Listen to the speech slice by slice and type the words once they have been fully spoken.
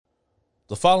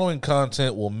The following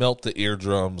content will melt the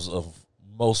eardrums of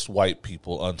most white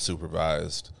people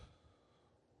unsupervised.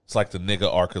 It's like the nigga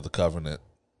Ark of the Covenant.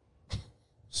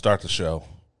 Start the show.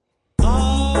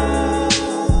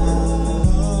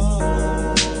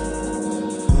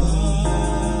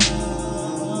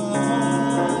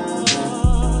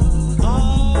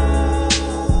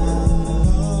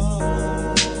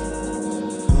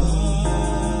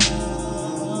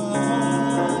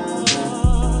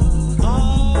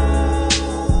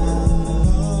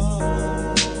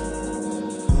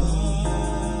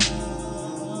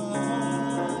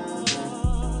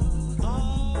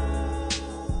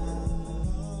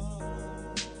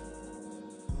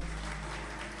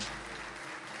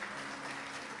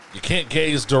 Can't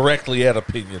gaze directly at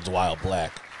opinions while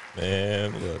black.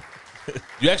 Man, look.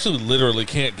 You actually literally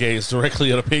can't gaze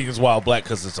directly at opinions while black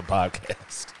because it's a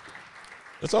podcast.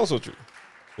 That's also true.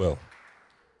 Well,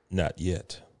 not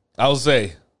yet. I would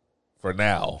say, for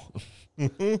now.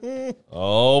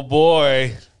 Oh,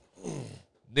 boy.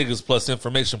 Niggas plus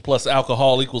information plus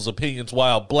alcohol equals opinions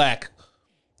while black.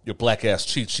 Your black-ass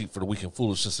cheat sheet for the weekend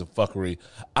foolishness and fuckery.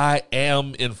 I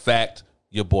am, in fact,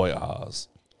 your boy Oz.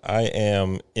 I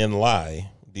am in lie,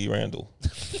 D. Randall.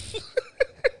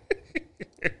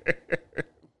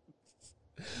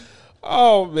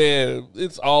 Oh man,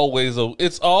 it's always a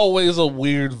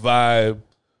weird vibe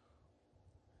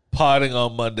potting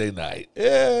on Monday night.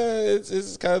 Yeah,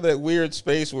 it's kind of that weird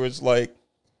space where it's like,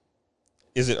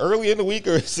 is it early in the week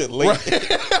or is it late?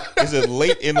 Right. Is it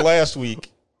late in last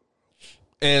week?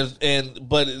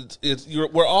 But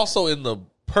we're also in the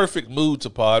perfect mood to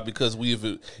pod because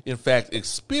we've in fact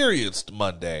experienced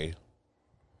Monday.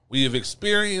 We have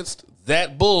experienced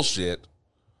that bullshit.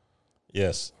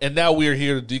 Yes. And now we're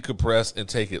here to decompress and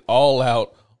take it all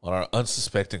out on our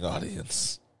unsuspecting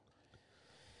audience.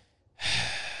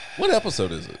 What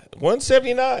episode is it?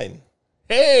 179.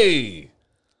 Hey.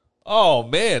 Oh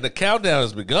man, the countdown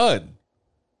has begun.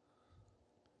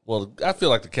 Well, I feel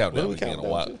like the countdown began a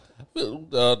while.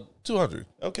 200.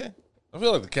 Okay. I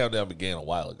feel like the countdown began a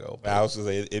while ago. I was going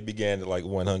to say it began at like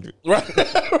 100. Right.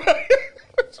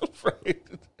 Right.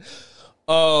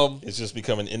 It's just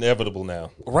becoming inevitable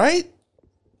now. Right?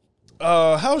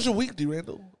 How's your week, D.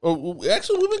 Randall?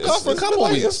 Actually, we've been gone for a couple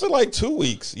of weeks. It's been like 2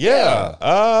 weeks. Yeah.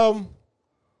 A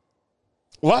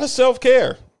lot of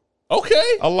self-care.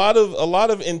 Okay. A lot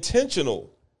of intentional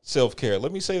self-care.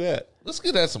 Let me say that. Let's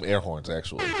get at some air horns,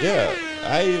 actually. Yeah.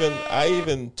 I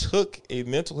even took a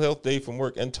mental health day from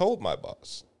work and told my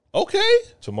boss, okay,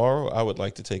 tomorrow I would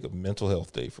like to take a mental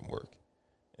health day from work.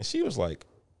 And she was like,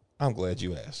 I'm glad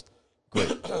you asked.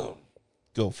 Great.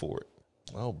 Go for it.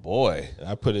 Oh, boy. And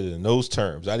I put it in those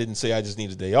terms. I didn't say I just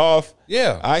need a day off.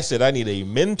 Yeah. I said I need a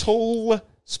mental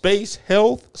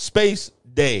health space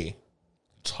day.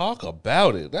 Talk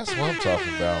about it. That's what I'm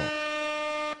talking about.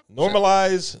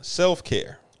 Normalize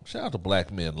self-care. Shout out to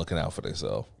black men looking out for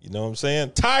themselves. You know what I'm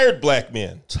saying? Tired black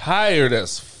men. Tired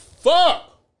as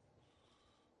fuck.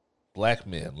 Black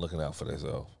men looking out for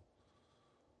themselves.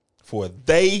 For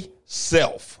they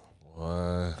self.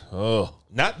 Oh.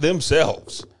 Not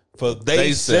themselves. For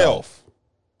they self.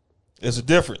 There's a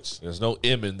difference. There's no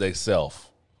M in they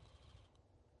self.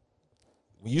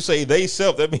 When you say they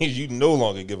self, that means you no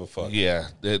longer give a fuck. Yeah,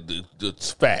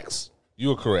 it's facts.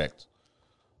 You are correct.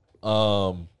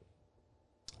 I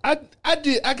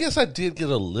guess I did get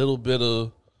a little bit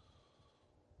of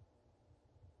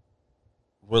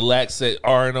relax at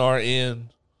R&R in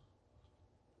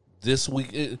this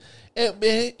week.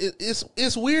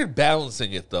 It's weird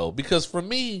balancing it though, because for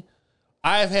me, you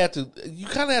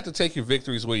kind of have to take your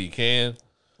victories where you can.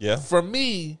 Yeah. For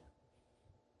me,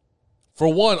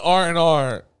 for one,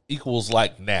 R&R equals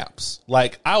like naps.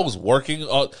 Like I was working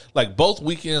like both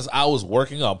weekends I was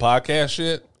working on podcast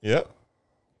shit. Yep.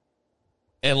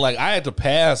 And like I had to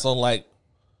pass on like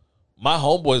my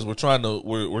homeboys were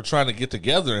trying to get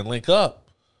together and link up.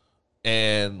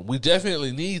 And we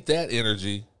definitely need that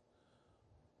energy.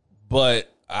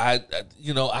 But I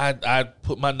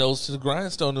put my nose to the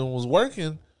grindstone and was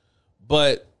working,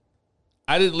 but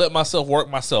I didn't let myself work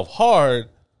myself hard.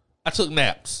 I took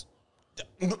naps.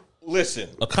 Listen.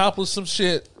 Accomplished some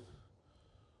shit.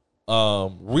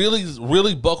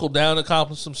 Really buckle down,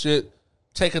 accomplish some shit.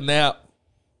 Take a nap.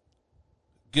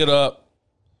 Get up.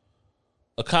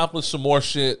 Accomplish some more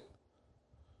shit.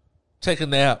 Take a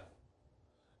nap.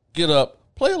 Get up.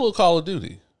 Play a little Call of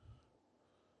Duty.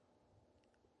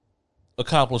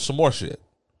 Accomplish some more shit.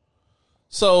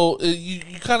 So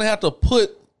you kind of have to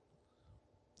put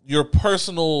your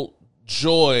personal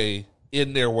joy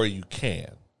in there where you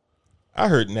can. I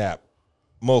heard nap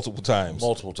multiple times.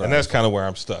 And that's kind of where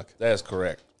I'm stuck. That's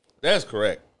correct.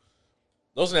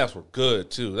 Those naps were good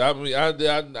too. I mean,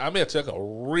 I may have took a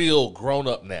real grown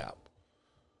up nap.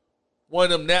 One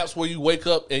of them naps where you wake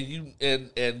up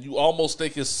and you almost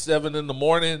think it's 7 in the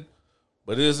morning,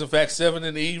 but it is in fact 7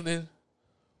 in the evening,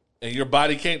 and your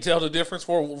body can't tell the difference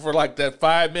for like that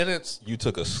 5 minutes. You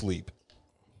took a sleep.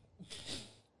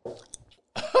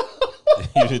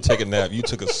 You didn't take a nap. You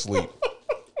took a sleep.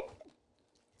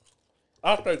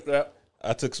 I'll take that.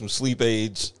 I took some sleep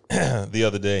aids the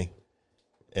other day,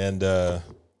 and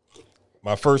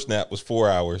my first nap was 4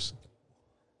 hours,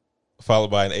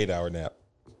 followed by an 8-hour nap.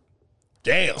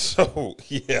 Damn. So,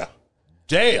 yeah.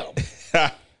 Damn.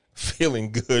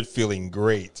 Feeling good, feeling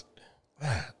great.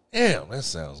 Damn, that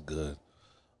sounds good.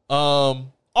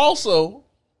 Also,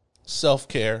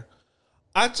 self-care.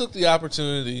 I took the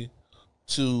opportunity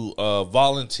to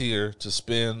volunteer to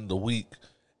spend the week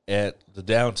at the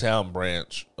downtown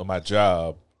branch of my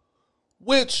job,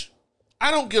 which I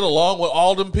don't get along with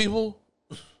all them people.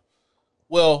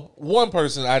 Well, one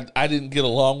person I didn't get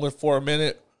along with for a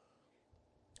minute,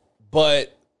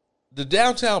 but the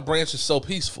downtown branch is so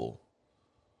peaceful.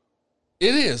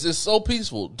 It is. It's so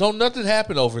peaceful. Don't nothing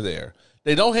happen over there.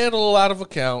 They don't handle a lot of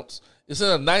accounts. It's in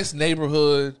a nice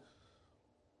neighborhood.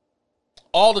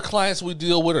 All the clients we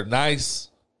deal with are nice.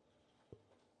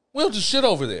 We don't do shit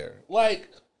over there. Like,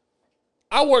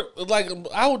 I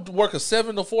would work a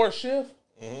 7 to 4 shift.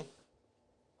 Mm-hmm.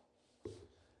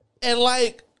 And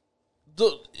like,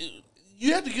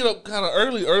 you have to get up kind of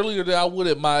earlier than I would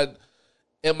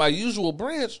at my usual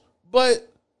branch.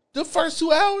 But the first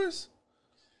 2 hours,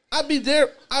 I'd be there.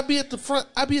 I'd be at the front.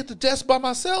 I'd be at the desk by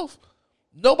myself.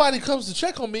 Nobody comes to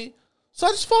check on me, so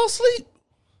I just fall asleep.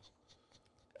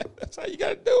 That's how you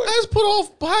gotta do it. I just put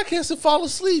off podcasts and fall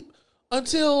asleep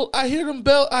until I hear them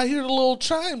bell. I hear the little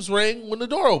chimes ring when the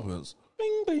door opens.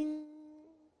 Bing bing.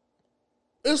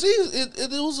 It was easy.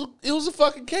 It was a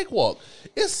fucking cakewalk.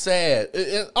 It's sad,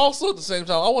 and also at the same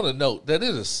time, I want to note that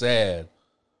it is sad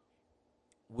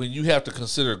when you have to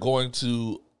consider going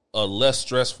to a less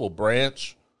stressful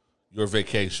branch your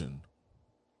vacation.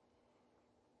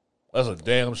 That's a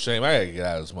damn shame. I gotta get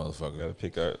out of this motherfucker. Gotta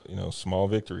pick out, small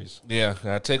victories. Yeah,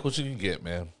 gotta take what you can get,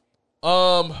 man.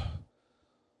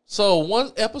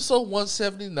 So episode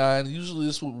 179. Usually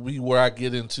this would be where I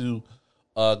get into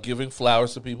giving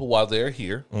flowers to people while they're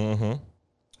here. Mm-hmm.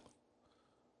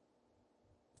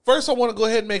 First, I want to go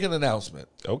ahead and make an announcement.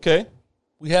 Okay.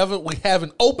 We have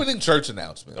an opening church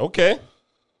announcement. Okay.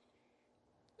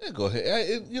 Yeah, go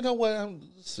ahead. You know what?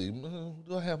 Let's see.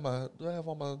 Do I have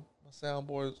all my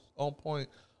soundboards on point?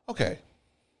 Okay.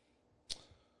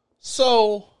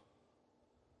 So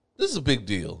this is a big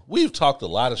deal. We've talked a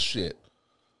lot of shit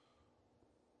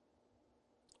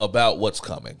about what's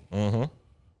coming. Mm-hmm.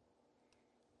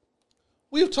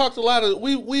 We've talked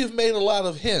we've made a lot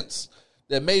of hints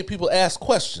that made people ask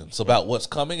questions about what's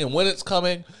coming and when it's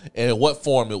coming and in what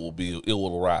form it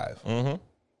will arrive. Mm-hmm.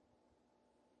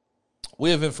 We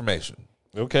have information.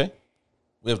 Okay.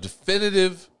 We have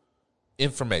definitive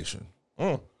information.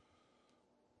 Mm.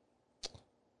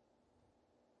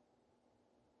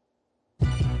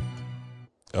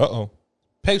 Uh-oh.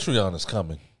 Patreon is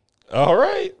coming. All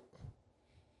right.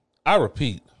 I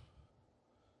repeat,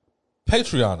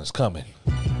 Patreon is coming.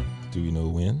 Do we know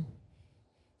when?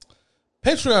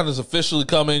 Patreon is officially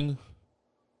coming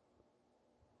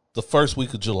the first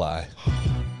week of July.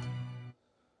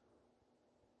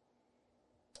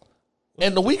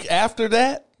 And the week after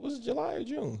that? Was it July or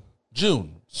June?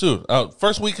 June. Soon.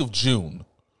 First week of June.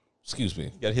 Excuse me.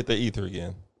 You got to hit the ether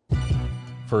again.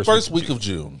 First week of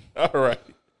June. All right.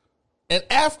 And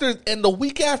the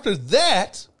week after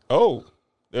that. Oh,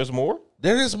 there's more?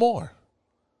 There is more.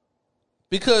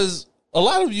 Because a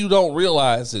lot of you don't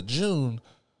realize that June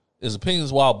is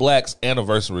Opinions While Black's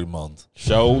anniversary month.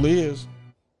 Sure is.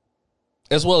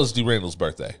 As well as D. Randall's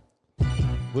birthday.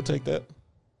 We'll take that.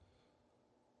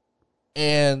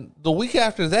 And the week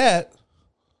after that,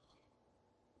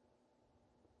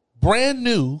 brand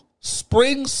new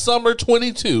spring summer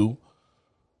 22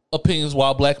 Opinions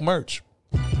While Black merch.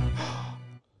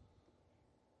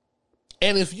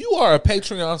 And if you are a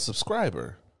Patreon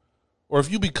subscriber, or if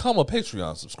you become a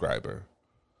Patreon subscriber,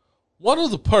 one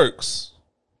of the perks,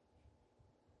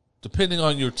 depending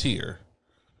on your tier,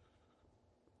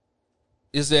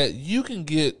 is that you can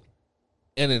get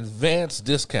an advanced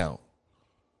discount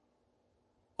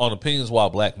on Opinions While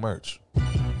Black merch.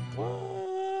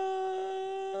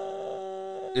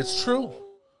 It's true.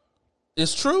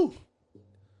 It's true.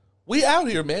 We out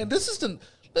here, man.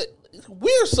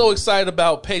 We're so excited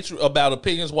about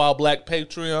Opinions While Black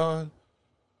Patreon.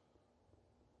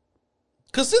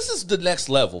 Because this is the next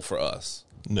level for us.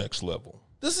 Next level.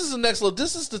 This is the next level.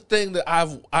 This is the thing that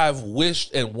I've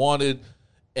wished and wanted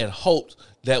and hoped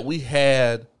that we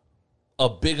had a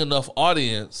big enough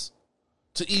audience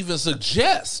to even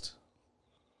suggest.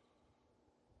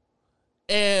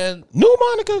 And New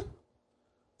Monica?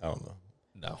 I don't know.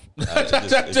 no.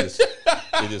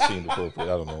 It just seemed appropriate.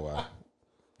 I don't know why.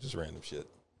 Just random shit.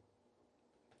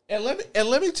 And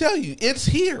let me tell you, it's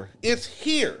here. It's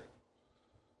here.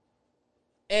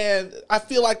 And I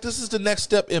feel like this is the next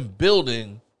step in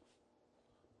building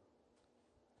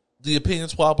the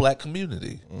Opinions While Black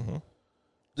community. Mm-hmm.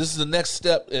 This is the next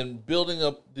step in building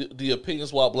up the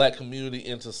Opinions While Black community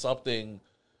into something,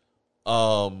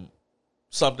 something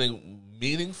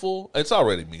meaningful. It's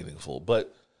already meaningful,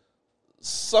 but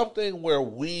something where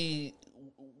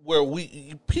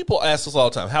people ask us all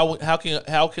the time,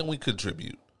 how can we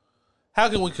contribute? How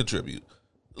can we contribute?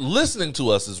 Listening to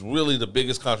us is really the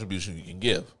biggest contribution you can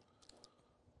give.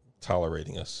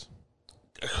 Tolerating us.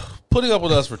 Putting up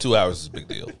with us for 2 hours is a big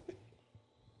deal.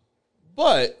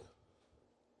 But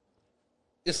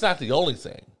it's not the only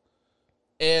thing.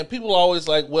 And people are always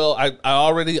like, well,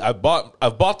 I've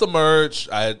bought the merch.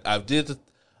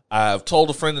 I've told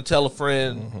a friend to tell a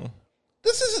friend. Mm-hmm.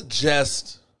 This isn't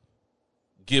just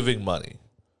giving money.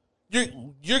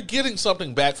 You're getting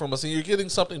something back from us, and you're getting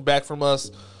something back from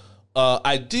us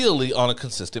ideally on a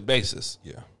consistent basis.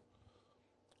 Yeah.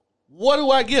 What do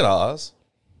I get, Oz?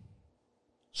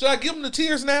 Should I give them the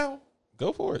tears now?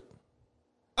 Go for it.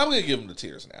 I'm going to give them the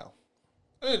tears now.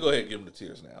 I'm going to go ahead and give them the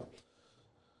tears now.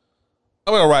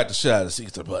 I'm going to write the shit out of this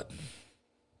ether button.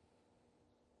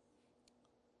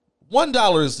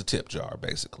 $1 is the tip jar,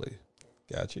 basically.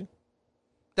 Got you.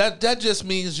 That just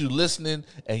means you listening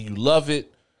and you love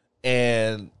it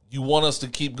and you want us to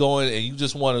keep going and you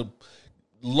just want to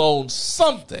loan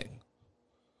something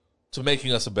to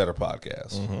making us a better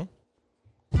podcast. Mm-hmm.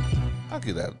 I'll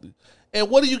get that. And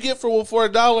what do you get for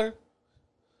 $1?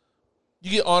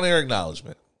 You get on-air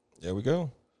acknowledgement. There we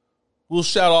go. We'll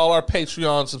shout all our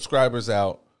Patreon subscribers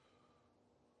out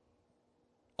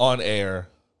on air,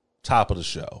 top of the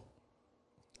show.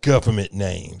 Government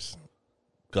names.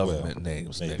 Government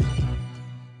names. Maybe.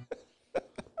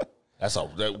 That's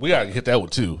all. We gotta hit that one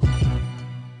too.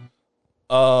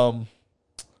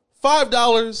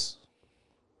 $5.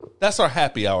 That's our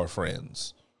happy hour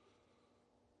friends.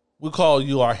 We call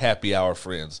you our happy hour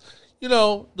friends. You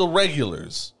know, the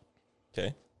regulars.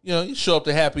 Okay. You know, you show up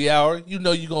to happy hour. You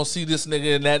know you're going to see this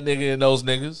nigga and that nigga and those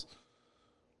niggas.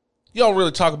 You don't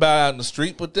really talk about it out in the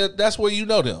street, but that's where you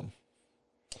know them.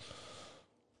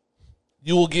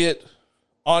 You will get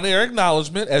on-air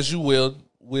acknowledgement, as you will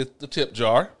with the tip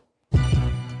jar.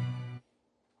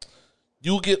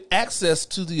 You will get access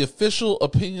to the official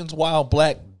Opinions While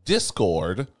Black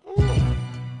Discord. You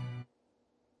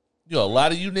know, a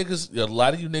lot of you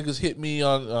niggas hit me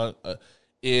on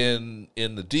in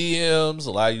the DMs.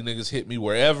 A lot of you niggas hit me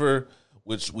wherever,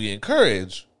 which we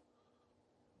encourage.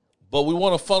 But we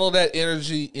want to funnel that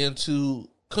energy into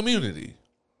community.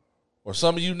 Or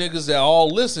some of you niggas that all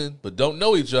listen but don't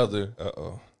know each other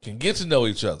can get to know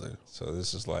each other. So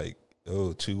this is like,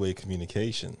 two-way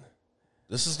communication.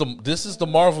 This is the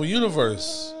Marvel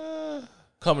Universe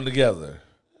coming together.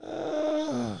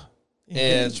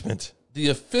 Engagement. And the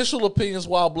official Opinions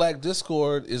While Black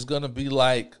Discord is going to be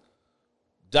like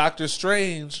Doctor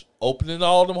Strange opening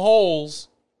all them holes,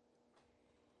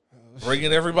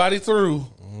 bringing everybody through.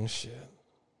 Oh, shit.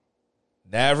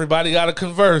 Now everybody got to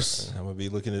converse. I'm going to be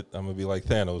like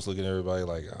Thanos, looking at everybody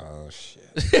like, oh, shit.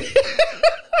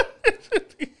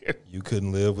 You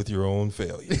couldn't live with your own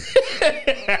failure.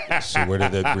 So where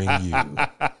did that bring you?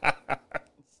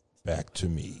 Back to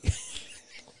me.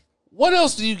 What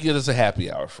else do you get as a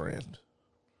happy hour friend?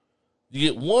 You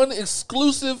get one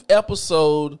exclusive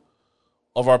episode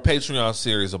of our Patreon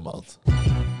series a month.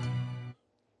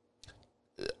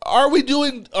 Are we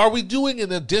doing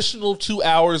an additional 2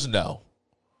 hours? No.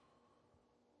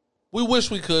 We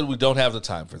wish we could. We don't have the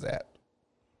time for that.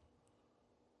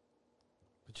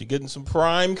 But you're getting some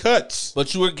prime cuts.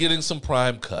 But you are getting some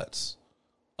prime cuts.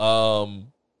 Like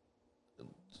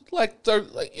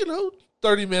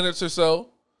 30 minutes or so.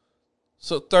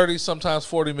 So 30, sometimes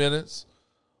 40 minutes.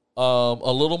 A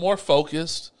little more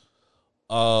focused.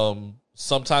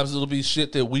 Sometimes it'll be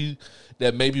shit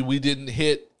that maybe we didn't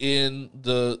hit in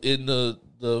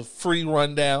the free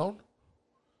rundown.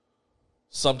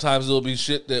 Sometimes it'll be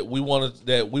shit that we want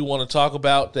to talk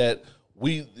about that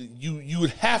you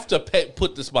would have to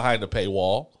put this behind a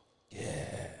paywall.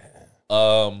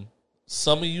 Yeah.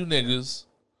 Some of you niggas,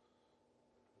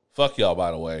 fuck y'all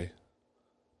by the way,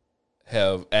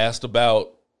 have asked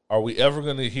about, are we ever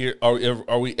gonna hear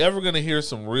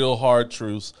some real hard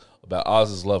truths about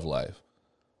Oz's love life.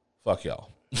 Fuck y'all.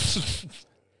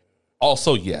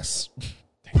 Also, yes.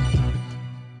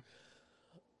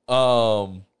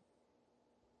 Cause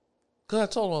I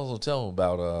told him I was gonna tell him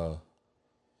about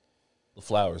the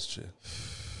flowers chick.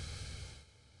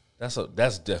 That's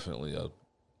definitely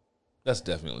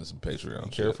some Patreon. Be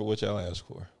careful what y'all ask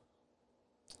for.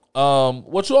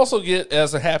 What you also get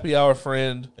as a happy hour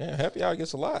friend. Yeah, happy hour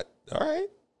gets a lot. All right.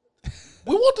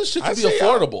 We want this shit to be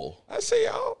affordable. I see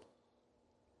y'all.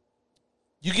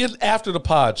 You get after the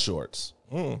pod shorts.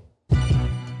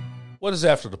 What is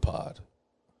after the pod?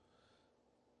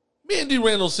 Me and D.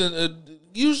 Randall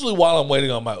usually while I'm waiting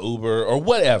on my Uber or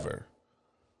whatever,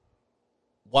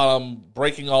 while I'm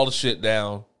breaking all the shit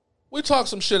down, we talk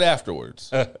some shit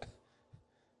afterwards.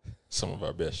 Some of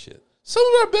our best shit. Some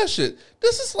of our best shit.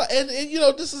 This is like, and you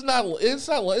know, this is not. It's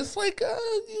like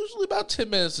usually about 10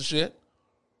 minutes of shit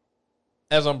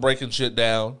as I'm breaking shit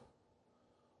down.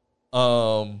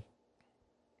 And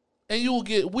you will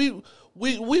get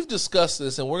we've discussed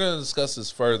this, and we're going to discuss this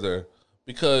further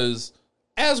because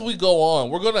as we go on,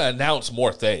 we're going to announce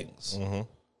more things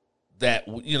that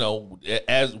you know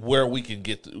as where we can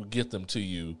get them to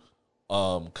you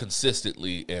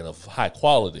consistently and of high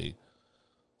quality.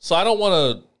 So I don't want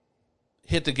to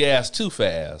hit the gas too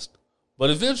fast, but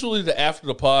eventually the after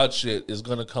the pod shit is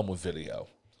going to come with video.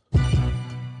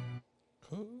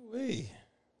 Ooh-wee.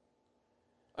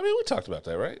 I mean, we talked about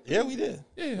that, right? Yeah, we did.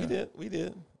 Yeah. We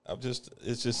did.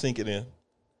 It's just sinking in.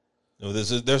 You know,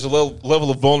 there's a level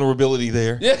of vulnerability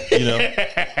there. Yeah. You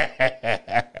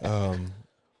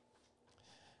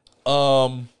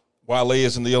know. Wale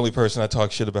isn't the only person I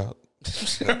talk shit about.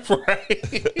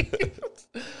 Right.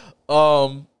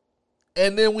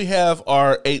 And then we have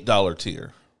our $8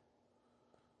 tier.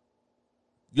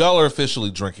 Y'all are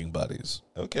officially drinking buddies.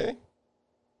 Okay.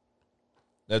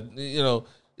 That, you know,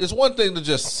 it's one thing to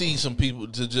just see some people,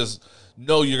 to just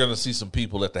know you're going to see some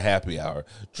people at the happy hour.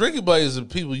 Drinking buddies are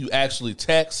people you actually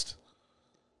text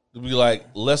to be like,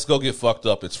 let's go get fucked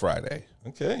up. It's Friday.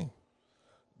 Okay.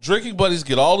 Drinking buddies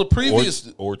get all the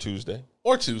previous... Or Tuesday.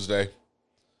 Or Tuesday.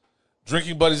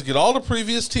 Drinking buddies get all the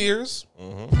previous tiers.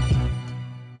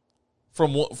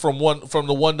 From the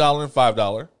 $1 and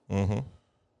 $5.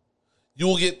 You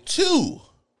will get 2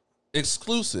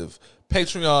 exclusive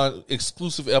Patreon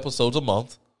exclusive episodes a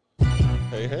month.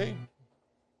 Hey.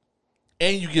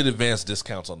 And you get advanced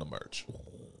discounts on the merch.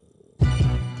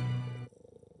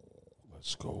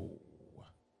 Let's go.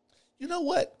 You know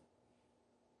what?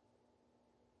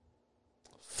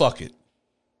 Fuck it.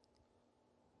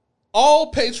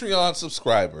 All Patreon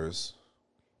subscribers,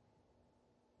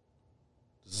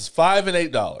 this is $5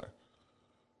 and $8,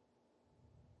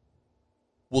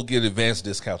 will get advanced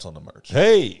discounts on the merch.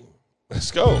 Hey,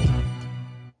 let's go.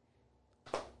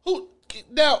 Who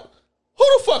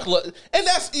the fuck? And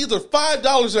that's either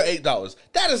 $5 or $8.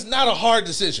 That is not a hard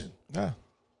decision. Nah,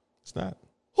 it's not.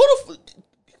 Who the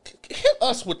hit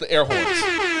us with the air horns?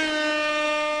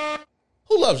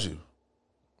 Who loves you?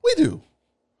 We do.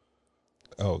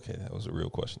 Oh, okay, that was a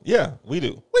real question. Yeah, we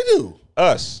do. We do.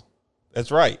 Us. That's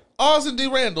right. Oz and D.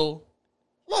 Randall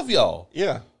love y'all.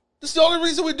 Yeah. This is the only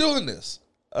reason we're doing this.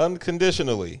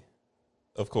 Unconditionally,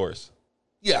 of course.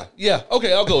 Yeah.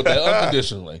 Okay, I'll go with that.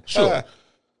 Unconditionally. Sure.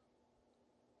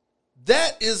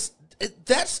 That's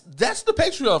the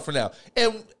Patreon for now.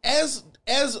 And as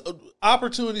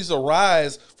opportunities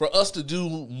arise for us to do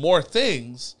more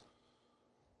things,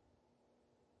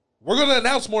 we're going to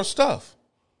announce more stuff.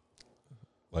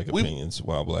 Like Opinions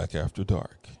While Black After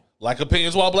Dark. Like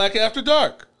Opinions While Black After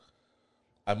Dark.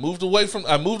 I moved away from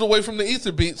the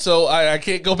ether beat, so I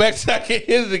can't go back to I can't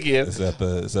hit it again. Is that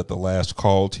the last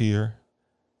call tier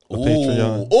of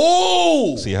Patreon?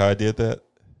 Oh, see how I did that?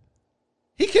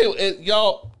 He came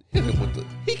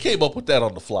up with that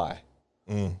on the fly.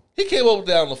 He came up with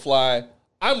that on the fly.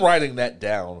 I'm writing that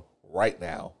down right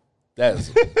now.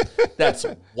 That's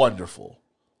wonderful.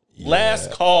 Yeah.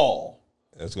 Last call.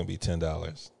 That's gonna be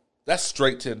 $10. That's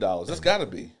straight $10. That's gotta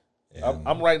be.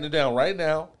 I'm writing it down right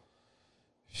now.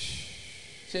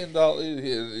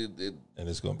 $10. And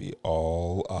it's gonna be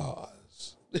all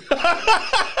Oz.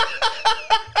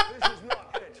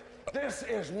 This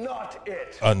is not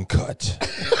it. Uncut.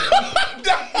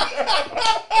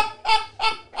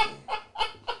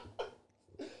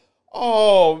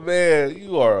 Oh man,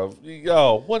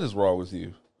 yo, what is wrong with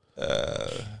you?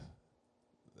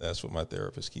 That's what my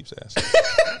therapist keeps asking.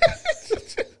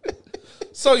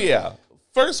 So yeah,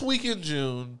 first week in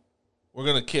June, we're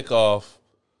gonna kick off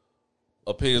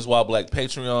Opinions While Black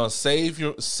Patreon.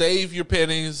 Save your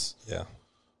pennies. Yeah.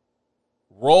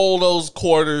 Roll those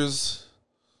quarters.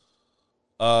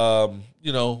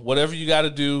 You know, whatever you got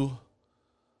to do,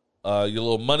 your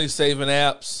little money saving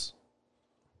apps.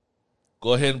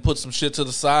 Go ahead and put some shit to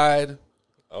the side.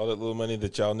 All that little money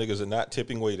that y'all niggas are not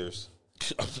tipping waiters.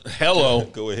 Hello.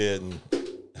 Go ahead and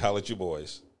holler at your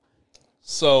boys.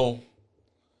 So,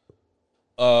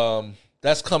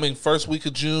 that's coming first week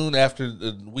of June. After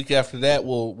the week after that,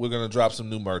 we're gonna drop some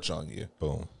new merch on you.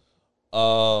 Boom.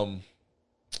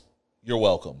 You're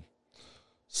welcome.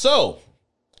 So,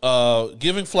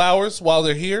 giving flowers while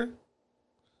they're here.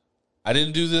 I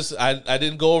didn't do this. I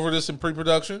didn't go over this in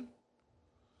pre-production.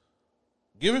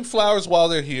 Giving flowers while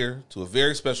they're here to a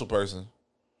very special person.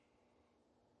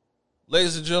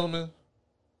 Ladies and gentlemen,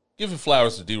 giving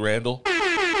flowers to D. Randall.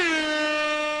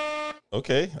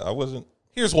 Okay, I wasn't.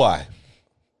 Here's why.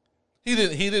 He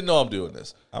didn't know I'm doing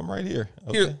this. I'm right here.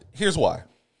 Okay. Here's why.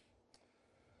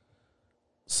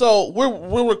 So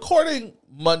we're recording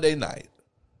Monday night.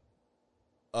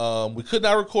 We could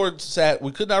not record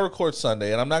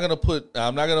Sunday, and I'm not gonna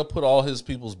put all his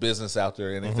people's business out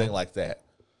there or anything like that.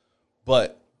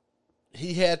 But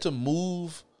he had to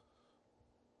move.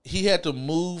 He had to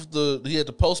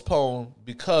postpone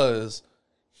because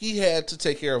he had to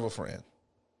take care of a friend.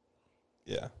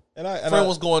 Yeah, Friend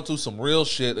was going through some real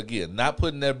shit. Again, not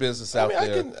putting their business out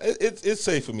there. It's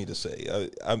safe for me to say.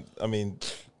 I mean,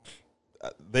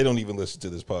 they don't even listen to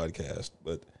this podcast,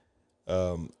 but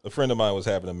a friend of mine was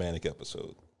having a manic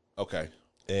episode. Okay,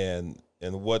 and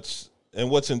what's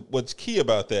key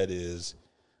about that is,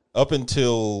 up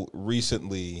until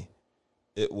recently,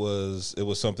 it was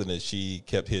something that she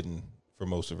kept hidden from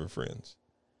most of her friends,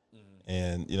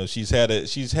 and you know she's had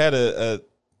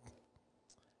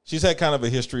kind of a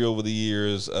history over the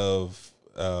years of,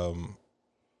 to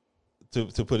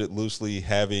put it loosely,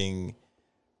 having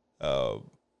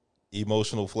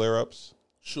emotional flare-ups.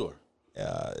 Sure.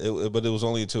 But it was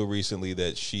only until recently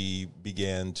that she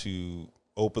began to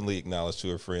openly acknowledge to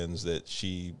her friends that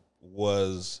she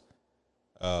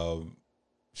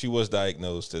was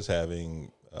diagnosed as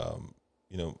having,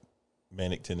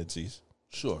 manic tendencies.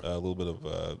 Sure. A little bit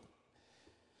of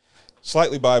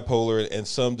slightly bipolar and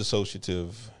some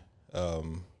dissociative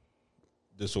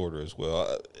disorder as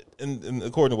well. And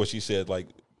according to what she said, like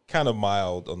kind of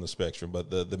mild on the spectrum, but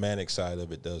the manic side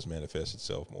of it does manifest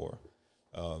itself more.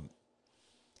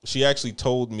 She actually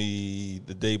told me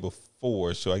the day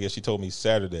before, so I guess she told me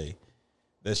Saturday,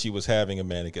 that she was having a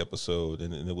manic episode,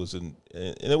 and it was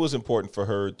important for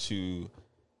her to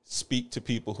speak to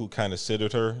people who kind of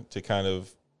centered her, to kind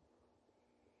of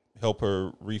help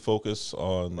her refocus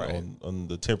on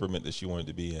the temperament that she wanted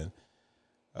to be in.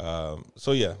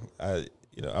 So yeah,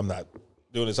 I'm not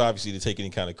doing this obviously to take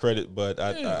any kind of credit, but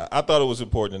I thought it was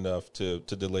important enough to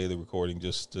delay the recording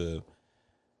just to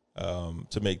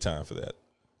make time for that.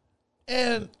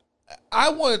 And I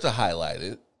wanted to highlight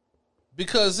it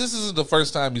because this isn't the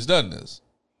first time he's done this.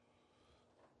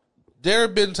 There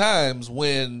have been times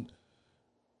when,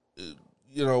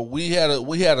 we had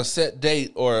a set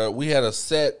date, or we had a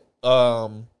set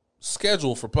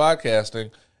schedule for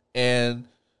podcasting, and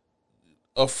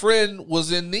a friend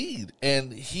was in need,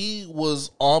 and he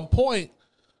was on point,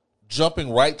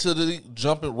 rising right to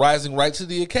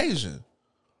the occasion.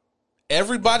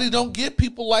 Everybody don't get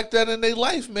people like that in their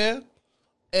life, man.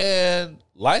 And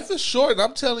life is short. And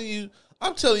I'm telling you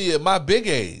at my big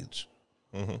age,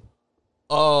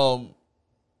 not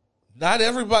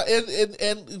everybody,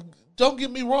 and don't get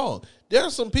me wrong, there are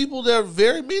some people that are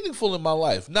very meaningful in my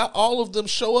life. Not all of them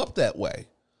show up that way.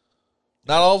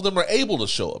 Not all of them are able to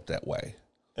show up that way.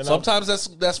 And sometimes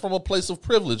that's from a place of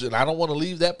privilege, and I don't want to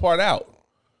leave that part out.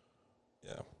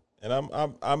 Yeah,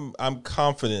 and I'm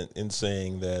confident in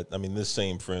saying that. I mean, this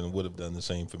same friend would have done the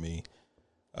same for me.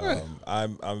 Right.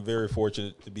 I'm very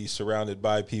fortunate to be surrounded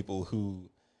by people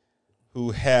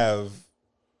who have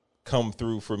come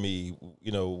through for me,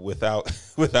 without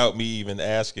me even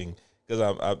asking,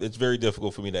 because it's very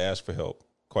difficult for me to ask for help,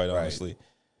 quite honestly.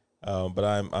 But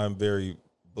I'm very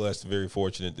blessed, very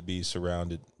fortunate to be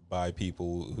surrounded by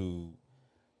people who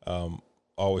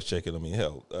always checking on me.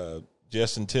 Hell,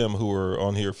 Jess and Tim, who were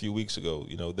on here a few weeks ago,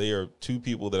 they are two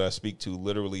people that I speak to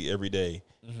literally every day,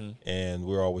 and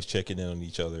we're always checking in on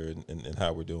each other and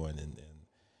how we're doing,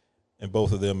 and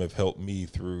both of them have helped me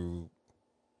through,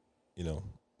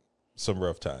 some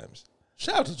rough times.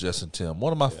 Shout out to Jess and Tim,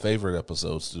 one of my favorite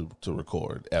episodes to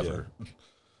record ever.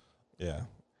 Yeah.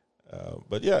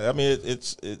 But yeah, I mean,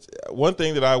 it's one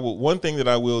thing that I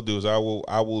will do is I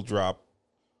will drop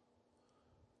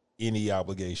any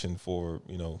obligation for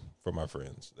my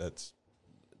friends. That's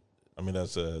some real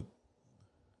shit.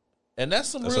 And that's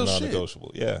some That's real a shit.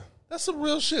 non-negotiable. Yeah. That's some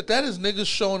real shit. That is niggas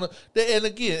showing up. And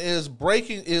again, is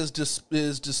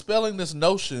dispelling this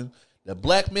notion that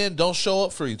black men don't show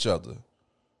up for each other.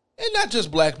 And not just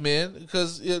black men,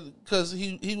 because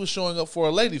he was showing up for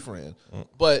a lady friend.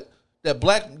 But that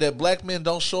black men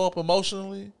don't show up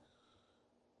emotionally.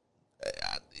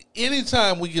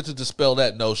 Anytime we get to dispel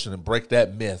that notion and break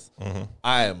that myth,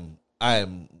 I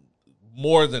am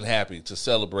more than happy to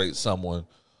celebrate someone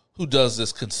who does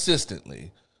this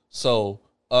consistently. So,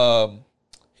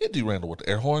 hit D. Randall with the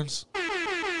air horns.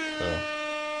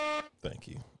 Thank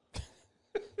you.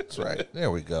 That's right.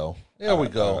 There we go. There we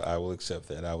go. I will accept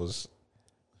that. I was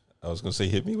going to say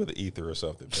hit me with an ether or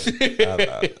something, but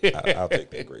I'll take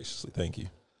that graciously. Thank you.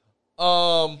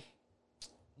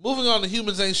 Moving on to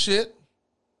Humans Ain't Shit.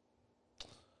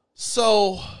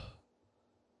 So,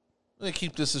 let me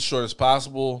keep this as short as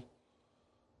possible.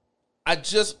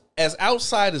 As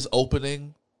outside is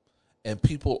opening and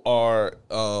people are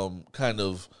kind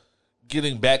of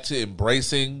getting back to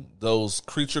embracing those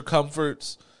creature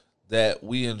comforts that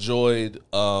we enjoyed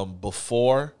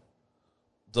before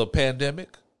the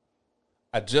pandemic,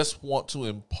 I just want to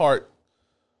impart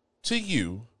to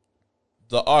you,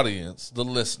 the audience, the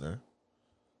listener,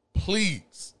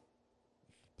 please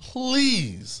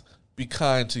be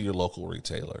kind to your local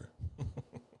retailer.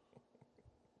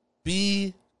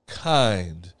 Be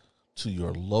kind to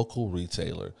your local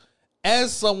retailer.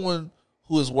 As someone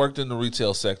who has worked in the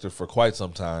retail sector for quite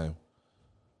some time,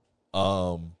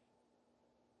 I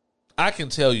can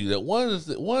tell you that one of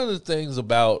the things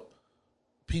about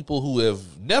people who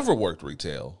have never worked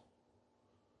retail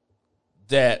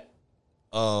that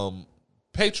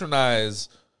patronize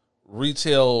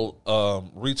retail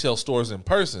stores in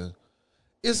person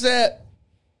is that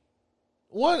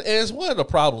one of the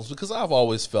problems, because I've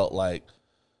always felt like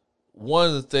one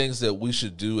of the things that we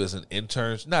should do as an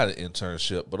not an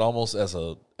internship, but almost as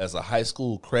a high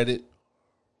school credit,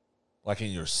 like in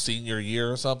your senior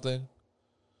year or something,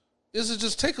 is to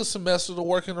just take a semester to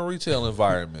work in a retail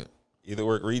environment. Either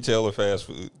work retail or fast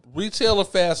food. Retail or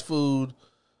fast food.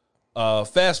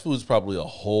 Fast food is probably a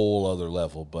whole other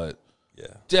level, but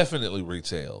yeah, definitely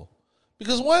retail.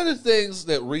 Because one of the things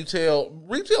that retail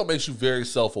makes you very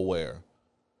self-aware,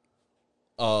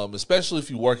 especially if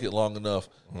you work it long enough,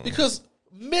 because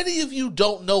many of you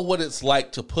don't know what it's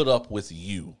like to put up with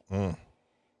you. And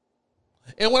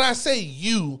when I say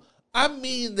you, I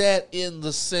mean that in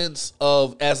the sense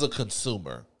of as a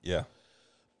consumer. Yeah.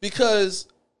 Because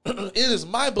it is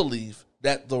my belief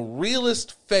that the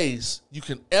realest face you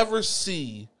can ever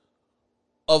see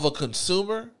of a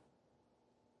consumer,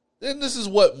 and this is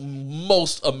what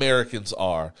most Americans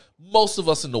are, most of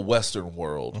us in the Western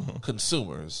world,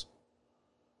 consumers,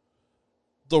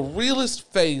 the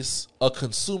realest face a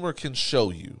consumer can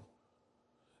show you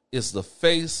is the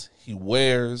face he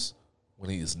wears when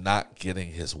he is not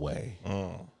getting his way.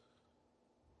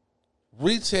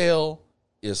 Retail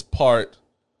is part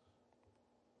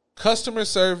customer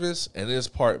service and is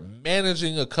part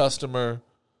managing a customer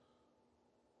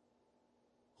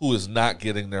who is not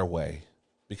getting their way,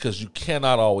 because you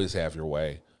cannot always have your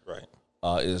way. Right.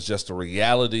 It is just a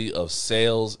reality of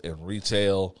sales and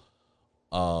retail.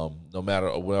 No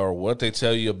matter what they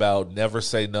tell you about never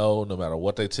say no, no matter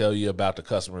what they tell you about the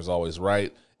customer is always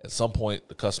right, at some point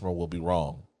the customer will be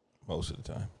wrong. Most of the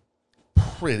time.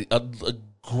 A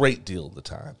great deal of the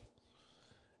time.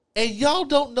 And y'all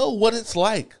don't know what it's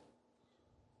like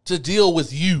to deal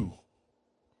with you.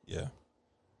 Yeah.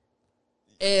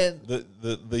 And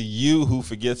the you who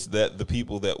forgets that the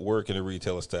people that work in a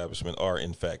retail establishment are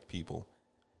in fact people.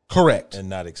 Correct. And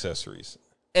not accessories.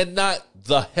 And not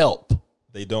the help.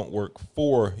 They don't work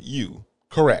for you.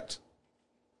 Correct.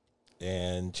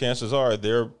 And chances are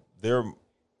they're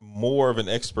more of an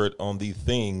expert on the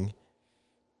thing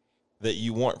that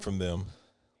you want from them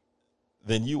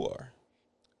than you are.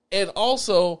 And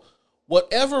also,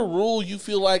 whatever rule you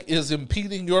feel like is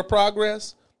impeding your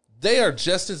progress, they are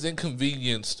just as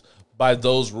inconvenienced by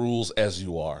those rules as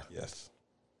you are. Yes.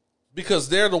 Because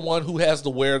they're the one who has to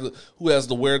wear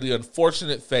the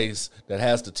unfortunate face that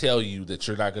has to tell you that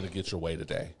you're not going to get your way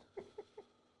today.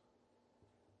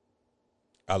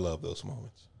 I love those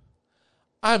moments.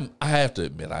 I have to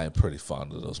admit, I am pretty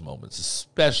fond of those moments,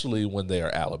 especially when they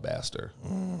are alabaster.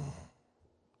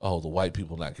 Oh, the white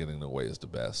people not getting their way is the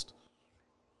best.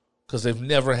 Because they've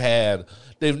never had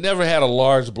a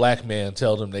large black man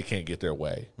tell them they can't get their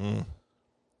way. And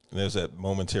there's that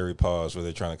momentary pause where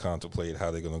they're trying to contemplate how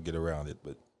they're going to get around it,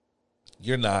 but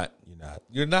you're not.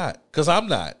 You're not. Because I'm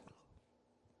not.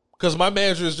 Because my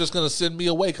manager is just going to send me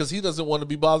away because he doesn't want to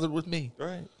be bothered with me.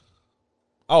 Right.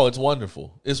 Oh, it's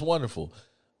wonderful. It's wonderful.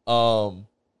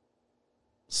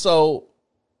 So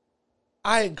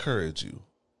I encourage you,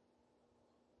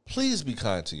 please be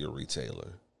kind to your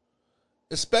retailer,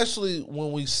 especially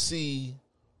when we see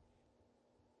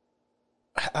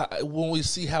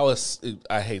how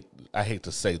I hate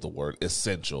to say the word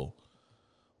essential.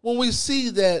 When we see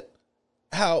that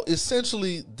how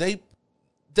essentially they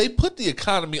put the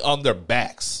economy on their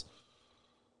backs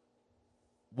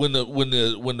when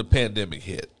the pandemic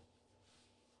hit.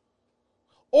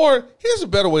 Or here's a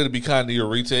better way to be kind to your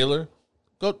retailer: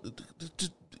 go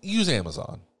use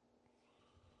Amazon.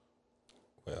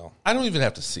 Well, I don't even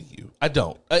have to see you. I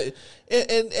don't. I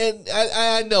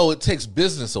know it takes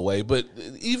business away, but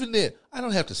even then, I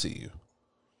don't have to see you.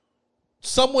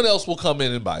 Someone else will come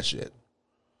in and buy shit.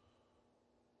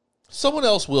 Someone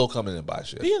else will come in and buy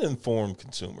shit. Be an informed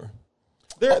consumer.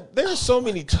 There are so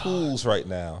many tools right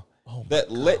now that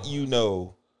let you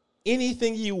know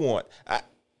anything you want.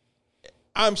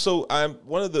 I'm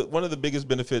one of the biggest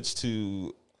benefits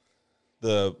to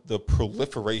the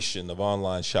proliferation of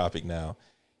online shopping now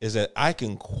is that I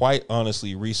can quite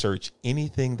honestly research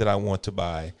anything that I want to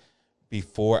buy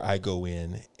before I go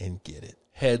in and get it.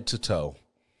 Head to toe.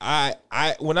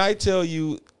 When I tell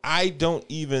you I don't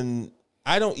even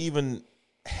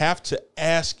have to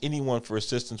ask anyone for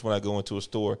assistance when I go into a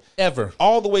store. Ever.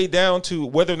 All the way down to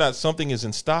whether or not something is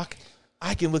in stock.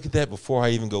 I can look at that before I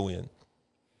even go in.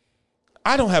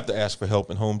 I don't have to ask for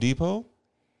help in Home Depot.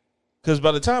 Because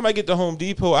by the time I get to Home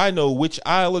Depot, I know which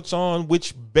aisle it's on,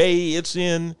 which bay it's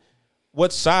in,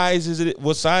 what size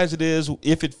it is,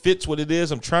 if it fits what it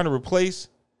is I'm trying to replace.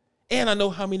 And I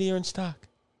know how many are in stock.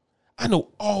 I know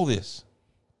all this.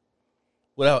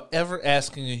 Without ever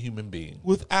asking a human being.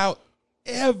 Without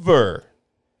ever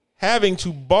having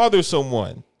to bother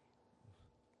someone.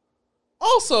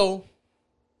 Also,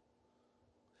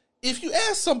 if you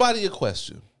ask somebody a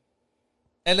question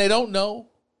and they don't know,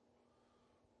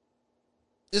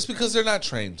 it's because they're not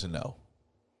trained to know.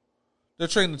 They're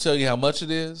trained to tell you how much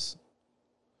it is.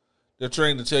 They're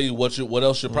trained to tell you what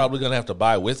else you're probably going to have to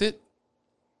buy with it.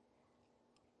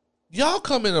 Y'all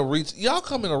come in a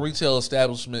retail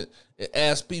establishment and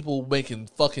ask people making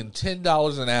fucking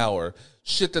 $10 an hour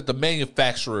shit that the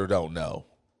manufacturer don't know.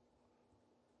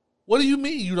 What do you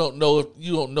mean you don't know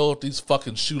if these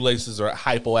fucking shoelaces are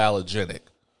hypoallergenic?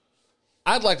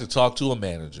 I'd like to talk to a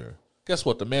manager. Guess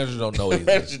what? The manager don't know either. The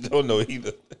manager don't know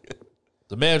either.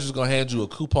 The manager's gonna hand you a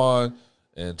coupon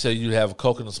and tell you to have a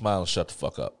Coke and a smile and shut the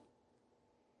fuck up.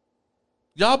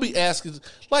 Y'all be asking,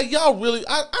 like, y'all really,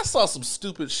 I saw some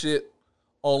stupid shit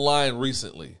online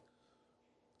recently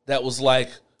that was like,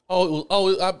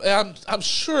 I'm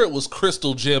sure it was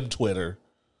Crystal Gem Twitter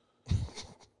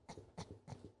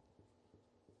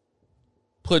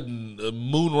putting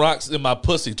moon rocks in my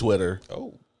pussy Twitter.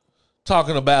 Oh.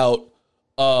 Talking about,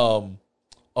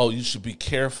 you should be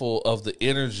careful of the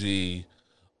energy.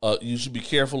 You should be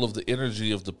careful of the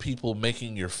energy of the people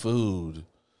making your food,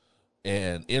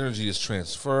 and energy is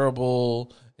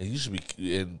transferable. And you should be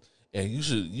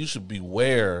you should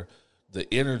beware the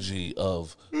energy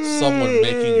of someone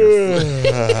making your food.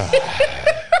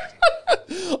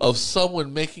 Of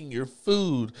someone making your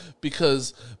food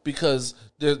because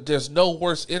there's no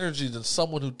worse energy than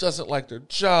someone who doesn't like their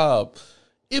job.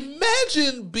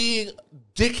 Imagine being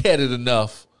dickheaded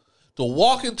enough to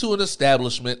walk into an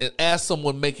establishment and ask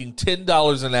someone making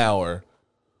 $10 an hour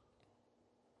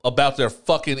about their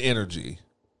fucking energy.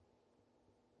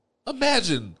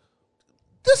 Imagine.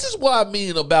 This is what I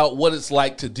mean about what it's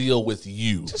like to deal with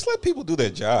you. Just let people do their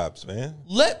jobs, man.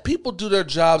 Let people do their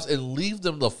jobs and leave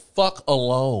them the fuck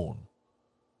alone.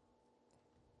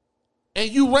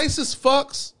 And you racist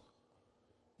fucks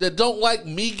that don't like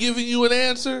me giving you an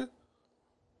answer,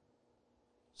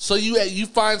 so you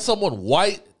find someone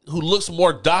white who looks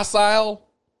more docile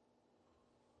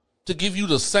to give you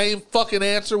the same fucking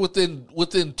answer within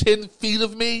 10 feet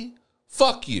of me?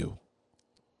 Fuck you.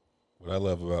 What I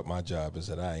love about my job is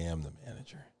that I am the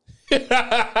manager.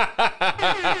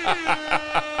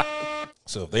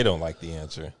 So if they don't like the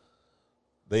answer,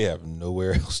 they have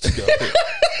nowhere else to go.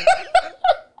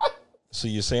 So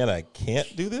you're saying I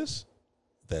can't do this?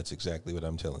 That's exactly what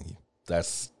I'm telling you.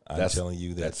 I'm telling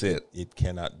you that that's it. It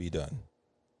cannot be done.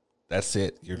 That's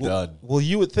it. You're done. Well,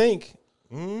 you would think.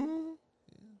 You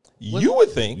would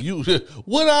think.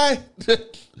 Would I?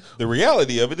 The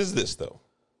reality of it is this, though.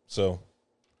 So,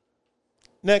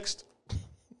 next.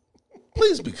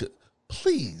 Please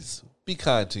be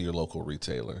kind to your local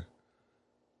retailer.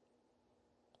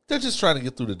 They're just trying to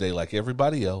get through the day like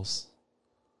everybody else.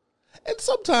 And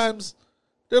sometimes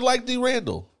they're like D.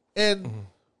 Randall. And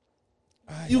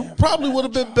you probably would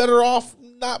have been better off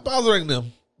not bothering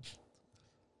them.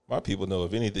 My people know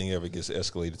if anything ever gets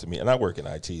escalated to me, and I work in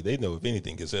IT, they know if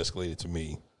anything gets escalated to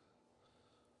me,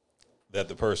 that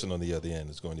the person on the other end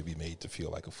is going to be made to feel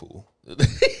like a fool. What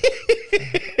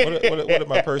did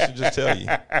my person just tell you?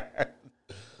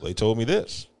 Well, they told me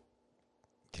this.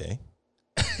 Okay.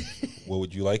 What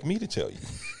would you like me to tell you?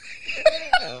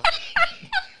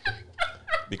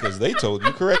 Because they told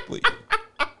you correctly.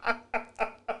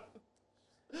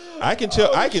 I can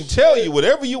tell you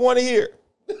whatever you want to hear.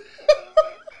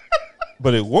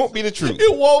 But it won't be the truth.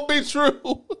 It won't be true.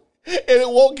 And it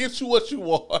won't get you what you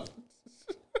want.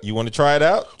 You want to try it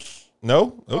out?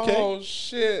 No? Okay. Oh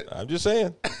shit. I'm just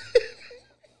saying.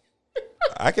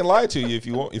 I can lie to you if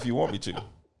you want me to.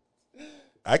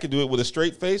 I can do it with a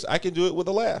straight face. I can do it with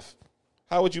a laugh.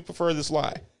 How would you prefer this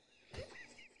lie?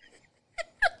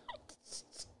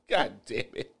 God damn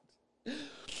it.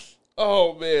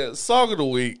 Oh man, song of the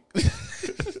week.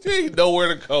 There ain't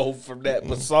nowhere to go from that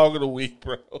but song of the week,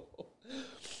 bro.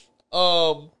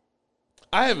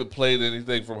 I haven't played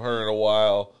anything from her in a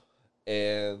while,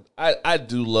 and I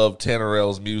do love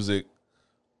Tannerell's music.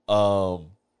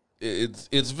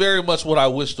 It's very much what I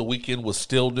wish The Weeknd was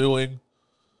still doing.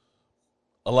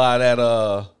 A lot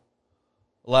of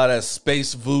that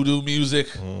space voodoo music.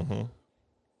 Mm-hmm.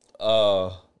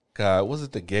 God, was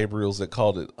it the Gabriels that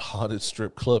called it haunted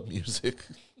strip club music?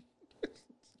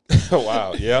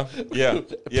 Wow, yeah.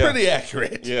 Pretty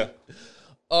accurate. Yeah.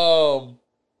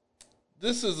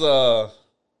 This is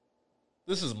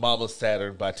Mama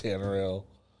Saturn by Tannerell.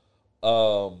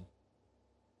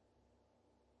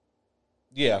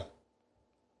 Yeah.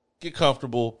 Get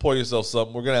comfortable, pour yourself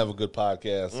something. We're gonna have a good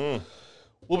podcast.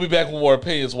 We'll be back with more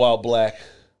opinions while black.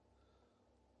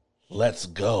 Let's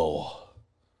go.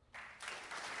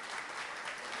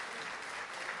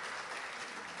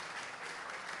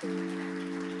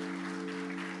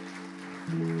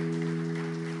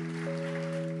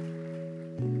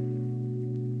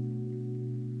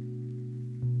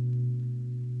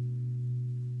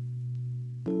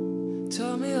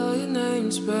 Tell me all your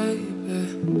names, baby.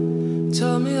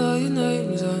 Tell me all your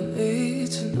names, I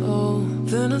need to know.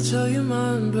 Then I'll tell you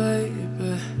mine,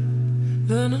 baby.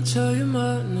 Then I'll tell you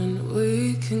mine, and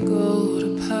we can go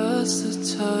to pass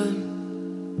the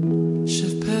time.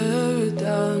 Shift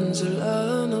paradigms,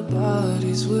 align our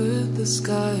bodies with the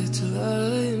sky till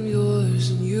I am yours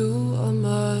and you are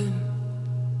mine.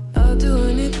 I'll do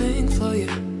anything for you.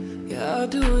 Yeah, I'll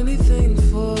do anything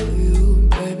for you.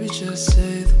 Baby, just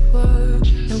say the word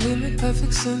and we make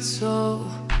perfect sense, so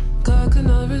God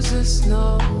cannot resist,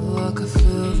 no. I could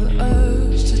feel the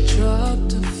urge to drop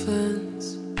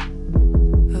defense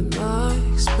at my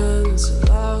expense.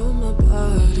 Allow my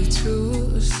body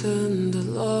to ascend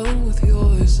along with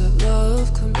yours, that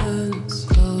love commence.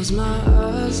 Close my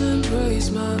eyes, embrace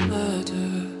my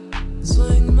matter.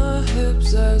 Swing my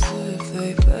hips as if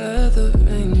they bear the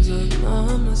rings of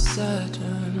Mama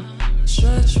Saturn.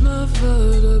 Stretch my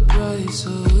vertebrae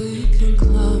so we can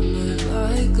climb it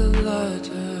like a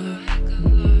ladder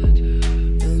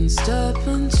and step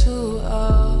into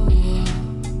our world.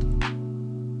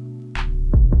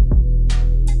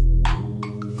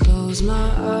 Close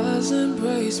my eyes,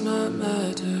 embrace my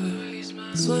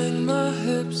matter. Swing my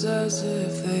hips as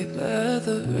if they bear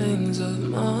the rings of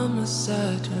Mama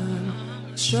Saturn.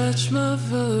 Stretch my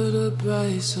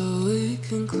vertebrae so we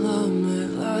can climb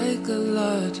it like a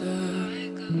ladder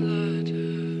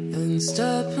and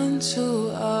step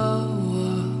into our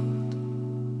world.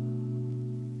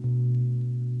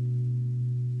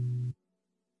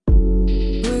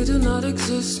 We do not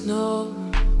exist, no.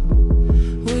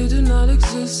 We do not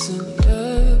exist, and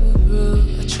yeah, we're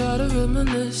real. I try to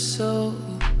reminisce, so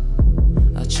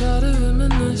I try to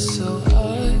reminisce so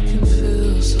I can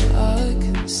feel, so I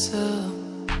can sell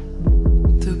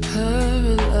through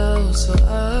parallels, so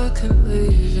I can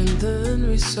leave and then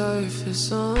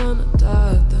resurface on a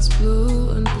dot that's blue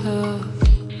and pale.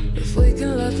 If we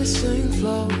can let this thing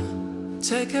flow,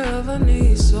 take care of our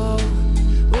needs, so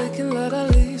we can let our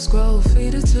leaves grow,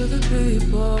 feed it to the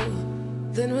people.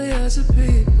 Then we as a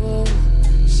people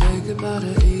say goodbye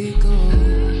to ego.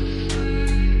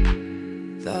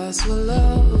 That's what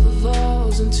love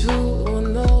evolves into,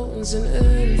 unknowns and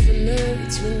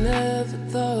infinites. We never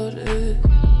thought it'd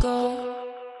go.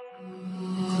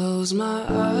 Close my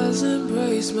eyes,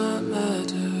 embrace my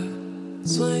matter.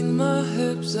 Swing my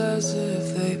hips as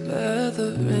if they bear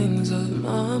the rings of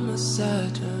Mama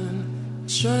Saturn.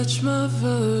 Stretch my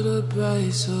vertebrae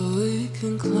so we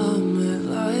can climb it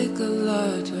like a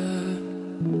ladder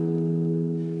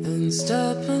and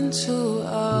step into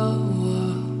our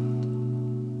world.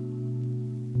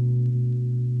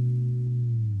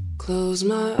 Close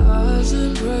my eyes,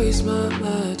 embrace my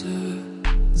matter.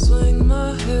 Swing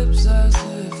my hips as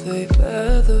if they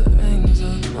bear the rings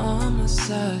of Mama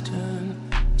Saturn.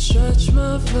 Stretch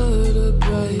my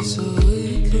vertebrae so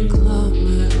we can climb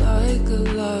it like a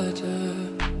ladder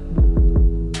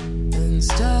and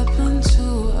step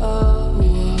into our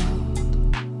world.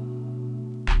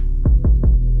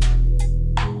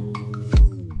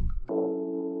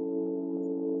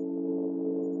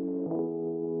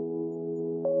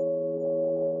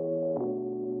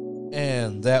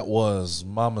 And that was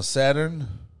Mama Saturn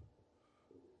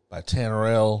by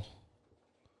Tannerell.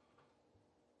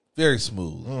 Very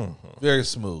smooth. Very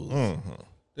smooth.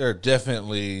 There are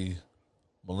definitely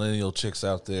millennial chicks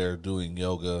out there doing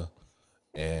yoga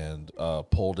and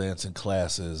pole dancing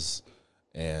classes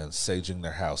and saging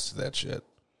their house to that shit.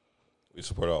 We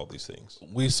support all these things.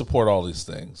 We support all these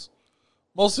things.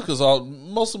 Mostly because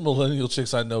most of the millennial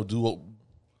chicks I know do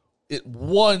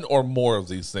one or more of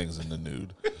these things in the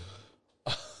nude.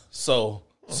 So,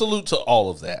 salute to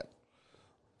all of that.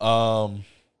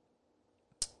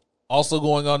 Also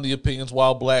going on the Opinions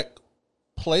While Black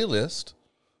playlist,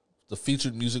 the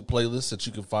featured music playlist that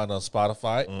you can find on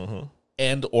Spotify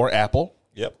and or Apple.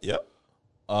 Yep.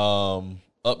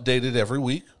 Updated every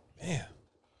week. Man,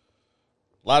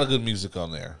 a lot of good music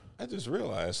on there. I just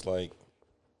realized, like,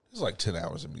 there's like 10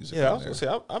 hours of music. Yeah, I on was there.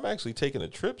 gonna say I'm actually taking a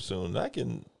trip soon. I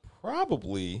can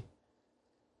probably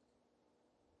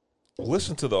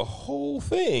listen to the whole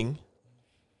thing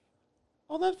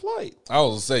on that flight. I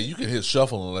was gonna say you can hit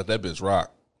shuffle and let that bitch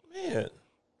rock. Man,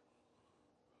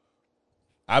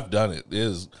 I've done it.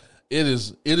 It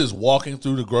is walking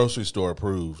through the grocery store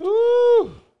approved.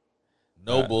 Ooh.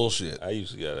 No bullshit. I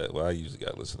usually got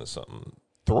to listen to something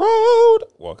throwed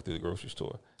walking through the grocery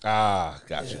store.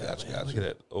 Gotcha. Look at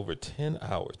that, over 10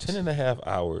 and a half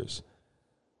hours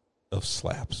of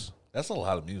slaps. That's a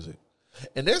lot of music.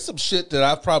 And there's some shit that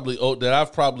I've probably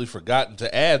forgotten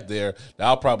to add there that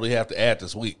I'll probably have to add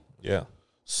this week. Yeah.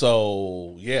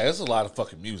 So yeah, it's a lot of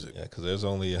fucking music. Yeah, because there's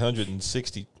only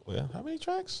 160. Well, how many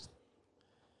tracks?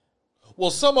 Well,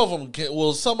 some of them,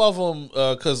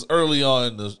 because early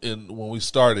on when we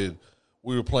started,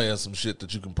 we were playing some shit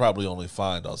that you can probably only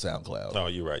find on SoundCloud. Oh,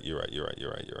 you're right.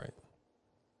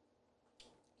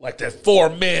 Like that 4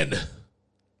 Men.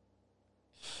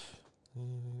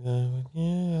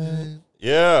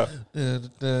 Yeah.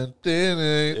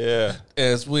 Yeah.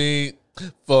 As we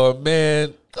 4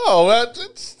 Men. Oh,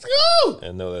 that's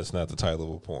And no, that's not the title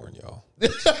of a porn, y'all.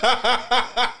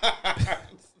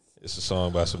 It's a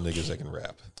song by some niggas that can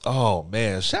rap. Oh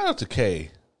man! Shout out to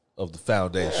K of the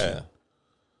Foundation. Yeah.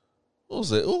 What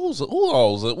was it? Who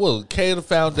all was it? Well, K of the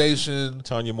Foundation.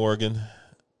 Tanya Morgan.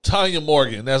 Tanya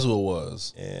Morgan. That's who it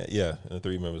was. Yeah. And the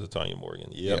 3 members of Tanya Morgan.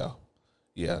 Yep.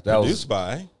 Yeah. That Produced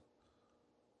by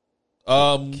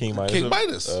King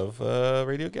Midas of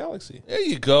Radio Galaxy. There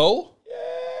you go.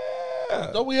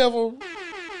 Yeah. Don't we have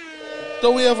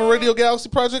a Radio Galaxy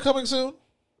project coming soon?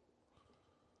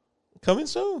 Coming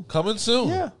soon.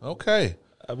 Yeah. Okay.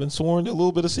 I've been sworn to a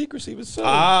little bit of secrecy, but so.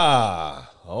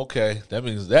 Okay. That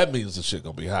means the shit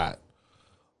gonna be hot.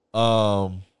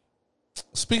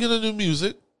 Speaking of new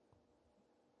music,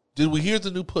 did we hear the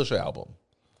new Push album?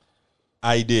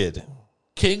 I did.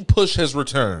 King Push has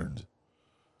returned.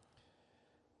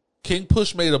 King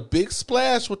Push made a big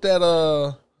splash with that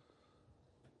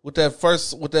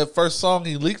first song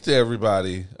he leaked to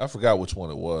everybody. I forgot which one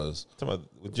it was. Talking about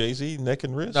with Jay-Z, Neck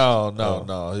and Wrist?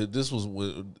 No. This was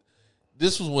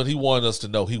when he wanted us to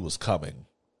know he was coming.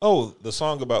 Oh, the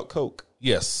song about Coke.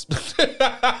 Yes.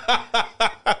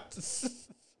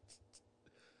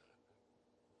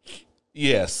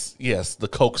 Yes, the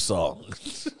Coke song.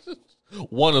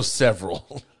 One of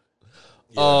several.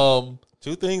 Yeah.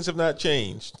 2 things have not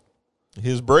changed.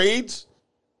 His braids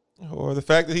or the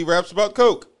fact that he raps about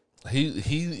Coke.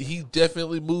 He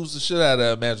definitely moves the shit out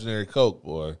of imaginary Coke,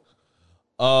 boy.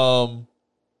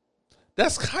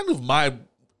 That's kind of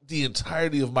the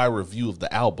entirety of my review of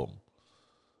the album.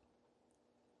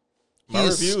 He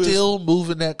is still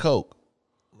moving that Coke.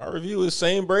 My review is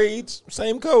same braids,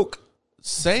 same Coke.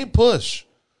 Same Push.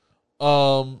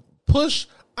 Push,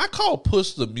 I call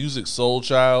Push the music soul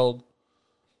child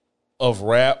of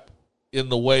rap in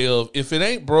the way of, if it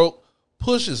ain't broke,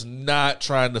 Push is not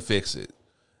trying to fix it.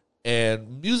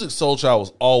 And Music Soul Child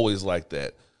was always like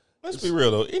that. Let's be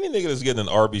real, though. Any nigga that's getting an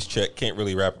Arby's check can't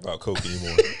really rap about Coke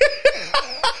anymore.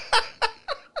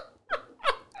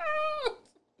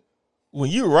 When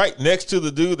you're right next to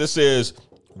the dude that says,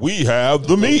 "We have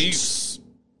the meats,"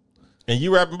 and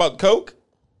you rapping about Coke,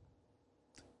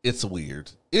 it's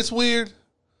weird. It's weird.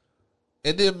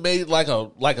 And then made like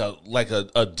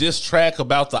a diss track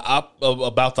about the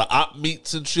op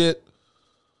meats and shit.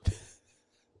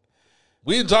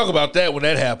 We didn't talk about that when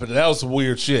that happened. That was some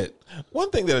weird shit.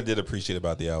 One thing that I did appreciate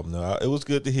about the album, though, it was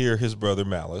good to hear his brother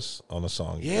Malice on a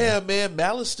song. Yeah, man,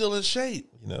 Malice still in shape.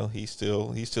 You know, he's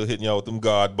still hitting y'all with them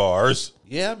God bars.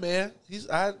 Yeah, man. He's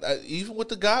even with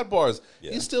the God bars,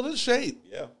 Yeah. he's still in shape.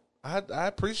 Yeah. I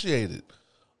appreciate it.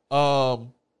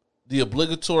 The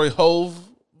obligatory Hove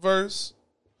verse.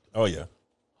 Oh yeah.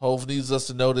 Hove needs us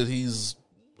to know that he's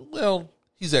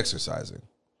exercising.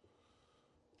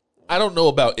 I don't know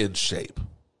about in shape.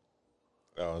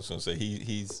 I was gonna say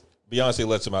he's Beyonce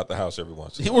lets him out the house every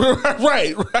once in a while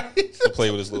Right. to play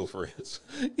with his little friends.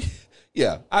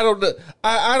 Yeah, I don't know.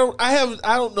 I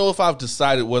don't know if I've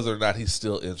decided whether or not he's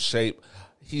still in shape.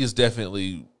 He is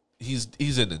definitely he's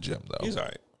in the gym though. He's all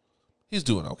right. He's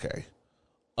doing okay.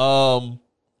 I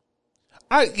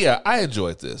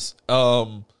enjoyed this.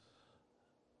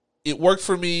 It worked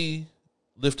for me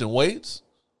lifting weights.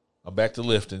 I'm back to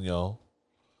lifting, y'all.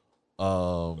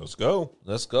 Let's go.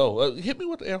 Let's go. Hit me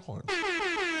with the air horn.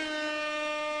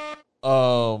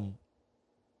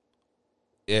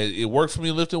 It worked for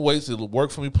me lifting weights. It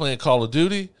worked for me playing Call of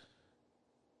Duty.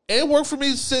 And it worked for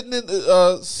me sitting at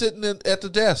the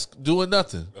desk doing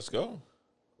nothing. Let's go.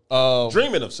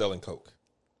 Dreaming of selling coke.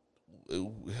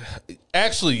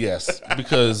 Actually, yes,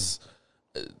 because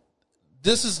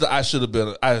this is I should have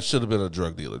been a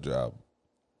drug dealer job.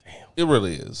 Damn. It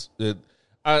really is.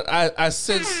 I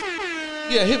sense.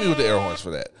 Yeah, hit me with the air horns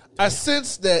for that. I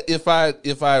sense that if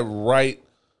I write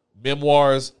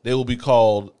memoirs, they will be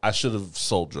called "I Should Have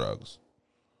Sold Drugs."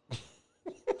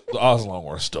 The Oz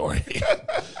Longworth story.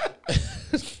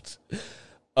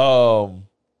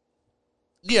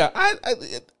 Yeah,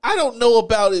 I don't know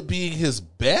about it being his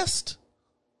best,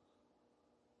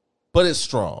 but it's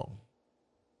strong.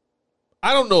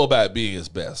 I don't know about it being his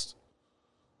best,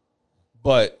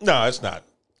 but No, it's not.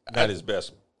 Not his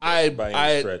best. By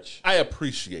any stretch. I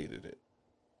appreciated it.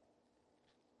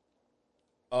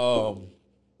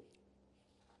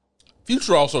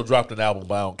 Future also dropped an album,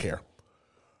 but I don't care.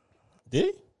 Did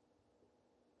he?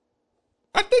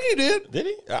 I think he did. Did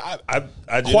he?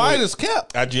 I Quiet as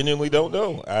kept. I genuinely don't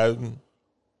know.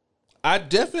 I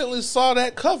definitely saw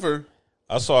that cover.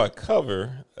 I saw a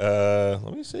cover.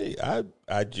 Let me see.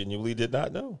 I genuinely did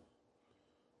not know.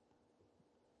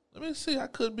 Let me see. I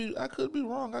could be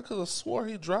wrong. I could have swore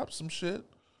he dropped some shit.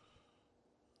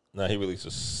 No, he released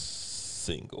a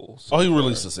single. Oh, he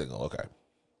released a single. Okay,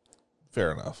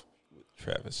 fair enough.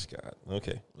 Travis Scott.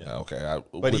 Okay. Yeah, okay.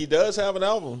 But he does have an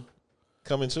album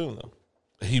coming soon, though.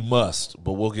 He must,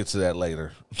 but we'll get to that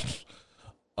later.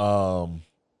 But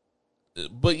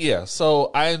yeah,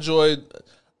 so I enjoyed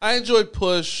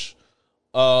Push.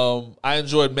 I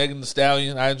enjoyed Megan Thee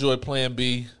Stallion. I enjoyed Plan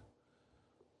B.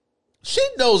 She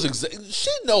knows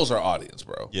her audience,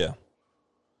 bro. Yeah.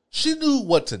 She knew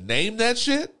what to name that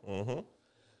shit. Mm-hmm.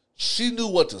 She knew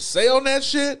what to say on that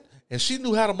shit, and she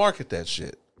knew how to market that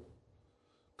shit.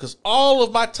 Because all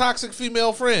of my toxic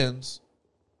female friends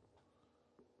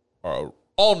are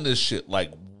on this shit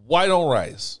like white on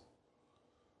rice.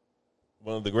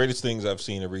 One of the greatest things I've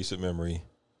seen in recent memory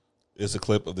is a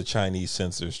clip of the Chinese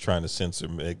censors trying to censor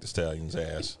Meg Thee Stallion's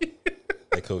ass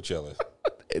at Coachella.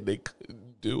 And they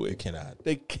couldn't do it. You cannot.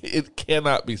 It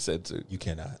cannot be censored. You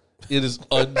cannot. It is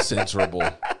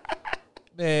uncensorable.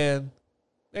 Man,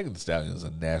 Megan Thee Stallion is a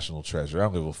national treasure. I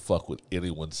don't give a fuck what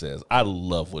anyone says. I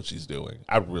love what she's doing.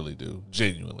 I really do.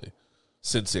 Genuinely.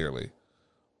 Sincerely.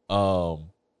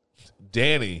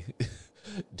 Danny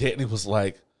was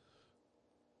like,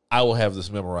 I will have this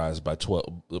memorized by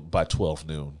 12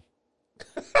 noon.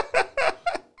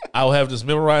 I will have this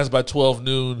memorized by 12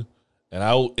 noon,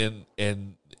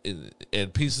 and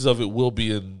and pieces of it will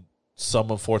be in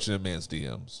some unfortunate man's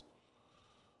DMs.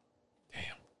 Damn.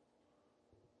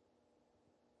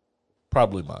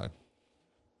 Probably mine.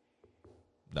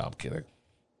 No, I'm kidding.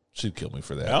 She'd kill me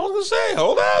for that. I was going to say,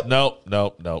 hold up.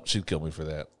 Nope. She'd kill me for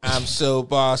that. I'm so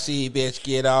bossy, bitch,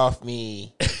 get off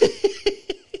me.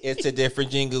 It's a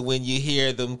different jingle when you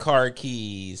hear them car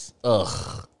keys.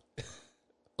 Ugh.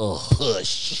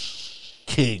 Push.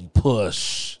 King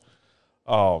Push.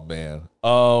 Oh, man.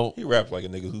 He raps like a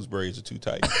nigga whose braids are too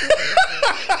tight.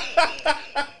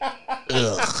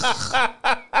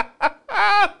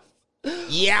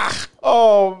 Yeah.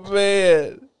 Oh,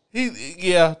 man.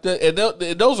 And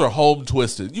those are home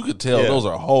twisted. You can tell those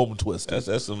are home twisted.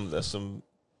 That's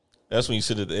when you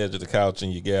sit at the edge of the couch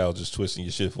and your gal just twisting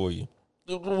your shit for you.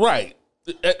 Right.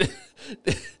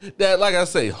 That, like I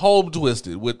say, home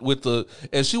twisted with the,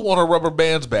 and she want her rubber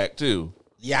bands back too.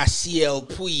 Yeah, CL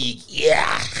Puig.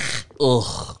 Yeah.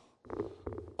 Ugh.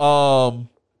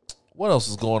 What else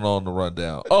is going on in the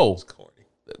rundown? Oh,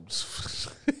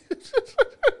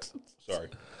 Sorry.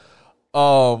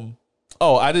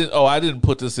 I didn't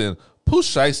put this in. Pooh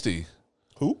Shiesty.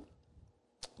 Who?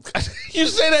 You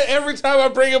say that every time I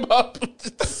bring him up.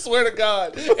 I swear to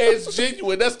God. And it's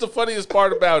genuine. That's the funniest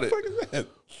part about it.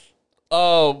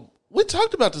 We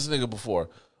talked about this nigga before.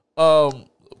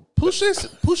 Pooh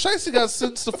Shiesty got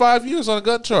sentenced to 5 years on a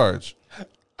gun charge.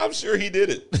 I'm sure he did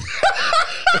it.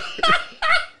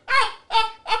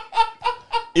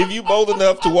 If you bold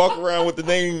enough to walk around with the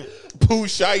name Pooh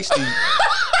Shiesty,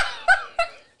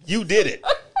 you did it.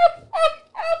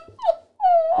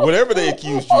 Whatever they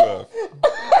accused you of,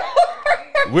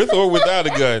 with or without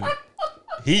a gun,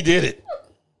 he did it.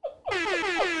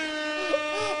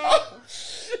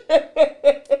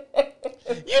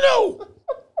 You know,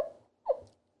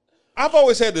 I've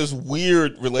always had this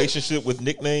weird relationship with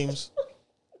nicknames.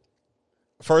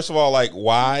 First of all, like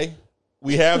why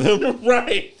we have them.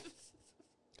 Right.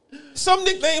 Some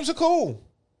nicknames are cool.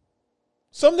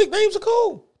 Some nicknames are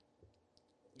cool.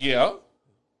 Yeah.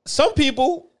 Some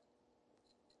people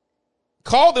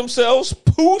call themselves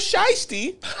Pooh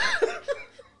Shiesty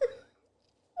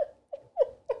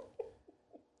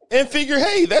and figure,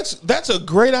 hey, that's a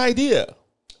great idea.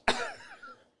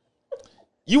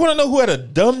 You want to know who had a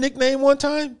dumb nickname one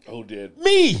time? Who did?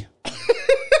 Me.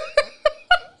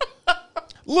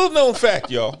 Little known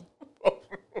fact, y'all.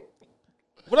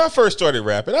 When I first started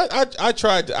rapping, I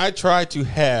tried to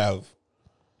have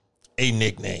a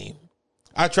nickname.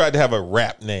 I tried to have a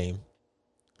rap name.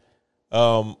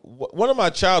 One of my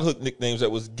childhood nicknames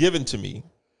that was given to me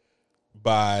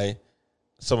by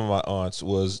some of my aunts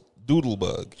was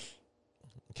Doodlebug.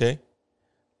 Okay.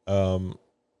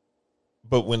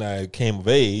 But when I came of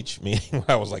age, meaning when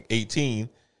I was like 18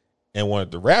 and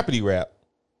wanted to rapidy rap,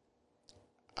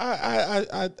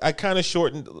 I kind of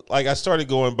shortened, like I started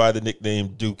going by the nickname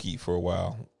Dookie for a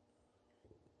while.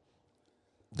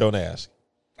 Don't ask.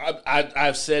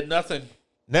 I've said nothing.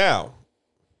 Now,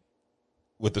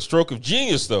 with the stroke of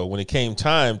genius, though, when it came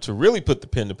time to really put the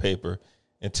pen to paper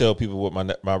and tell people what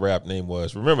my rap name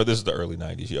was, remember, this is the early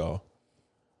 90s, y'all.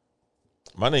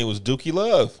 My name was Dookie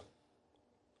Love.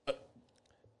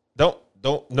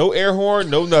 Don't, no air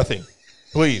horn, no nothing.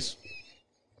 Please.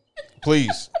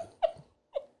 Please.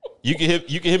 You can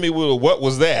hit me with a what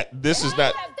was that? This is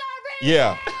not.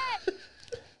 Yeah.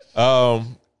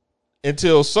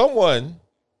 Until someone,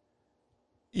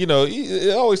 you know,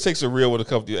 it always takes a real one to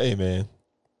come to you. Hey, man,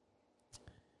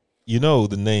 you know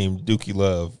the name Dookie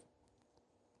Love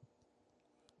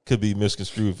could be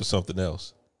misconstrued for something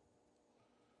else.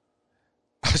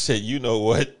 I said, you know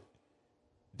what?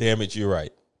 Damn it, you're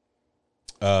right.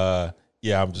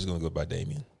 Yeah, I'm just gonna go by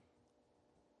Damien.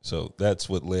 So that's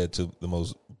what led to the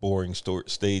most boring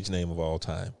stage name of all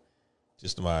time.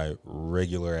 Just my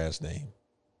regular ass name.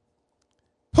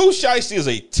 Pooh Shiesty is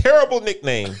a terrible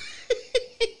nickname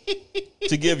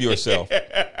to give yourself.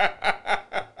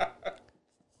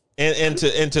 And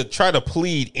to try to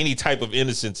plead any type of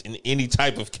innocence in any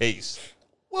type of case.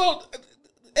 Well,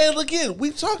 and again, we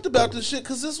talked about this shit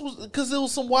because it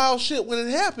was some wild shit when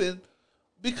it happened.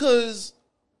 Because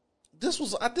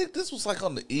I think this was like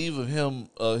on the eve of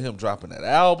him dropping that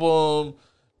album.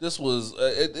 This was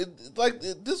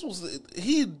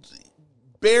he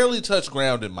barely touched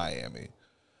ground in Miami,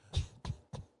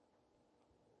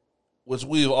 which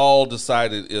we've all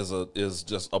decided is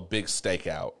just a big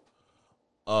stakeout.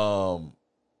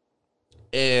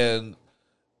 And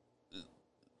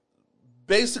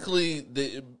basically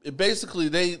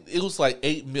it was like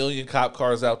 8 million cop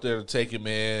cars out there to take him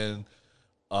in.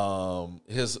 They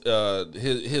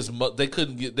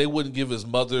wouldn't give his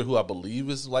mother, who I believe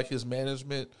is like his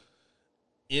management,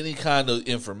 any kind of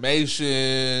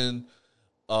information.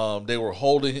 They were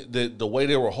holding the way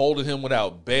they were holding him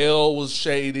without bail was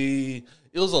shady.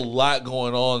 It was a lot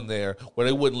going on there where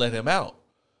they wouldn't let him out.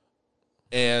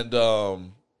 And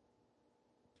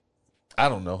I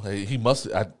don't know. He must.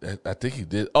 I think he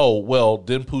did. Oh well.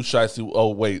 Then Pooh Shiesty.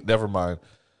 Oh wait, never mind.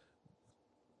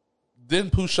 Then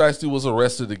Pooh Shiesty was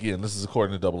arrested again. This is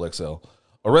according to XXL.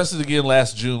 Arrested again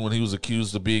last June when he was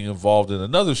accused of being involved in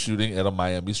another shooting at a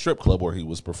Miami strip club where he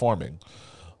was performing.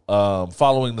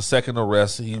 Following the second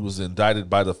arrest, he was indicted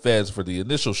by the feds for the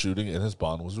initial shooting and his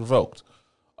bond was revoked.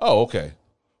 Oh, okay.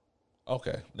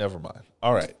 Okay, never mind.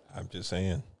 All right. I'm just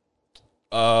saying.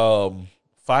 5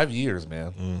 years,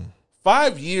 man.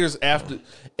 5 years after,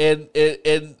 and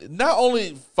not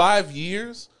only 5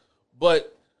 years,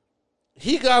 but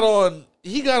he got on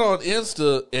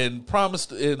Insta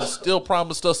and still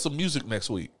promised us some music next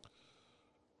week.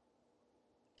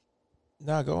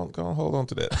 Nah, go on, hold on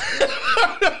to that.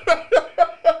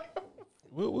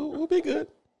 We'll be good.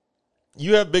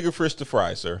 You have bigger fish to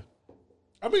fry, sir.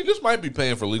 I mean, this might be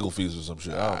paying for legal fees or some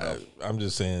shit. I don't know. I'm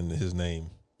just saying his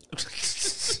name.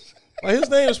 Like his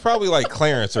name is probably like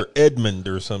Clarence or Edmund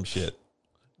or some shit.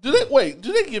 Do they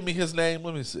give me his name?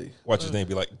 Let me see. Watch his name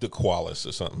be like DeQualis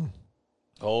or something.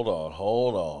 Hold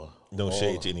on. No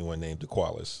shade to anyone named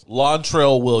DeQualis.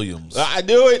 Lontrell Williams. I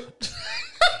do it.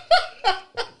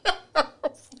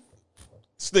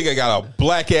 This nigga got a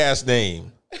black ass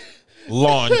name.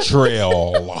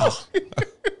 Lontrell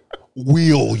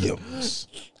Williams.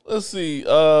 Let's see.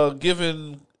 We'll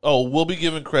be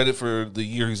given credit for the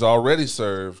year he's already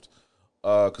served,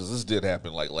 because this did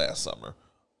happen like last summer,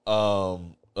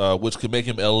 which could make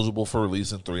him eligible for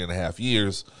release in 3.5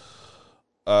 years.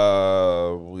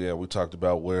 We talked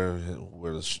about where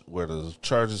the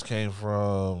charges came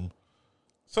from.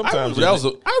 Sometimes I remember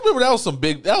that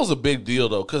was a big deal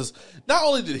though, because not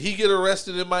only did he get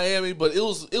arrested in Miami, but it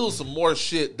was some more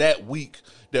shit that week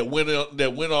that went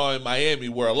on in Miami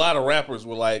where a lot of rappers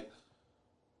were like,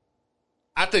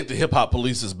 I think the hip hop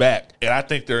police is back, and I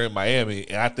think they're in Miami,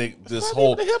 and I think this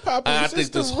whole the hip hop police, I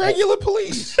think it's the regular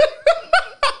police.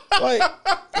 Like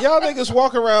y'all niggas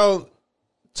walk around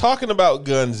talking about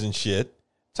guns and shit,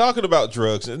 talking about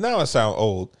drugs, and now I sound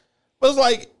old, but it's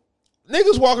like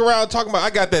niggas walk around talking about I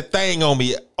got that thing on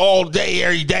me all day,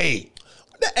 every day,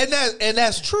 and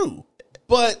that's true.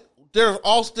 But there's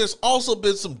also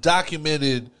been some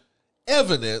documented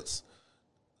evidence.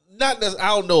 Not that I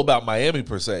don't know about Miami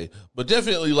per se, but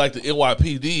definitely like the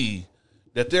NYPD,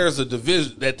 that there's a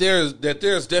division, that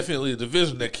there's definitely a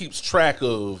division that keeps track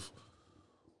of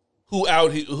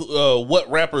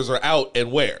what rappers are out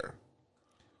and where.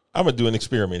 I'm gonna do an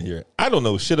experiment here. I don't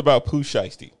know shit about Pooh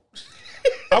Shiesty.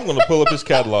 I'm gonna pull up his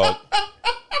catalog.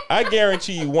 I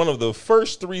guarantee you, one of the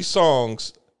first 3 song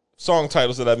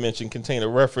titles that I mentioned contain a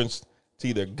reference to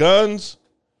either guns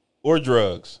or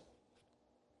drugs.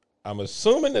 I'm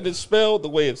assuming that it's spelled the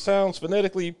way it sounds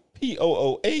phonetically,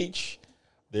 Pooh.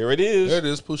 There it is. There it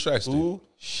is, Pooh Shiesty. Pooh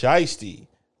Shiesty.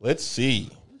 Let's see.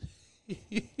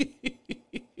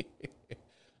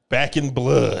 Back in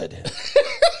Blood.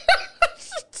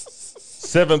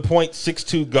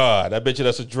 7.62 God. I bet you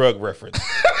that's a drug reference.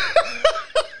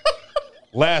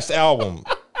 Last album.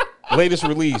 Latest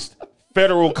release.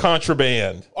 Federal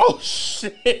Contraband. Oh,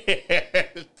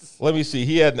 shit. Let me see.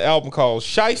 He had an album called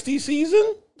Shiesty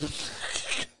Season.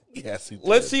 Yes, he did.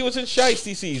 Let's see what's in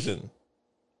Shiesty Season.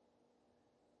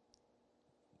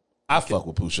 I fuck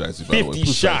with Pooh Shiesty, by the way.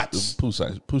 50 shots. Pooh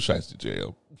Shiesty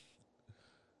jail.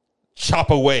 Chop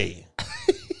Away.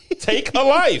 Take a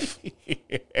Life.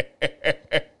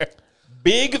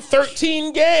 Big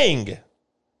 13 Gang.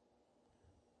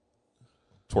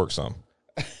 Twerk some.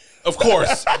 Of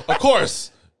course.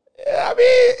 I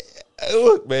mean,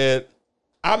 look, man,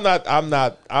 I'm not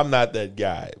that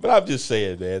guy. But I'm just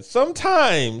saying, man,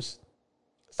 sometimes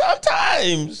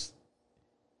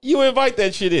you invite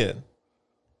that shit in.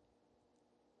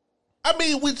 I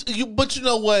mean, but you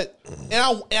know what?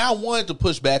 And I wanted to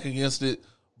push back against it,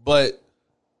 but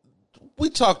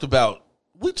we talked about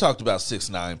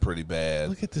 6ix9ine pretty bad.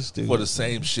 Look at this dude for the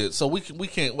same shit. So we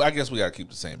can't. I guess we gotta keep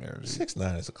the same energy.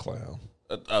 6ix9ine is a clown.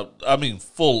 I mean,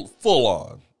 full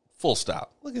on, full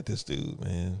stop. Look at this dude,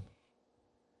 man.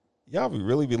 Y'all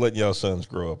really be letting y'all sons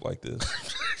grow up like this.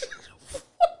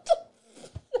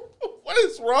 What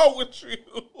is wrong with you?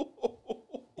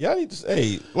 Y'all need to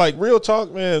hey, like real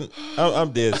talk, man.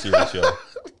 I'm dead serious, y'all.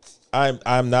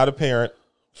 I'm not a parent.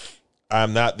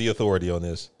 I'm not the authority on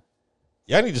this.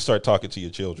 Y'all need to start talking to your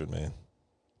children, man.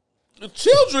 The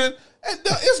children,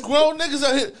 it's grown niggas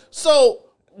out here. So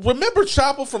remember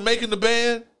Chopper from Making the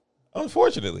Band?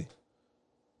 Unfortunately,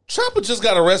 Chopper just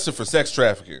got arrested for sex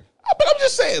trafficking. but I'm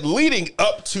just saying, leading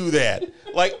up to that,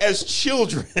 like as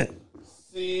children, talk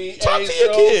to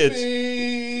your kids.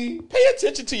 Pay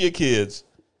attention to your kids.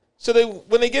 So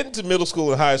when they get into middle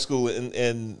school and high school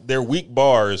and their weak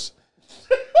bars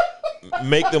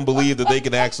make them believe that they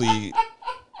can actually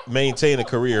maintain a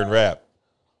career in rap.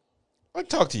 Like,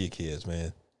 talk to your kids,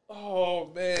 man. Oh,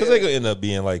 man. Because they're going to end up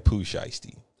being like Pooh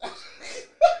Shiesty. What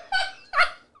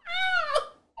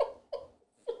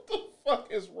the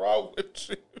fuck is wrong with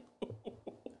you?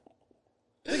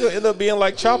 They're going to end up being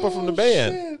like Chopper from the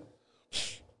band.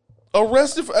 Shit.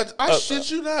 Arrested for, I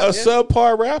shit you not. A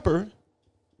subpar rapper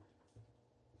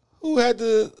who had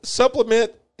to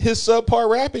supplement his subpar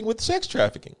rapping with sex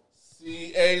trafficking.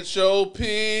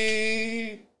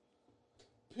 CHOPPER.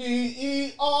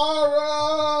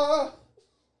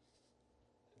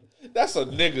 That's a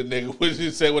nigga. What did you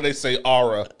say when they say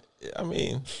aura? I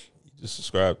mean, you just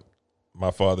described my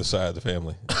father's side of the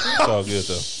family. It's all good,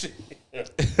 though.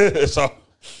 It's all,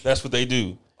 that's what they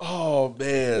do. Oh, Oh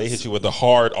man, They hit you with the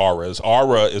hard auras.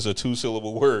 Aura is a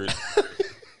 2-syllable word.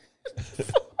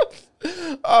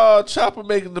 Chopper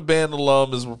making the band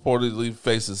alum is reportedly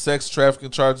facing sex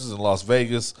trafficking charges in Las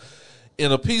Vegas.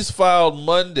 In a piece filed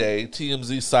Monday,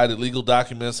 TMZ cited legal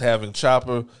documents having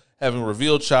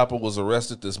revealed Chopper was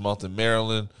arrested this month in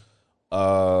Maryland.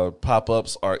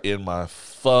 Pop-ups are in my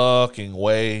fucking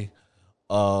way.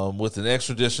 With an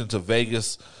extradition to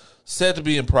Vegas said to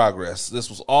be in progress. This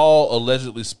was all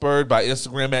allegedly spurred by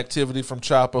Instagram activity from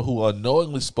Chopper, who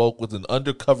unknowingly spoke with an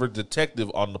undercover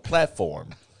detective on the platform.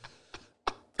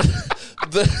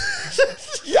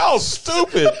 Y'all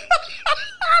stupid.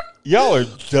 Y'all are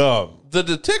dumb. The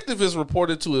detective is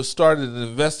reported to have started an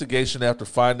investigation after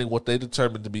finding what they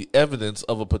determined to be evidence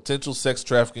of a potential sex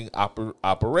trafficking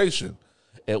operation.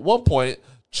 At one point,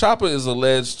 Chopper is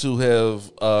alleged to have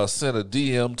sent a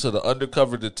DM to the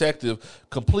undercover detective,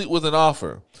 complete with an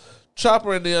offer.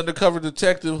 Chopper and the undercover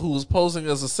detective, who was posing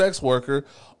as a sex worker,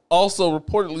 also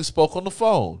reportedly spoke on the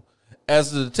phone.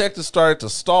 As the detective started to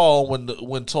stall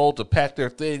when told to pack their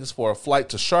things for a flight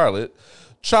to Charlotte,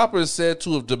 Chopper is said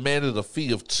to have demanded a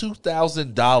fee of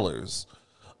 $2,000.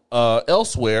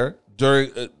 Elsewhere,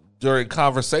 during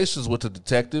conversations with the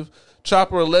detective,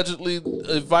 Chopper allegedly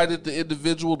invited the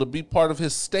individual to be part of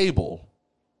his stable.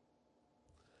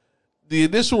 The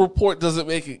initial report doesn't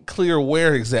make it clear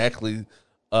where exactly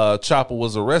Chopper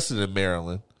was arrested in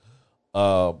Maryland.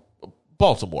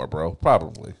 Baltimore, bro,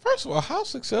 probably. First of all, how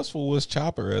successful was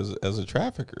Chopper as a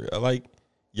trafficker? Like,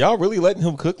 y'all really letting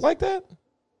him cook like that?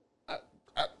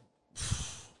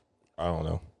 I don't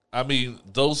know. I mean,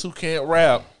 those who can't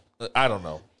rap, I don't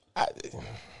know. I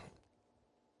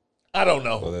don't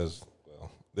know. Well,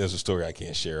 there's a story I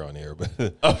can't share on air, but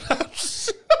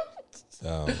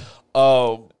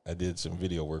I did some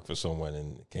video work for someone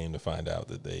and came to find out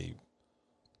that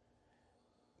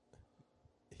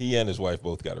he and his wife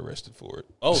both got arrested for it.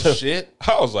 Oh shit!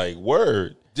 I was like,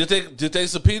 word. Did they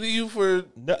subpoena you for?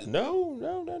 No.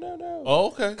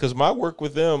 Oh, okay. Because my work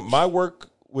with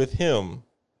him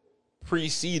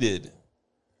preceded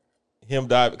him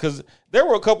dying. Because there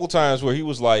were a couple times where he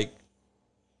was like,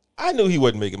 I knew he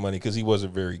wasn't making money because he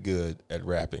wasn't very good at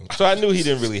rapping. So I knew he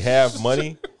didn't really have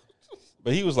money.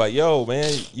 But he was like, yo,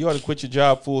 man, you ought to quit your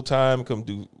job full time, come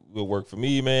do work for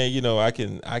me, man. You know, I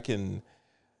can,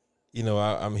 you know,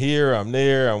 I'm here, I'm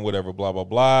there, I'm whatever, blah, blah,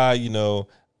 blah. You know,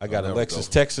 I got Alexis,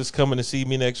 Texas coming to see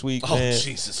me next week, man. Oh,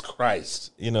 Jesus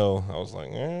Christ. You know, I was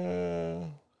like,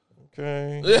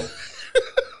 okay.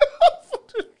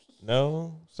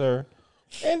 No, sir.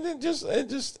 And then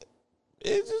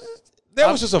that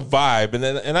was just a vibe,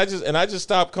 and I just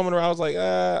stopped coming around. I was like,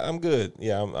 I'm good.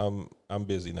 Yeah, I'm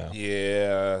busy now.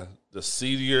 Yeah, the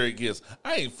seedier it gets,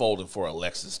 I ain't folding for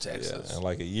Alexis, Texas. Yeah, and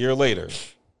like a year later,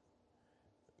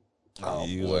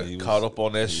 he was caught up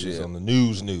on that shit. Was on the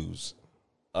news.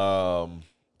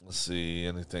 Let's see,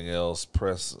 anything else?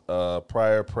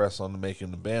 Prior press on the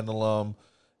Making the Band alum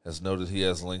has noted he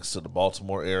has links to the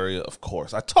Baltimore area. Of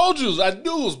course, I told you, I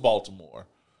knew it was Baltimore.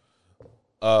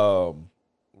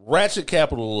 Ratchet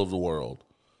capital of the world.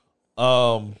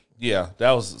 Yeah,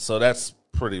 that's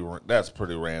pretty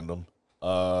random.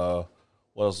 What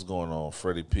else is going on?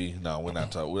 Freddie P. No, we're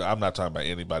not talking. I'm not talking about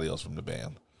anybody else from the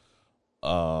band.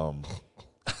 I'm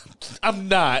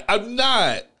not.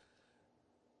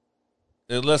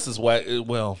 Unless it's whack.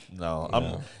 Well,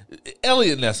 no.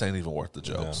 Elliot Ness ain't even worth the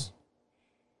jokes. No.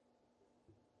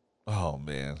 Oh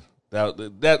man, that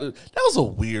was a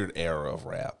weird era of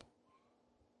rap.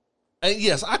 And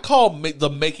yes, I call the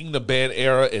Making the Band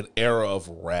era an era of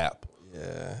rap.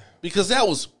 Yeah, because that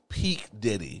was peak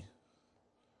Diddy.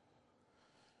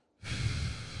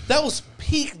 That was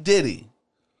peak Diddy.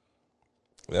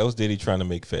 That was Diddy trying to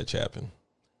make fetch happen.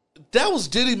 That was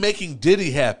Diddy making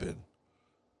Diddy happen.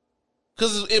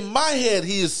 Because in my head,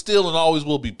 he is still and always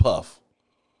will be Puff.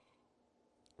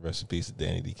 Rest in peace to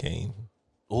Danny D. Kane.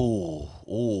 Ooh.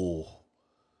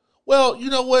 Well, you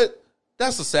know what?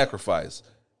 That's a sacrifice.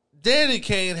 Danny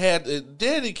Kane had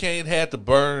to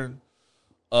burn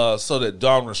so that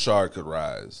Dawn Richard could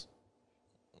rise.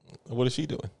 What is she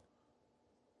doing?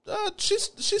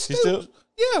 She's still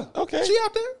yeah. Okay. She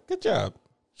out there. Good job.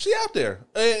 She out there.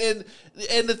 And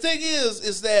the thing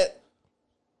is that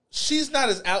she's not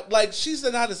as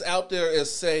out there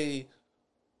as say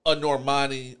a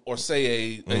Normani or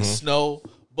say a Snow,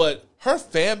 but her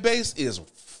fan base is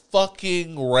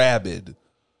fucking rabid.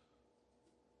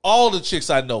 All the chicks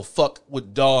I know fuck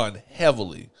with Dawn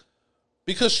heavily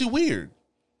because she weird.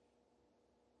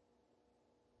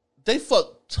 They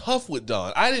fuck tough with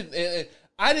Dawn. I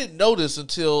didn't know this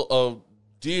until a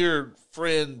dear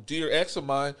friend, dear ex of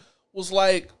mine was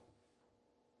like,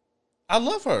 I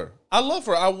love her. I love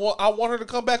her. I want her to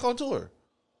come back on tour.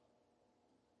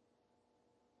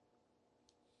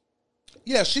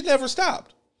 Yeah, she never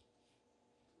stopped.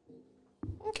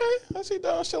 Okay, I see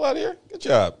Dawn still out here. Good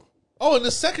job. Oh, and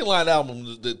the second line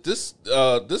album, this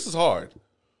is hard.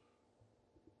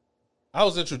 I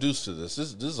was introduced to this.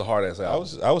 This is a hard ass album.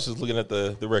 I was just looking at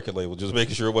the record label, just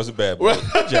making sure it wasn't bad. Boy.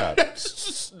 Good job.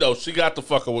 No, she got the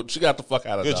fuck out of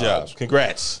Good Dodge. job.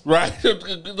 Congrats. Right.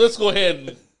 Let's go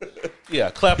ahead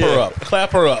and clap her up.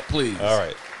 Clap her up, please. All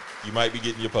right. You might be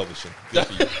getting your publishing. Good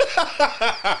for you.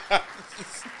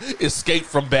 Escape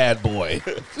from Bad Boy.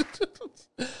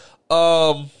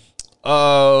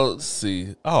 Let's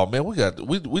see. Oh man, we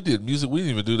did music. We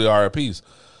didn't even do the RIPs.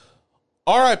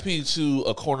 RIP to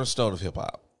a cornerstone of hip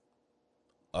hop.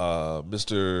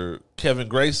 Mr. Kevin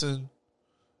Grayson,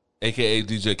 aka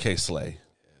DJ K Slay.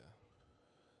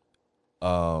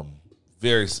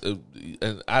 Very,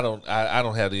 and I don't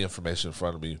have the information in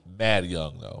front of me. Mad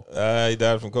young though. He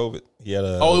died from COVID. He had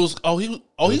a. He was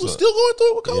still going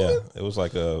through it with COVID. Yeah, it was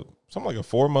like something like a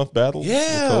 4-month battle.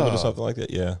 Yeah, with COVID or something like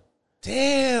that. Yeah.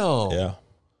 Damn. Yeah.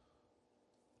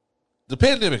 The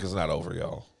pandemic is not over,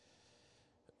 y'all.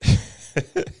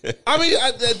 I mean,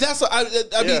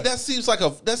 that seems like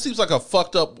a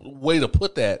fucked up way to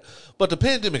put that, but the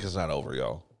pandemic is not over,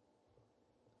 y'all.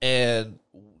 And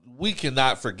we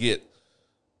cannot forget,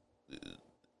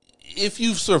 if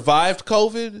you've survived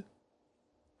COVID,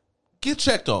 get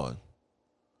checked on.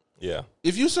 Yeah.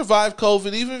 If you survived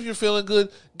COVID, even if you're feeling good,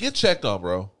 get checked on,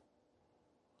 bro.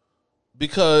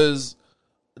 Because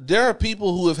there are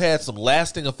people who have had some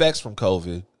lasting effects from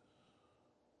COVID,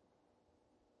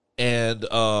 and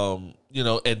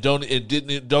and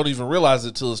don't even realize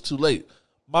it till it's too late.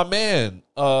 My man,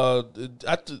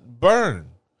 Burn.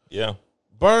 Yeah.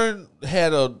 Burn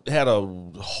had a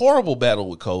horrible battle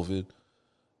with COVID.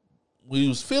 When he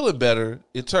was feeling better,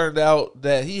 it turned out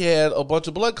that he had a bunch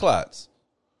of blood clots.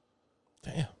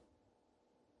 Damn.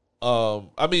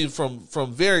 I mean,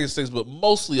 from various things, but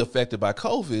mostly affected by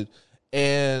COVID.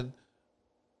 And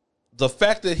the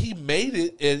fact that he made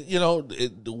it, and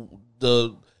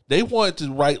they wanted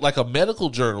to write like a medical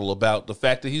journal about the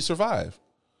fact that he survived.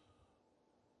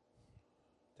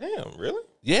 Damn, really?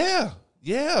 Yeah.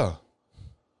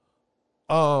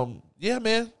 Yeah,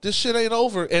 man, this shit ain't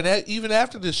over. And even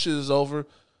after this shit is over,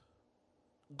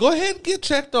 go ahead and get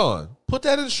checked on. Put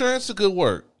that insurance to good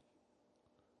work.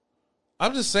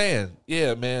 I'm just saying,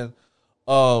 yeah, man.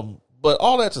 But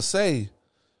all that to say,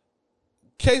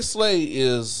 K Slay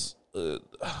is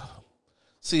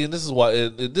see, and this is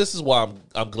why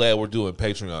I'm glad we're doing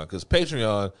Patreon, because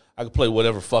Patreon, I can play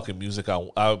whatever fucking music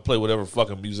I play whatever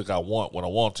fucking music I want when I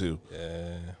want to.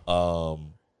 Yeah.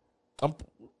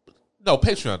 No,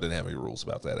 Patreon didn't have any rules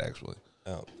about that, actually.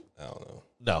 I don't know.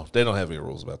 No, they don't have any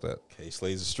rules about that. K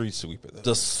Slay's a street sweeper, though.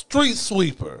 The street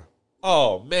sweeper.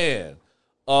 Oh man.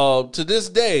 To this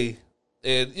day,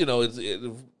 and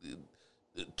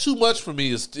too much for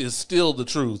me is still the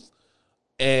truth.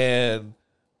 And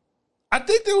I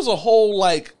think there was a whole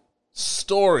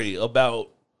story about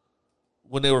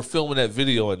when they were filming that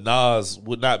video and Nas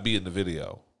would not be in the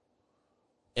video.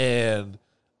 And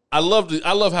I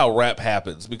love how rap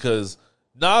happens, because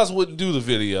Nas wouldn't do the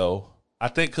video, I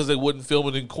think because they wouldn't film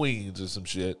it in Queens or some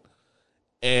shit.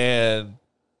 And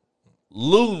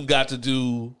Loon got to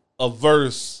do a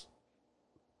verse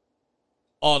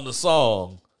on the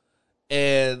song.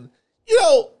 And,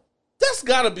 that's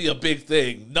got to be a big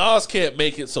thing. Nas can't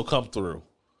make it, so come through.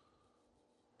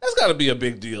 That's got to be a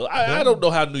big deal. I don't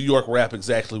know how New York rap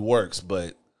exactly works,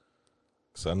 but...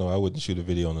 Because I know I wouldn't shoot a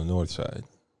video on the north side.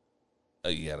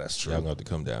 Yeah, that's true. Y'all got to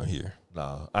come down here.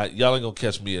 Nah, y'all ain't gonna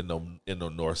catch me in no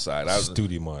north side.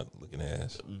 Studio Mart looking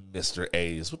ass. Mr.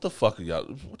 A's. What the fuck are y'all?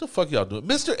 What the fuck y'all doing?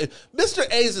 Mr.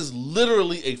 A's is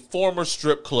literally a former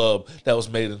strip club that was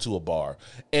made into a bar,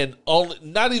 and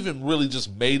not even really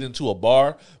just made into a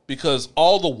bar, because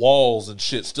all the walls and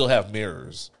shit still have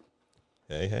mirrors.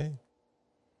 Hey,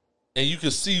 and you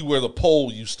can see where the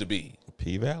pole used to be.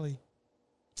 P Valley.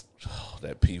 Oh,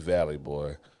 that P Valley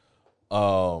boy.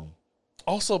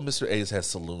 Also, Mr. A's has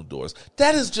saloon doors.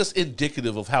 That is just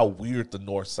indicative of how weird the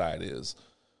north side is.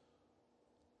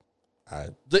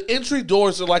 The entry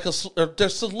doors are they're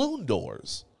saloon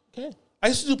doors. Okay. I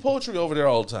used to do poetry over there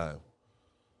all the time.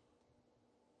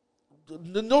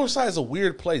 The north side is a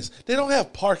weird place. They don't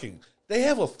have parking. They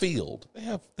have a field.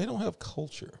 They don't have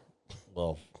culture.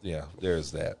 Well, yeah,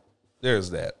 there's that.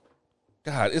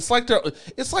 God, it's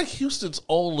like Houston's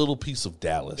own little piece of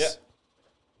Dallas. Yeah.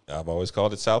 I've always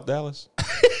called it South Dallas.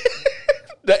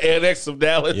 The annex of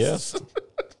Dallas. Yes.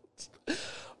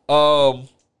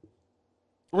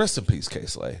 Rest in peace, K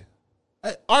Slay.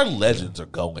 Our legends are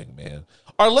going, man.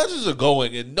 Our legends are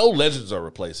going, and no legends are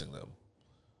replacing them.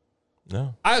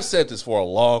 No. I've said this for a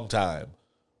long time.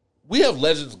 We have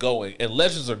legends going, and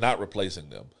legends are not replacing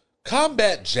them.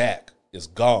 Combat Jack is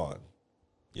gone.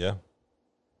 Yeah.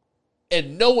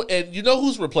 And you know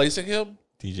who's replacing him?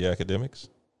 DJ Academics.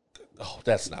 Oh,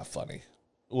 that's not funny.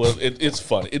 Well, it's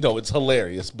funny. No, it's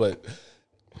hilarious, but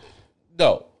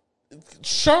no.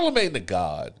 Charlemagne the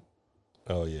God.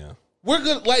 Oh, yeah. We're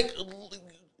good. Like,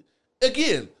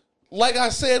 again, like I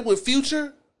said with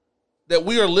Future, that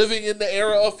we are living in the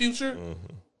era of Future. Mm-hmm.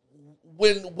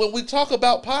 When we talk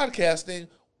about podcasting,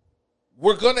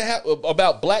 we're going to have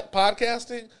about black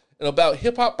podcasting and about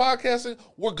hip hop podcasting.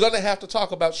 We're going to have to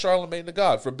talk about Charlemagne the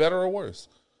God, for better or worse.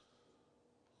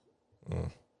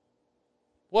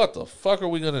 What the fuck are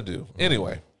we going to do?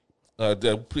 Anyway,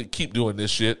 keep doing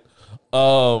this shit.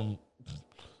 So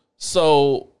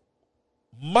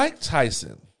Mike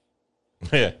Tyson.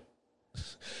 Yeah.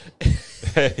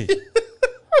 Hey.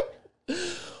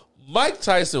 Mike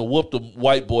Tyson whooped a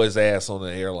white boy's ass on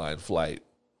an airline flight.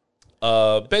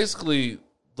 Basically,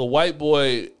 the white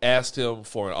boy asked him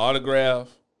for an autograph.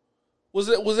 Was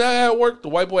that how it worked? The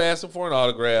white boy asked him for an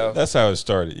autograph. That's how it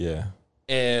started, yeah.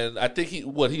 And I think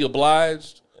he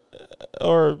obliged?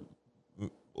 Or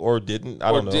didn't.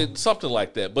 I don't know. Did something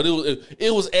like that. But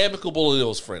it was amicable and it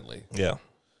was friendly. Yeah.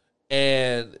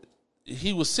 And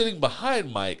he was sitting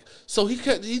behind Mike, so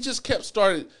he just kept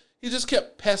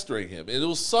pestering him. And it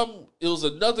was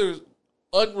another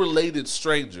unrelated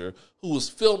stranger who was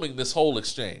filming this whole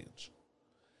exchange.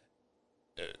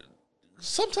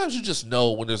 Sometimes you just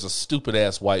know when there's a stupid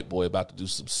ass white boy about to do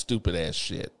some stupid ass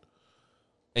shit.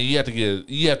 And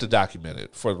you have to document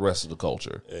it for the rest of the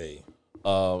culture. Hey.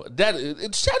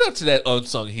 Shout out to that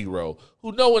unsung hero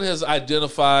who no one has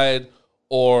identified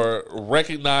or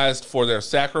recognized for their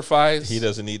sacrifice. He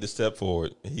doesn't need to step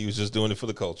forward. He was just doing it for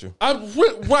the culture.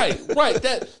 Right.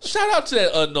 That shout out to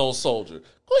that unknown soldier.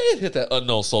 Go ahead and hit that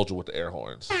unknown soldier with the air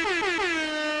horns.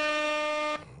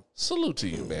 Salute to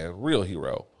you, man. Real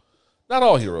hero. Not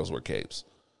all heroes wear capes.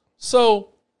 So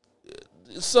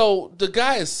the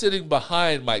guy is sitting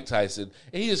behind Mike Tyson,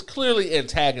 and he is clearly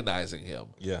antagonizing him.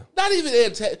 Yeah. Not even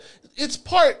it's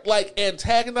part like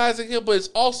antagonizing him, but it's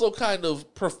also kind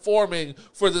of performing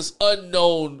for this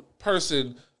unknown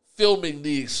person filming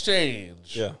the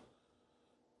exchange. Yeah.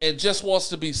 And just wants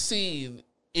to be seen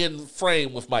in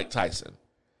frame with Mike Tyson.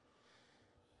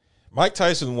 Mike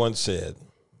Tyson once said,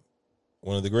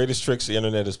 one of the greatest tricks the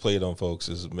internet has played on folks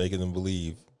is making them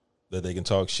believe that they can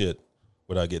talk shit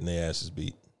without getting their asses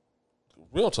beat.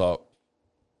 Real talk.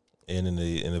 And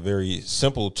in a very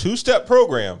simple 2-step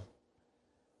program,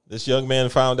 this young man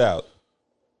found out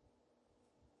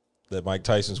that Mike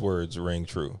Tyson's words rang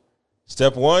true.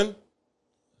 Step 1,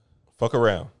 fuck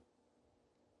around.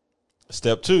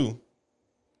 Step 2,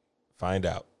 find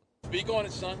out. Speak on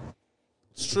it, son.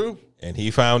 It's true. And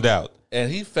he found out.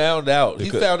 He found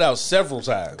out several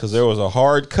times. Because there was a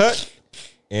hard cut,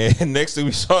 and next thing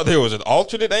we saw, there was an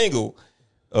alternate angle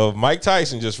of Mike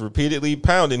Tyson just repeatedly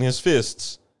pounding his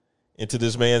fists into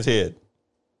this man's head.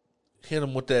 Hit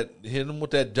him with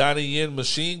that Donnie Yen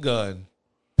machine gun.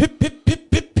 Pip, pip,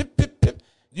 pip, pip, pip, pip, pip.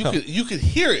 You could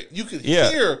hear it. You could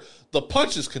hear the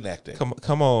punches connecting.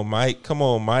 Come on, Mike. Come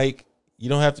on, Mike. You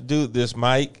don't have to do this,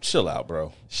 Mike. Chill out,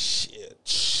 bro.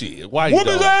 Shit. Why whoop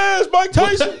his ass, Mike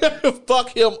Tyson. Fuck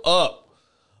him up.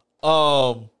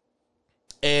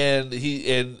 And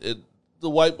the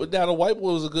white boy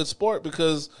was a good sport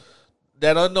because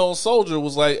that unknown soldier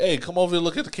was like, "Hey, come over and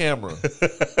look at the camera."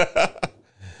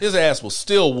 His ass was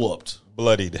still whooped,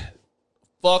 bloodied,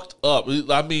 fucked up.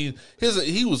 I mean,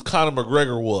 he was Conor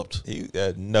McGregor whooped. He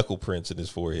had knuckle prints in his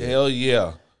forehead. Hell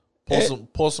yeah,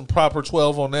 pull some proper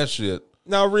 12 on that shit.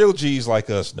 Now, real G's like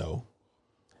us know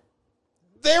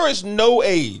there is no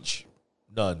age,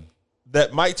 none,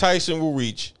 that Mike Tyson will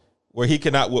reach where he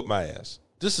cannot whoop my ass.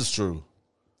 This is true.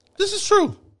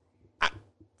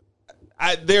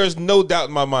 There's no doubt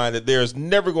in my mind that there's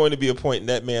never going to be a point in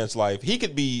that man's life. He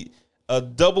could be a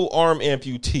double arm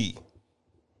amputee.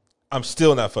 I'm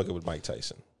still not fucking with Mike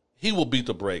Tyson. He will beat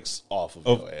the brakes off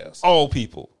of your ass. All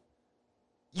people.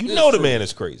 You know the man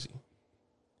is crazy.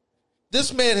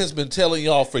 This man has been telling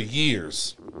y'all for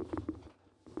years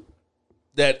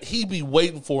that he be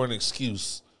waiting for an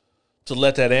excuse to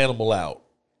let that animal out.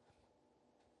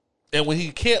 And when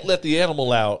he can't let the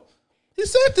animal out, he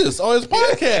said this on his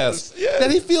podcast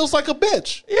that he feels like a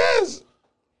bitch. Yes.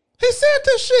 He said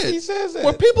this shit. He says that.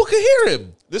 Where people could hear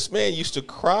him. This man used to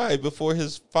cry before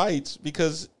his fights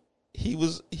because he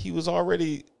was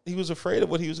afraid of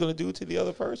what he was going to do to the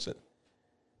other person.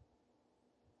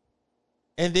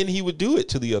 and then he would do it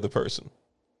to the other person.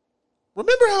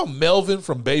 Remember how Melvin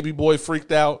from Baby Boy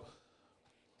freaked out?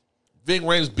 Ving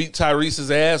Rhames beat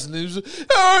Tyrese's ass, and he was like,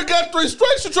 oh, I got 3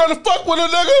 strikes for trying to fuck with a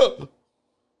nigga.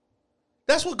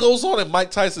 That's what goes on in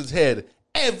Mike Tyson's head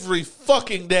every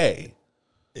fucking day.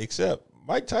 Except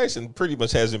Mike Tyson pretty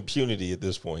much has impunity at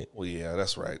this point. Well, yeah,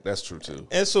 that's right. That's true, too.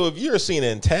 And so if you're seen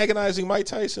antagonizing Mike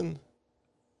Tyson,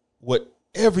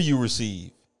 whatever you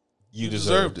receive, you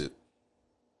deserved it.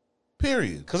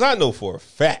 Period. Because I know for a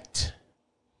fact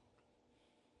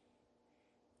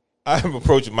I'm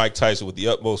approaching Mike Tyson with the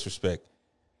utmost respect.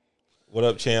 What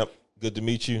up, champ? Good to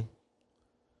meet you.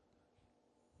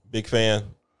 Big fan.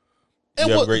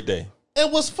 You have a great day.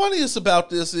 And what's funniest about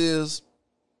this is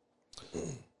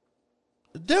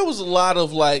there was a lot of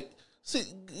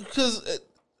because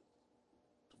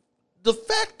the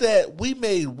fact that we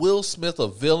made Will Smith a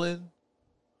villain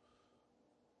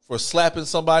for slapping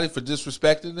somebody for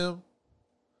disrespecting them,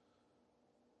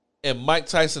 and Mike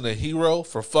Tyson a hero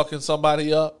for fucking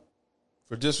somebody up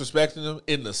for disrespecting them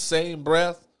in the same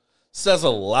breath says a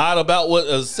lot about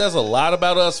us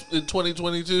in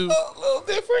 2022. A little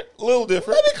different.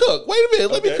 Let me cook. Wait a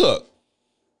minute. Let me cook.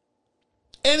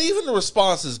 And even the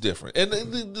response is different. And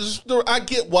I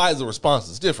get why the response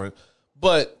is different,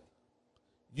 but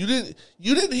you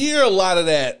didn't hear a lot of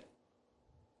that.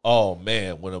 Oh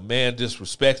man, when a man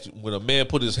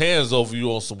put his hands over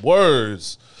you on some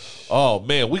words, oh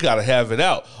man, we got to have it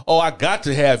out. Oh, I got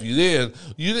to have you then.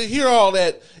 You didn't hear all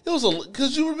that. It was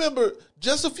because you remember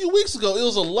just a few weeks ago, it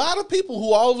was a lot of people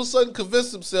who all of a sudden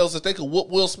convinced themselves that they could whoop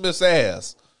Will Smith's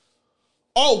ass.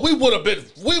 Oh, we would have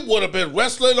been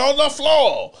wrestling on the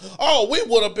floor. Oh, we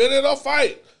would have been in a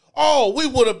fight. Oh, we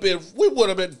would have been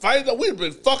fighting. We'd have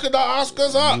been fucking the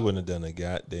Oscars up. You wouldn't have done a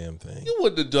goddamn thing. You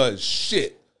wouldn't have done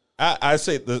shit. I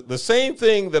say the same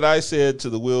thing that I said to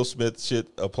the Will Smith shit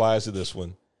applies to this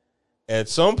one. At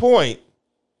some point,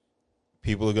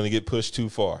 people are going to get pushed too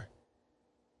far.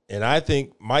 And I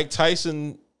think Mike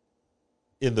Tyson,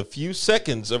 in the few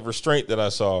seconds of restraint that I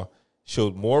saw,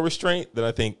 showed more restraint than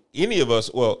I think any of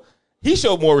us. Well, he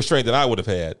showed more restraint than I would have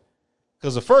had.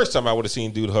 Because the first time I would have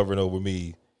seen dude hovering over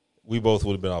me, we both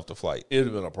would have been off the flight. It would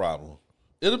have been a problem.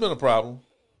 It would have been a problem.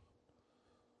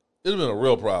 It would have been a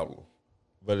real problem.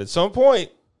 But at some point,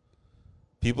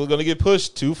 people are going to get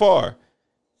pushed too far.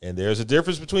 And there's a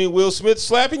difference between Will Smith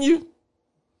slapping you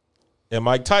and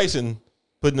Mike Tyson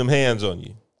putting them hands on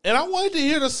you. And I wanted to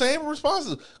hear the same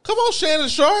responses. Come on, Shannon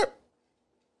Sharp.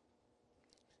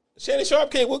 Shannon Sharp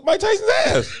can't whoop Mike Tyson's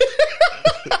ass.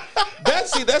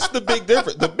 That's the big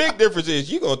difference. The big difference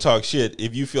is you're going to talk shit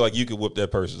if you feel like you can whoop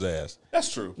that person's ass.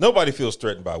 That's true. Nobody feels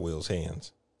threatened by Will's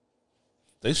hands.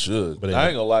 They should. But I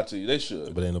ain't going to lie to you. They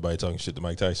should. But ain't nobody talking shit to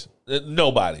Mike Tyson.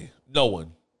 Nobody. No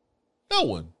one.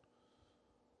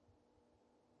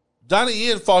 Donnie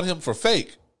Yen fought him for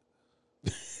fake.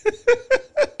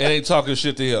 And ain't talking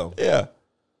shit to him. Yeah.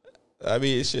 I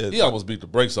mean, shit. He almost beat the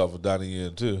brakes off of Donnie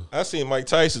Yen, too. I seen Mike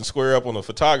Tyson square up on a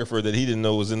photographer that he didn't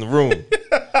know was in the room.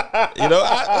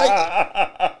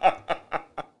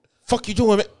 Fuck you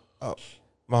doing, man?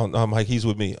 Oh, Mike, he's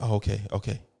with me. Oh, okay.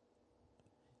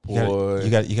 Boy. You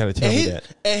got to tell me that.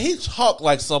 And he talked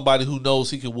like somebody who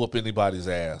knows he can whoop anybody's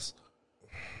ass.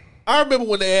 I remember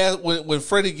when they asked, when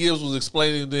Freddie Gibbs was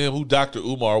explaining to him who Dr.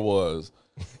 Umar was,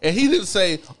 and he didn't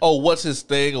say, "Oh, what's his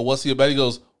thing?" or "What's he about?" He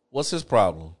goes, "What's his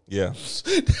problem?" Yeah, that's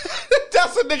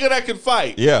a nigga that can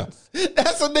fight. Yeah,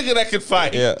 that's a nigga that can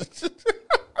fight. Yeah,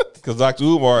 because Dr.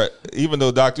 Umar, even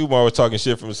though Dr. Umar was talking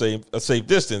shit from a safe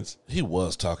distance, he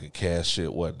was talking cash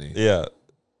shit, wasn't he? Yeah,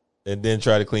 and then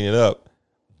try to clean it up.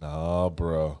 Nah,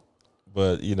 bro.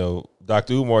 But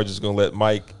Dr. Umar just gonna let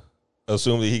Mike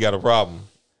assume that he got a problem.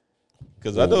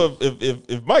 Because I know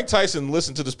if Mike Tyson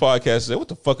listened to this podcast and said, "What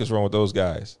the fuck is wrong with those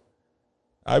guys?"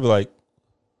 I'd be like,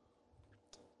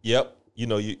 "Yep,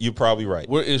 you're probably right."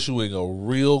 We're issuing a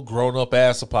real grown up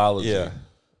ass apology.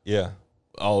 Yeah.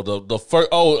 Oh, the first.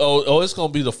 Oh, it's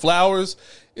gonna be the flowers.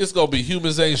 It's gonna be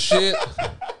humans ain't shit.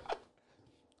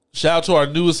 Shout out to our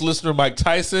newest listener, Mike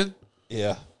Tyson.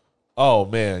 Yeah. Oh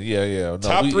man, yeah. No,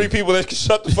 Top 3 people that can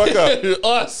shut the fuck up.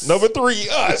 Us. Number 3,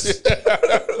 us.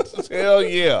 Hell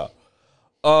yeah.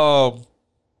 And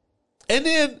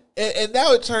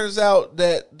now it turns out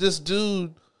that this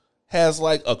dude has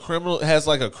like a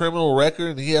criminal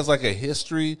record, and he has like a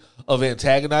history of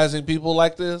antagonizing people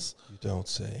like this. You don't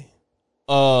say.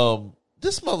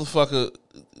 This motherfucker,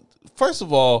 first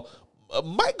of all,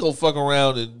 might go fuck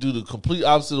around and do the complete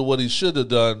opposite of what he should have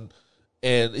done,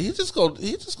 and he's just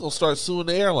gonna start suing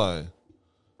the airline.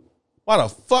 Why the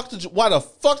fuck did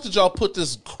y'all put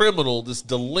this criminal, this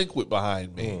delinquent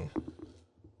behind me?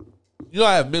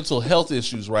 I have mental health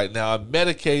issues right now. I'm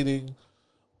medicating.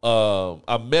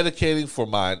 I'm medicating for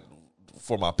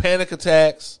my panic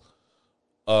attacks.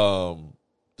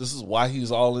 This is why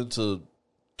he's all into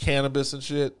cannabis and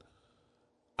shit.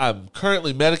 I'm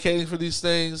currently medicating for these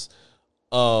things.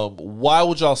 Why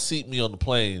would y'all seat me on the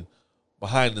plane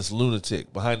behind this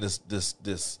lunatic, behind this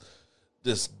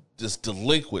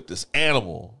delinquent, this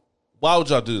animal? Why would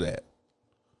y'all do that?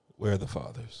 Where are the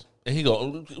fathers? And he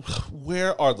go,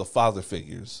 where are the father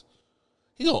figures?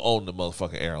 He gonna own the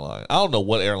motherfucking airline. I don't know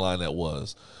what airline that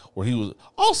was. Where he was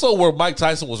also where Mike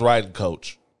Tyson was riding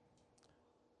coach.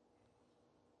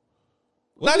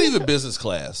 Not even business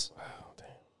class. Wow, damn.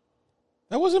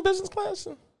 That wasn't business class?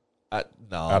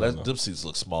 Them seats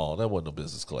look small. That wasn't no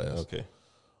business class. Okay.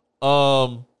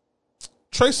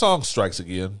 Trey Songz strikes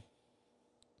again.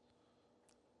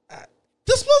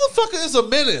 This motherfucker is a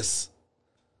menace.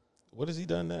 What has he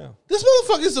done now? This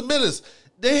motherfucker is a menace.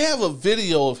 They have a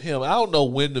video of him. I don't know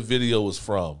when the video was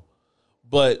from,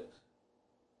 but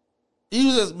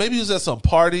maybe he was at some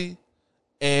party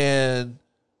and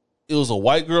it was a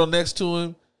white girl next to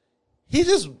him. He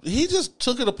just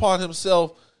took it upon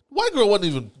himself. White girl wasn't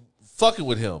even fucking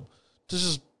with him to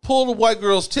just pull the white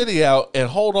girl's titty out and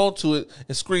hold on to it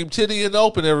and scream "titty in the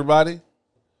open," everybody.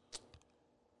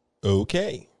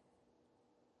 Okay.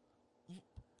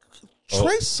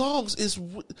 Trey Songz is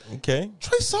okay.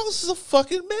 Trey Songz is a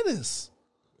fucking menace.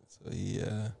 So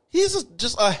yeah, he's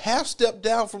just a half step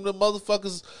down from the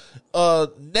motherfuckers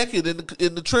naked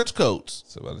in the trench coats.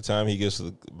 So by the time he gets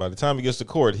to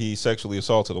court, he sexually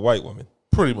assaulted a white woman.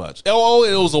 Pretty much. Oh,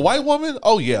 it was a white woman?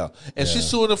 Oh yeah. And she's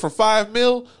suing him for $5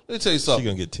 million. Let me tell you something.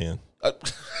 She's gonna get 10.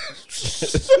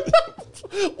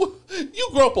 You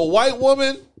grew up a white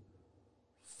woman.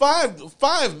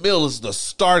 $5 million is the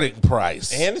starting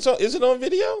price. And is it on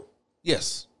video?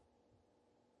 Yes.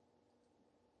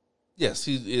 Yes,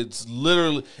 it's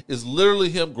literally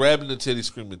him grabbing the titty,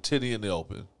 screaming "titty in the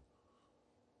open."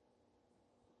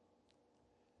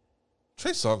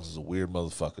 Trey Songz is a weird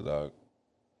motherfucker, dog.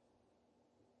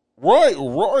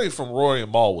 Rory from Rory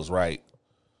and Mal was right.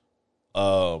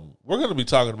 We're going to be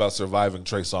talking about surviving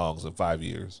Trey Songz in 5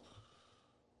 years.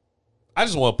 I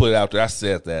just want to put it out there. I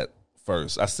said that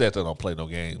first. I said that on Play No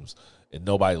Games, and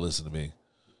nobody listened to me.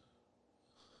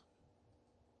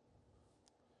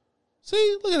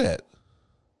 See, look at that.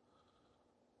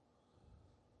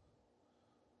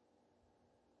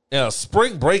 And a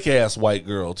spring break ass white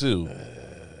girl too.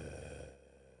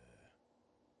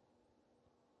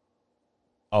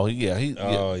 Oh yeah,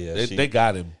 they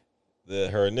got him.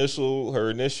 Her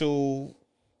initial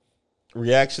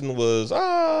reaction was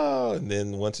and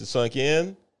then once it sunk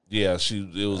in, yeah,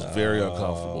 it was very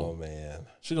uncomfortable. Oh man,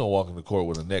 she gonna walk in the court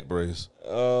with a neck brace.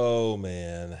 Oh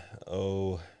man,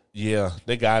 oh yeah,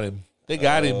 they got him. They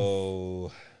got him.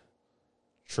 Oh,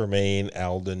 Tremaine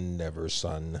Alden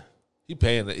Neverson. He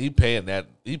paying that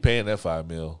 $5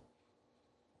 million.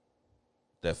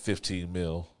 That $15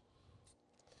 million.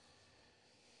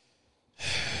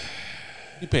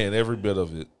 He paying every bit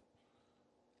of it.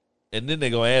 And then they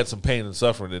gonna add some pain and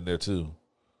suffering in there too.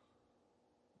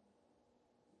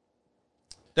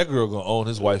 That girl gonna own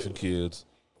his wife and kids.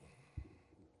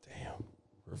 Damn.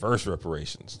 Reverse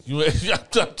reparations.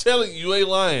 I'm telling you ain't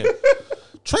lying.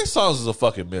 Trey Songz is a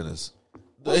fucking menace.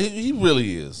 He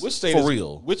really is. Which state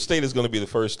is going to be the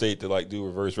first state to do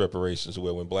reverse reparations,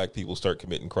 where when black people start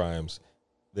committing crimes,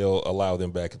 they'll allow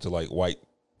them back into white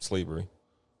slavery?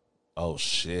 Oh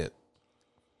shit!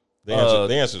 The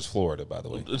answer is Florida, by the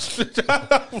way. I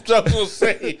was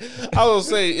gonna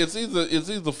say it's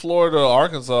either Florida or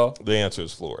Arkansas. The answer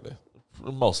is Florida,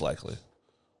 most likely.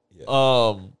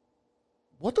 Yeah.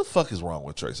 What the fuck is wrong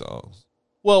with Trey Songz?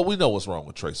 Well, we know what's wrong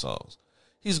with Trey Songz.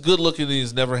 He's good looking and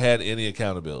he's never had any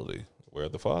accountability. Where are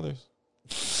the fathers?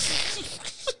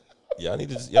 Y'all need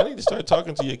to start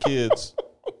talking to your kids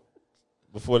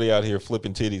before they out here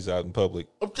flipping titties out in public.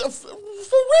 For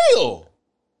real.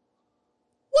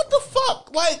 What the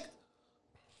fuck?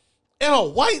 And a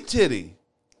white titty.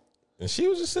 And she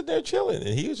was just sitting there chilling,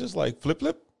 and he was just like, flip,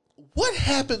 flip. What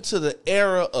happened to the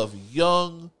era of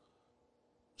young,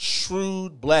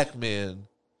 shrewd black men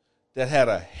that had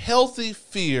a healthy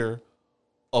fear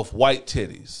of white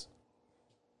titties?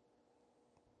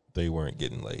 They weren't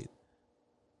getting laid.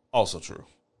 Also true.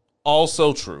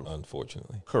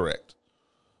 Unfortunately. Correct.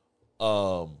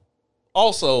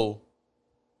 Also,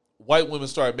 white women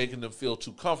started making them feel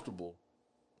too comfortable.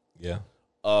 Yeah.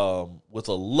 With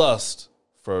a lust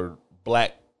for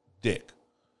black dick,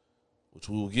 which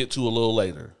we will get to a little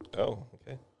later. Oh,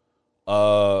 okay.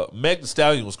 Meg Thee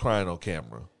Stallion was crying on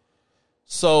camera.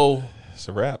 So it's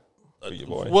a wrap. for your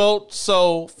boy? Well,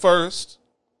 so first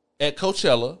at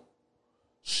Coachella,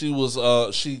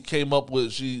 she came up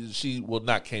with she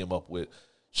not came up with.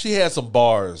 She had some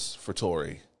bars for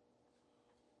Tory.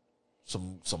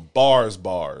 Some bars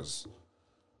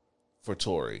for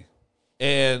Tory.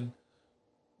 And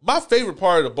my favorite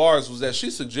part of the bars was that she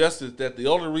suggested that the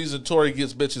only reason Tory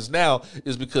gets bitches now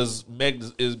is because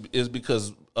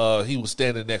he was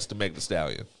standing next to Meg Thee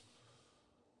Stallion.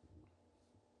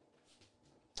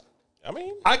 I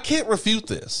mean, I can't refute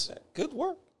this. good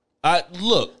work.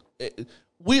 Look,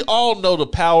 we all know the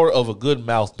power of a good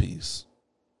mouthpiece.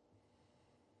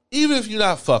 Even if you're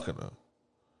not fucking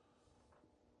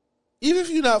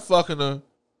her,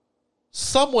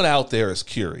 someone out there is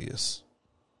curious.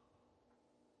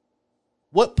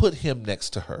 What put him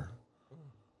next to her?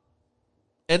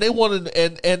 And they want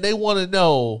to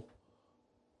know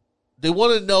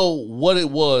what it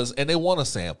was, and they want a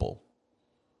sample.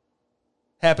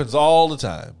 Happens all the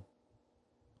time.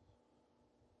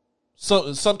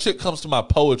 So some chick comes to my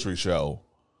poetry show,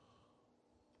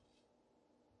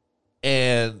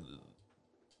 and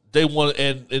they want,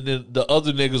 and then the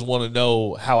other niggas want to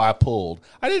know how I pulled.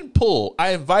 I didn't pull. I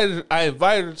invited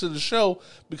her to the show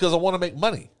because I want to make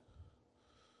money.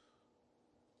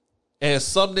 And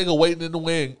some nigga waiting in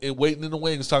the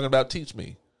wings talking about teach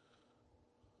me.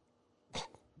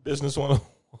 Business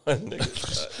 101,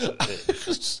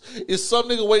 nigga. It's some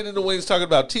nigga waiting in the wings talking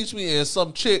about teach me, and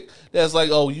some chick that's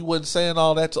like, oh, you wasn't saying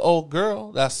all that to old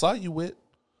girl that I saw you with.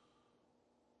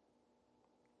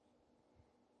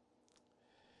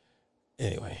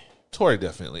 Anyway. Tory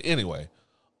definitely. Anyway.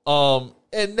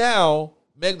 And now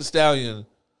Meg Thee Stallion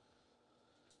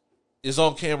is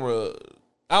on camera.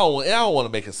 I don't want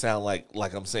to make it sound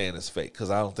like I'm saying it's fake, because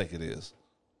I don't think it is.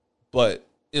 But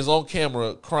is on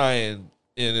camera crying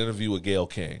in an interview with Gayle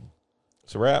King.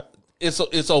 It's a wrap.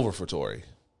 It's over for Tory.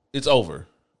 It's over.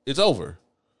 It's over.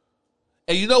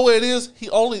 And you know what it is? He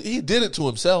did it to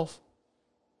himself.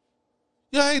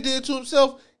 You know how he did it to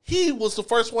himself? He was the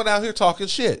first one out here talking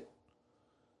shit.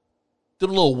 Them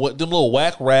little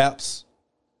whack raps.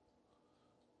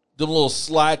 Them little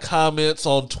sly comments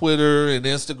on Twitter and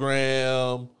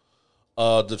Instagram.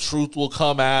 The truth will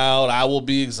come out. I will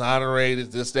be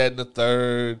exonerated. This, that, and the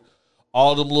third.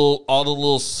 All them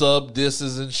little sub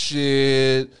disses and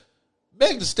shit.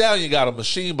 Meg Thee Stallion got a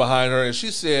machine behind her, and she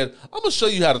said, "I'm gonna show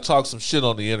you how to talk some shit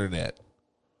on the internet.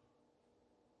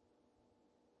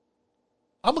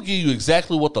 I'm gonna give you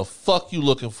exactly what the fuck you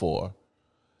looking for,"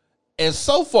 and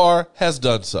so far has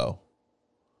done so.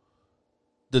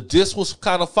 The diss was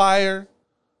kind of fire.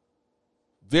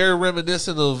 Very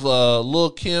reminiscent of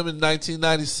Lil' Kim in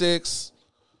 1996.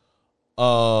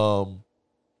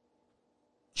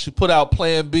 She put out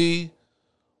Plan B.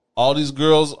 All these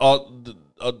girls,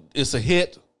 it's a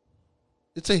hit.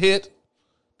 It's a hit.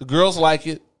 The girls like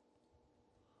it.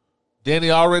 Danny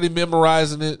already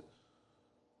memorizing it.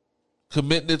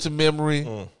 Committing it to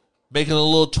memory. Making a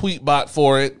little tweet bot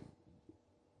for it.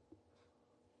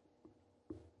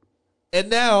 And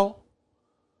now,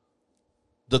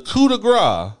 the coup de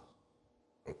grace,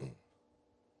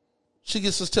 she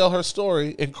gets to tell her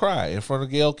story and cry in front of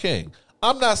Gayle King.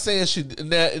 I'm not saying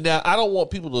now I don't want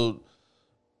people to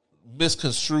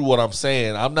misconstrue what I'm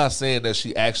saying. I'm not saying that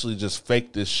she actually just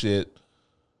faked this shit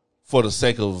for the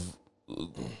sake of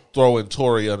throwing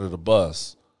Tory under the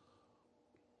bus.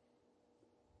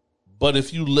 But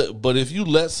if you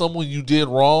let someone you did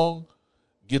wrong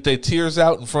get their tears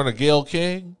out in front of Gayle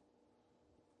King,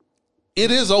 it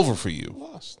is over for you.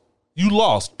 You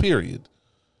lost, period.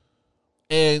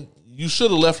 And you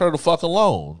should have left her the fuck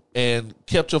alone and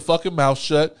kept your fucking mouth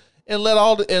shut and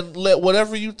let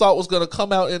whatever you thought was going to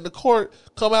come out in the court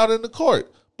come out in the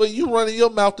court. But you running your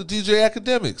mouth to DJ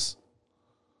Academics.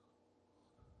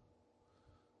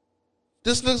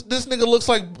 This nigga looks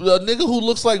like a nigga who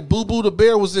looks like Boo Boo the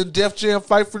Bear was in Def Jam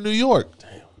Fight for New York.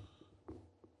 Damn.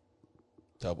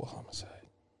 Double homicide.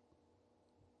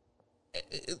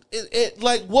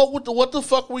 Like what the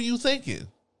fuck were you thinking?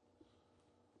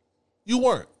 You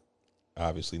weren't.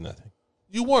 Obviously nothing.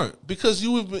 You weren't, because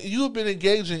you have been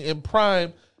engaging in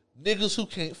prime niggas who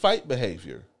can't fight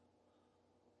behavior.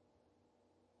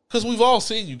 Because we've all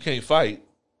seen you can't fight.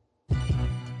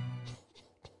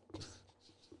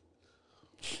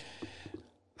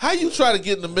 How you try to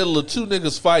get in the middle of two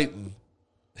niggas fighting,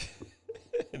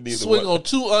 swing on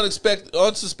two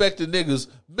unsuspected niggas,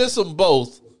 miss them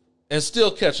both, and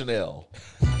still catch an L?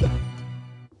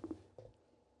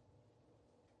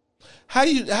 How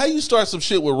you start some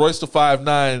shit with Royce the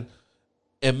 5'9"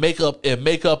 and make up and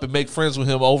make friends with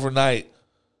him overnight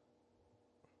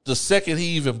the second he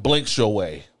even blinks your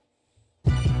way?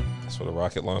 That's what a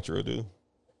rocket launcher will do.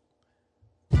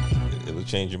 It'll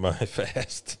change your mind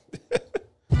fast.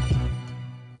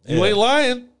 You ain't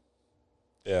lying.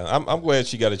 Yeah, I'm glad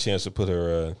she got a chance to put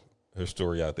her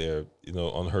story out there,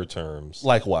 on her terms.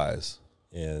 Likewise.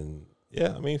 And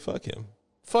yeah, I mean, fuck him.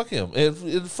 Fuck him.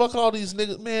 And fuck all these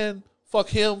niggas, man. Fuck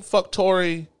him. Fuck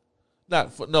Tory.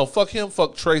 Fuck him.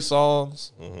 Fuck Trey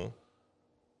Songz. Mm-hmm.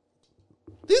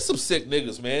 These some sick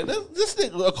niggas, man. This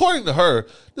nigga, according to her,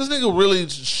 this nigga really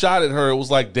shot at her. It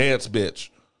was like, dance, bitch.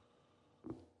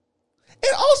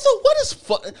 And also, what is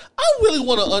fun? I really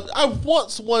want to. I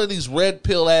want one of these red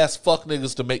pill ass fuck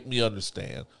niggas to make me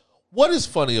understand what is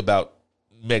funny about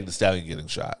Meg Thee Stallion getting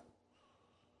shot.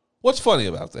 What's funny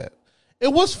about that?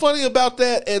 And what's funny about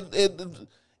that? And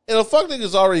a fuck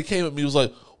niggas already came at me. Was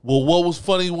like, well, what was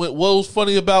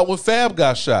funny about when Fab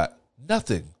got shot?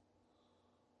 Nothing.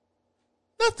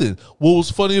 What was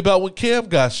funny about when Cam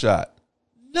got shot?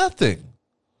 Nothing.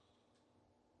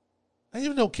 I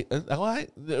didn't even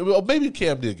know. Maybe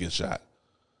Cam did get shot.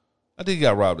 I think he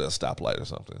got robbed at a stoplight or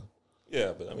something.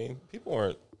 Yeah, but I mean, people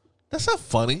aren't. That's not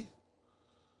funny.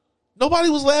 Nobody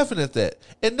was laughing at that,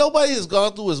 and nobody has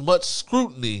gone through as much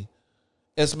scrutiny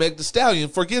as Meg Thee Stallion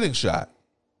for getting shot.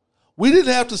 We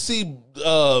didn't have to see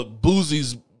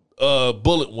Boosie's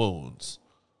bullet wounds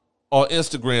on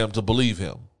Instagram to believe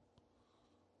him.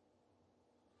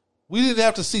 We didn't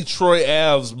have to see Troy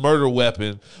Ave's murder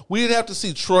weapon. We didn't have to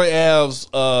see Troy Ave's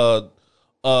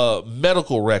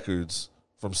medical records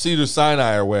from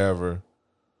Cedars-Sinai or wherever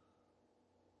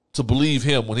to believe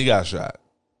him when he got shot.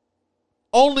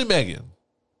 Only Megan.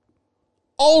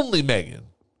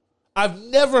 I've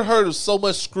never heard of so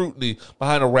much scrutiny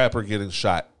behind a rapper getting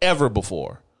shot ever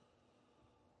before.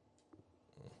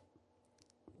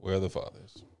 Where are the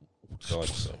fathers? That's all I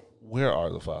can say. Where are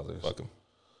the fathers? Fuck them.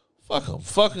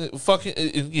 Fuck him.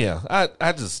 Fucking, yeah.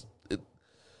 I just...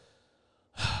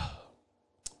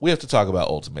 we have to talk about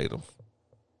Ultimatum.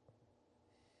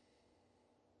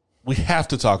 We have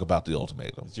to talk about the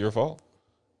Ultimatum. It's your fault.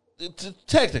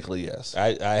 Technically, yes.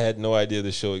 I had no idea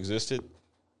this show existed.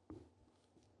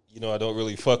 I don't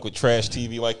really fuck with trash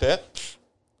TV like that.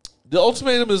 The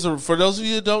Ultimatum is, for those of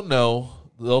you who don't know,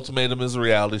 The Ultimatum is a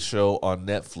reality show on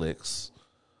Netflix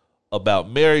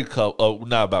about married couple,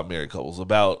 not about married couples,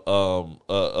 about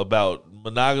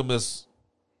monogamous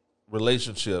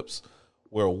relationships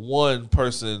where one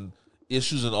person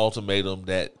issues an ultimatum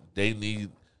that they need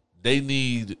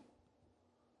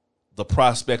the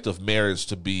prospect of marriage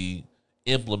to be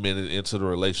implemented into the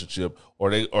relationship,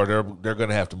 or they're going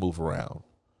to have to move around.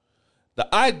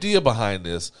 The idea behind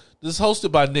this is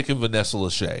hosted by Nick and Vanessa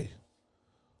Lachey,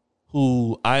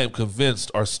 who I am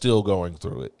convinced are still going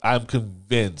through it. I'm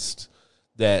convinced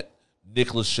that Nick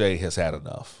Lachey has had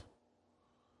enough.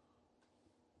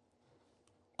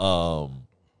 But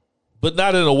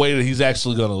not in a way that he's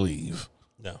actually going to leave.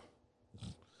 No.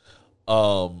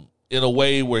 In a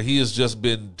way where he has just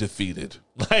been defeated.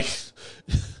 Like,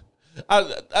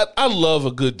 I love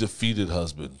a good defeated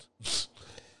husband.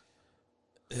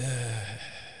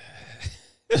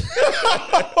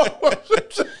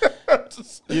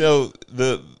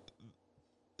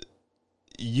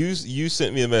 You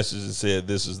sent me a message and said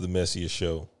this is the messiest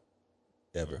show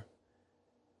ever,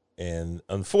 and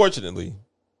unfortunately,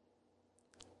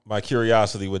 my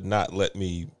curiosity would not let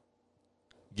me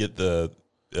get the.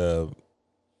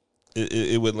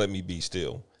 It wouldn't let me be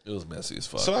still. It was messy as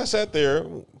fuck. So I sat there,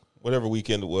 whatever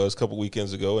weekend it was, a couple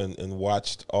weekends ago, and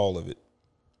watched all of it.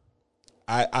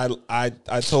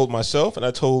 I told myself and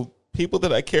I told people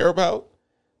that I care about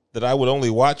that I would only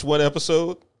watch one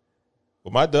episode.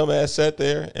 But my dumb ass sat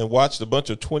there and watched a bunch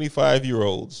of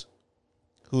 25-year-olds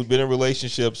who'd been in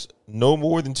relationships no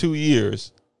more than 2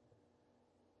 years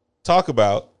talk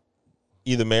about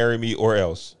either marry me or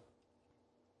else.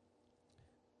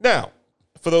 Now,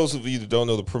 for those of you that don't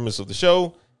know the premise of the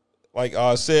show, like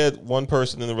I said, one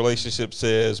person in the relationship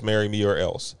says marry me or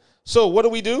else. So what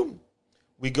do?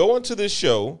 We go into this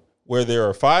show where there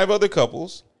are 5 other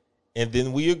couples, and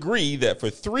then we agree that for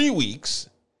 3 weeks,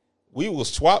 we will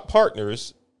swap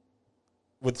partners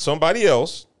with somebody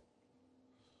else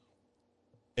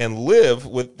and live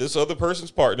with this other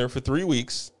person's partner for 3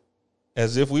 weeks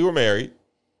as if we were married.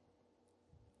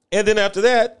 And then after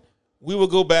that, we will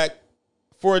go back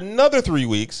for another 3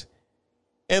 weeks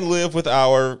and live with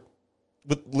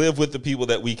the people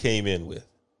that we came in with.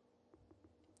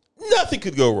 Nothing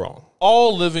could go wrong.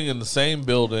 All living in the same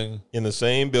building. In the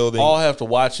same building. All have to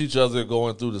watch each other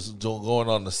going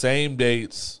on the same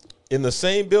dates. In the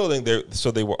same building.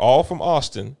 So they were all from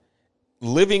Austin,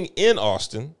 living in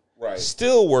Austin, right?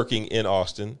 Still working in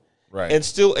Austin, right? And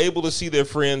still able to see their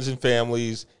friends and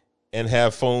families and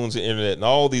have phones and internet and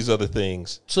all these other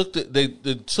things. They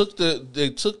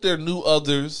took their new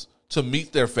others to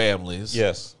meet their families.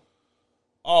 Yes.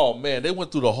 Oh man, they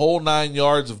went through the whole 9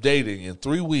 yards of dating in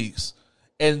 3 weeks,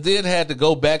 and then had to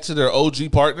go back to their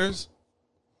OG partners.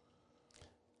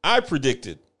 I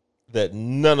predicted that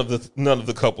none of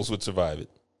the couples would survive it.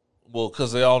 Well,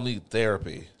 because they all need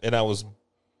therapy. And I was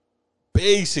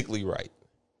basically right.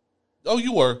 Oh,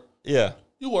 you were. Yeah.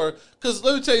 You were. Because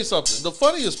let me tell you something. The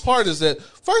funniest part is that,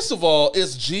 first of all,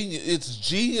 it's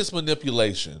genius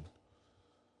manipulation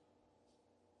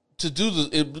to do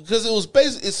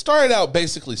because it started out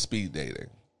basically speed dating.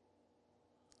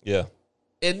 Yeah.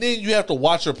 And then you have to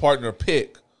watch your partner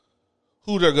pick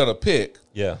who they're going to pick.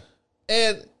 Yeah.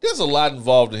 And there's a lot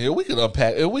involved in here. We could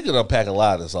unpack a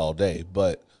lot of this all day.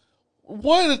 But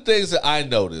one of the things that I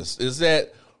noticed is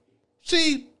that,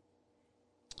 see,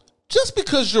 just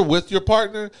because you're with your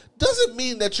partner doesn't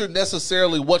mean that you're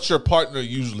necessarily what your partner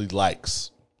usually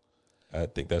likes. I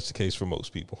think that's the case for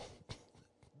most people.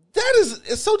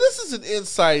 So this is an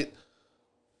insight,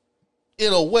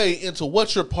 in a way, into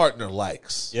what your partner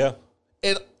likes. Yeah.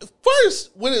 And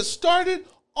first, when it started,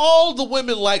 all the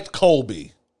women liked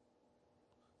Colby,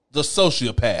 the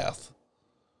sociopath.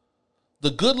 The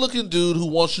good-looking dude who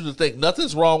wants you to think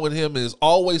nothing's wrong with him and is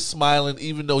always smiling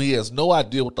even though he has no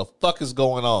idea what the fuck is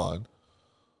going on.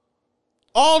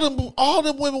 All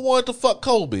them women wanted to fuck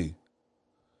Colby.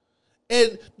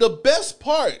 And the best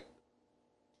part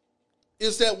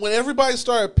is that when everybody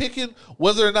started picking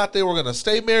whether or not they were going to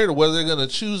stay married or whether they're going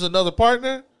to choose another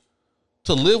partner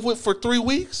to live with for 3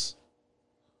 weeks,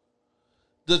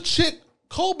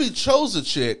 Colby chose a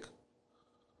chick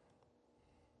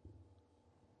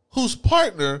whose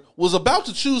partner was about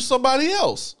to choose somebody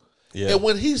else. Yeah. And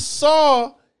when he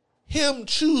saw him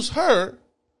choose her,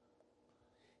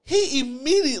 he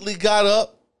immediately got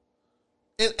up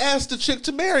and asked the chick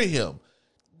to marry him.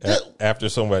 After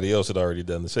somebody else had already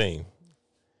done the same.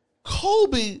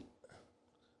 Colby,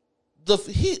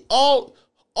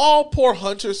 all poor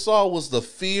Hunter saw was the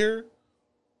fear.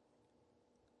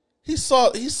 He saw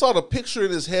the picture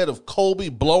in his head of Colby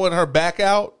blowing her back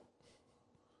out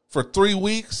for 3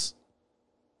 weeks,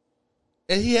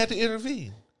 and he had to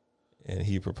intervene. And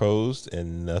he proposed,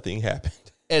 and nothing happened.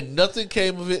 And nothing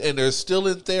came of it, and they're still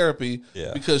in therapy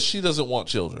because she doesn't want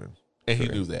children, and he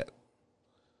knew that.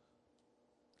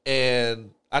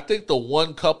 And I think the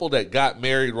one couple that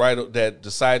that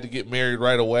decided to get married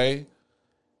right away,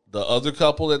 the other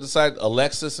couple that decided,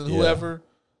 Alexis and whoever,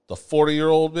 the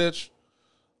 40-year-old bitch.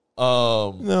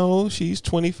 No, she's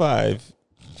 25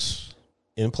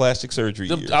 in plastic surgery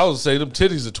years. I would say them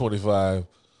titties are 25.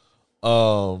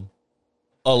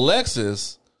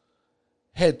 Alexis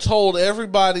had told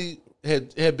everybody,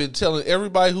 had been telling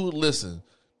everybody who would listen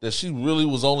that she really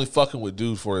was only fucking with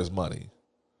dude for his money.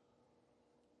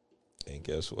 And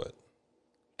guess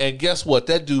what?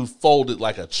 That dude folded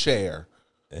like a chair.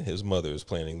 And his mother is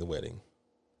planning the wedding.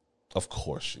 Of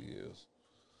course she is.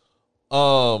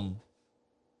 But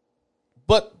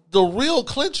the real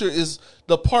clincher is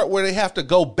the part where they have to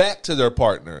go back to their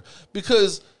partner,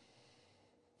 because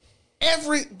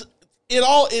it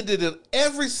all ended in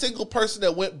every single person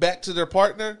that went back to their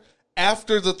partner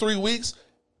after the 3 weeks.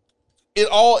 It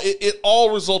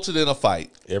all resulted in a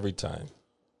fight every time.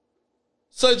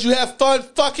 So did you have fun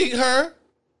fucking her?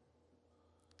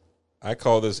 I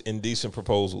call this Indecent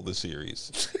Proposal, the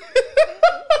series.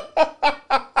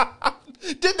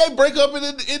 Didn't they break up in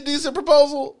Indecent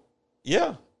Proposal?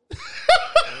 Yeah.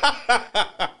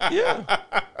 Yeah.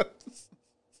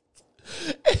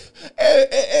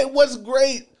 And what's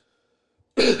great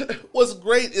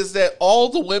is that all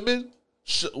the women,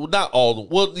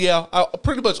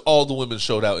 pretty much all the women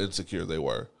showed how insecure they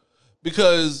were.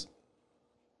 Because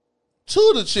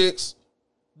two of the chicks,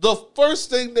 the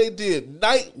first thing they did,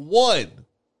 night one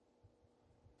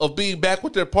of being back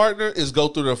with their partner, is go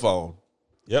through their phone.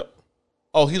 Yep.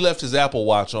 Oh, he left his Apple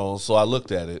Watch on, so I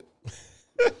looked at it.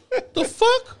 The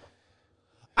fuck?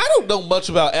 I don't know much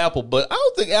about Apple, but I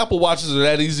don't think Apple Watches are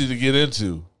that easy to get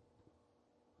into.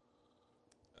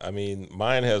 I mean,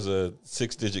 mine has a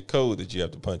 6-digit code that you have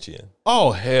to punch in.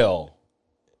 Oh, hell.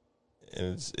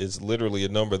 And it's literally a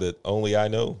number that only I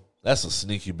know. That's a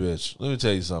sneaky bitch. Let me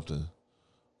tell you something.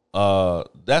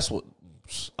 That's what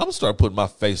I'm gonna start putting my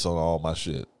face on all my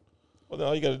shit. Well, then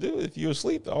all you got to do, if you're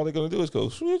asleep, all they're gonna do is go.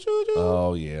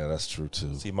 Oh yeah, that's true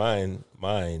too. See, mine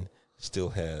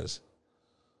still has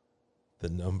the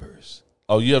numbers.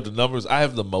 Oh, you have the numbers. I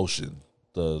have the motion.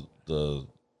 I have the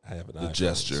iPhone,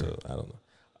 gesture. So I don't know.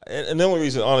 And the only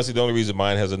reason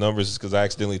mine has the numbers is because I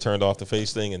accidentally turned off the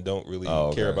face thing and don't really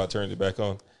care about turning it back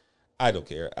on. I don't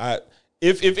care.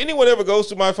 If anyone ever goes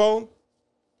to my phone,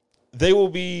 they will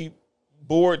be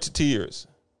bored to tears.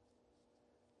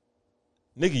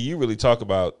 Nigga, you really talk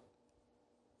about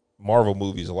Marvel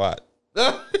movies a lot.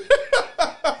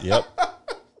 Yep.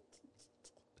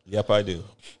 Yep, I do.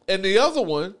 And the other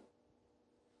one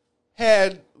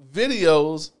had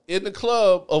videos in the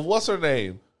club of what's her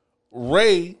name?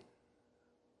 Ray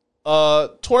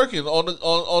twerking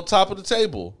on top of the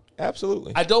table.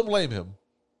 Absolutely. I don't blame him.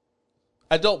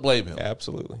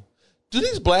 Absolutely. Do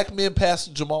these black men pass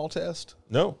the Jamal test?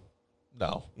 No.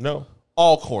 No.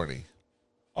 All corny.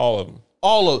 All of them.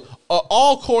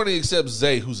 All corny except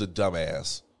Zay, who's a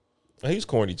dumbass. He's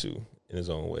corny too, in his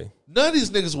own way. None of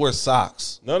these niggas wear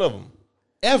socks. None of them.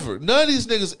 Ever. None of these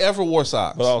niggas ever wore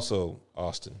socks. But also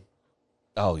Austin.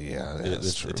 Oh, yeah.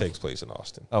 That's true. It takes place in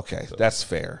Austin. Okay, so. That's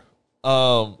fair.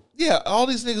 Yeah, all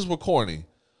these niggas were corny.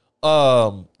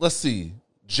 Let's see.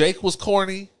 Jake was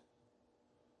corny.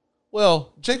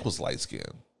 Well, Jake was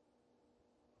light-skinned.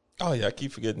 Oh, yeah, I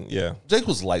keep forgetting. Yeah. Jake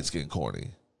was light-skinned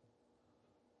corny.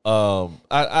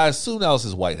 I assume that was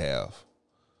his white half.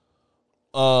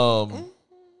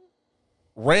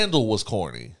 Randall was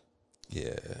corny.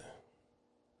 Yeah.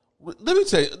 Let me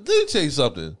tell you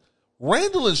something.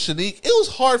 Randall and Shanique, it was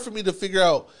hard for me to figure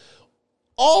out.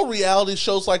 All reality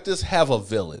shows like this have a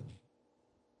villain.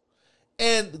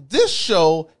 And this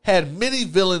show had many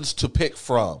villains to pick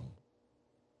from.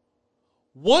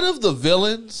 One of the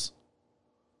villains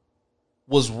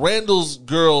was Randall's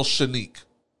girl, Shanique.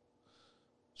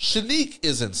 Shanique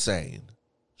is insane.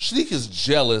 Shanique is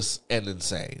jealous and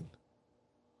insane.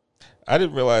 I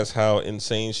didn't realize how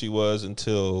insane she was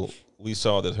until we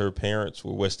saw that her parents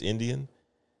were West Indian.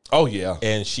 Oh, yeah.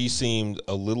 And she seemed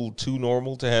a little too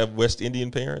normal to have West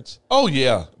Indian parents. Oh,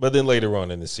 yeah. But then later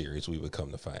on in the series, we would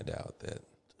come to find out that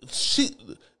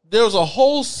there was a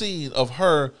whole scene of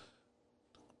her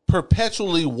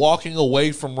perpetually walking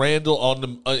away from Randall on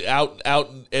the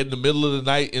out in the middle of the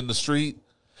night in the street,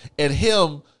 and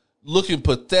him looking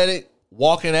pathetic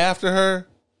walking after her.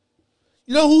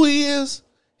 You know who he is?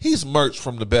 He's Merch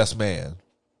from The Best Man.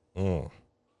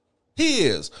 He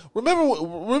is.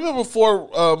 Remember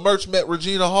before Merch met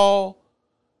Regina Hall?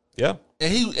 Yeah.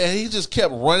 And he just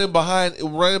kept running behind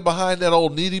that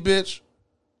old needy bitch.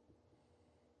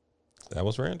 That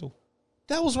was Randall.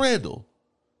 That was Randall.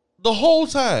 The whole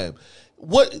time.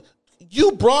 What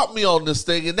you brought me on this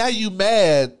thing, and now you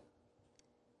mad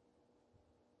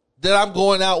that I'm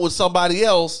going out with somebody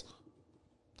else.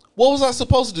 What was I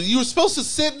supposed to do? You were supposed to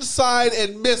sit inside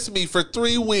and miss me for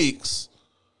 3 weeks.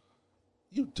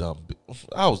 You dumb bitch.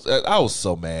 I was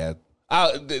so mad.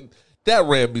 That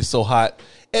ran me so hot.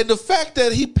 And the fact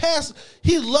that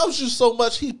he loves you so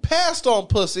much, he passed on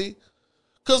pussy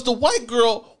because the white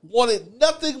girl wanted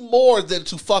nothing more than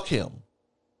to fuck him.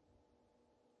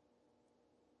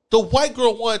 The white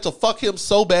girl wanted to fuck him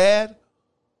so bad.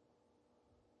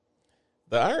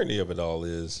 The irony of it all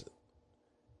is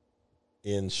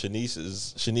in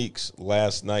Shanique's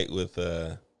last night with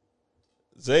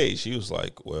Zay, she was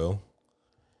like, well,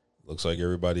 looks like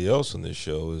everybody else on this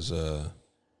show is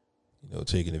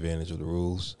taking advantage of the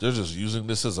rules. They're just using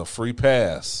this as a free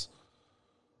pass.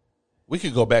 We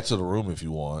could go back to the room if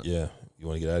you want. Yeah. You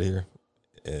want to get out of here?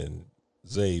 And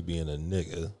Zay being a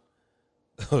nigga,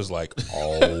 I was like,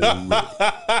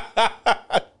 oh.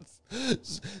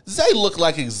 Zay looked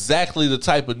like exactly the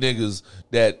type of niggas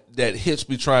that Hitch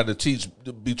be trying to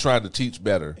teach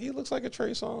better. He looks like a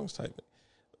Trey Songz type.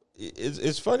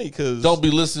 It's funny because don't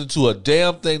be listening to a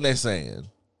damn thing they saying,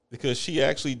 because she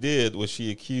actually did what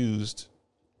she accused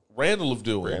Randall of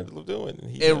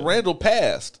doing. And Randall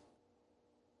passed.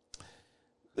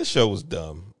 This show was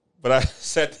dumb, but I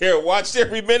sat there and watched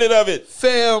every minute of it.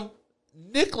 Fam,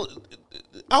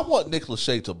 I want Nick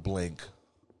Lachey to blink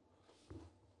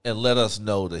and let us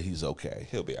know that he's okay.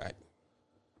 He'll be all right.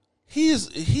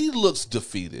 He looks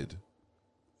defeated.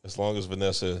 As long as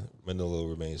Vanessa Manillo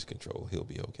remains in control, he'll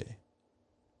be okay.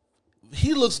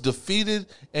 He looks defeated,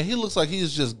 and he looks like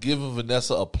he's just giving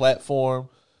Vanessa a platform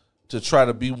to try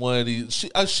to be one of these.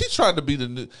 She's trying to be the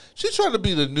new. She's trying to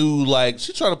be the new, like,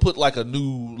 she's trying to put like a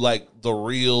new, like, The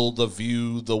Real, The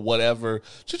View, the whatever.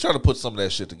 She's trying to put some of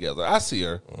that shit together. I see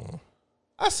her.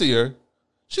 I see her.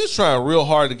 She's trying real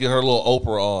hard to get her little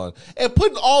Oprah on and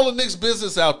putting all the Nick's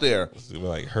business out there.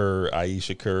 Like her,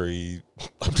 Aisha Curry.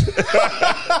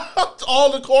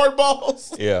 All the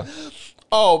cornballs. Yeah.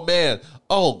 Oh, man.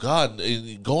 Oh, God.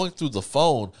 Going through the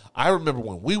phone, I remember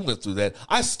when we went through that.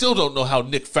 I still don't know how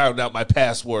Nick found out my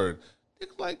password.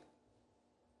 Nick, like,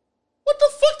 what the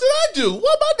fuck did I do?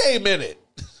 What my name in it?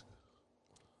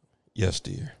 Yes,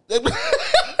 dear.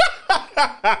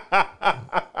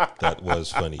 That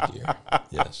was funny, dear.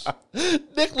 Yes.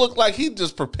 Nick looked like he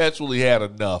just perpetually had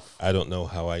enough. I don't know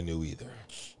how I knew either.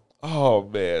 Oh,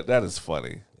 man, that is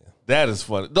funny. That is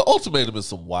funny. The ultimatum is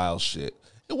some wild shit.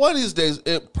 And one of these days,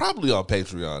 probably on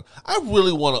Patreon, I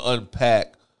really want to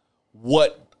unpack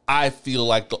what I feel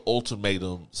like the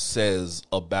ultimatum says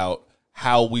about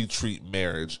how we treat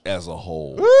marriage as a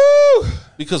whole. Woo!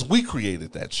 Because we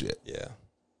created that shit. Yeah.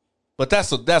 But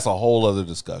that's a whole other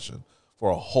discussion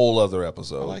for a whole other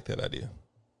episode. I like that idea.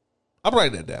 I'm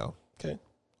writing that down. Okay.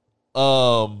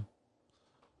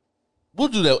 We'll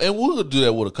do that, and we'll do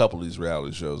that with a couple of these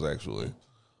reality shows, actually.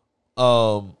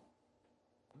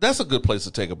 That's a good place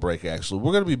to take a break, actually.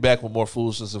 We're going to be back with more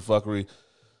foolishness and fuckery.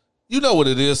 You know what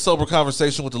it is. Sober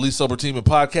conversation with the least sober team in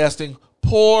podcasting.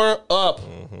 Pour up.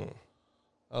 Mm-hmm.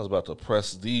 I was about to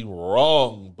press the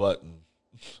wrong button.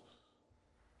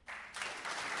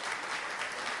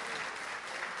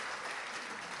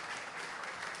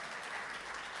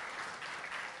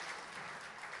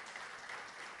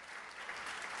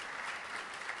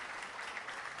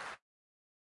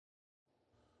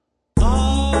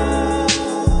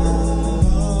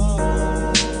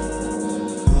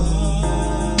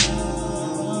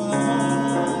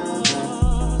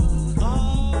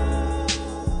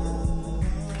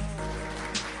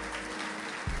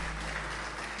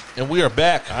 And we are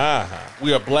back.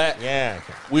 We are black. Yeah.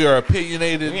 We are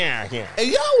opinionated. Yeah. And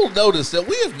y'all will notice that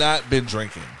we have not been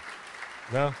drinking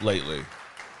lately.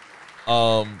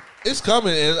 It's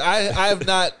coming, and I have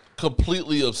not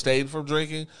completely abstained from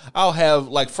drinking. I'll have,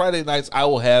 like, Friday nights, I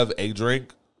will have a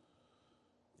drink.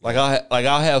 Like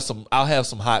I'll have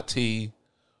some hot tea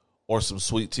or some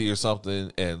sweet tea or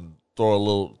something, and throw a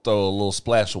little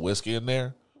splash of whiskey in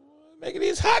there. Making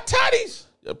these hot toddies.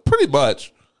 Yeah, pretty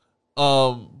much.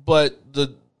 But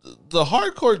the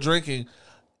hardcore drinking,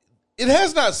 it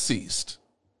has not ceased.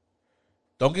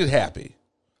 Don't get happy.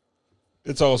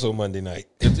 It's also Monday night.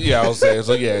 I was saying,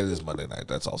 it is Monday night.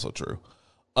 That's also true.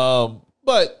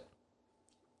 But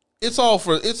it's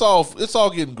all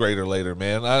getting greater later,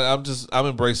 man. I'm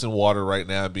embracing water right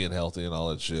now, being healthy and all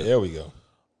that shit. There we go.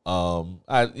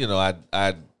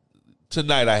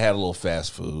 Tonight I had a little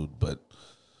fast food, but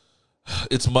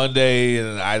it's Monday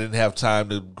and I didn't have time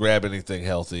to grab anything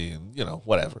healthy and,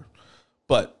 whatever.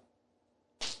 But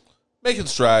making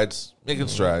strides,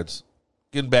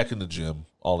 getting back in the gym,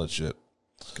 all that shit.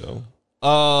 Go.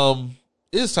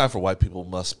 It is time for White People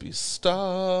Must Be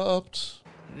Stopped.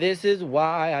 This is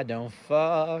why I don't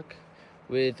fuck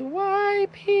with white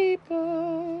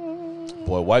people.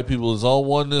 Boy, White People is on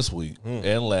one this week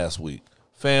and last week.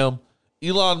 Fam,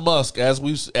 Elon Musk, as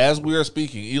we are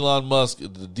speaking, Elon Musk,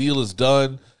 the deal is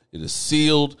done. It is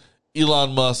sealed.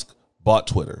 Elon Musk bought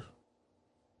Twitter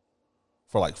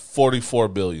for like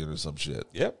 $44 billion or some shit.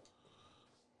 Yep.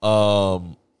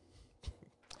 I'm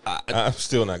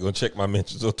still not going to check my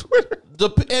mentions on Twitter.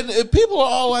 And people are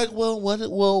all like,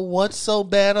 what's so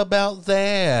bad about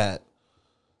that?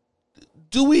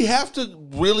 Do we have to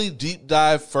really deep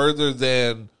dive further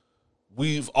than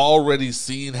we've already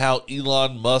seen how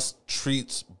Elon Musk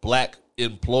treats black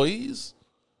employees?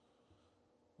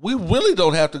 We really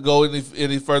don't have to go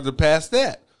any further past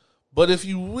that. But if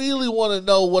you really want to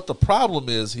know what the problem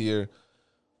is here,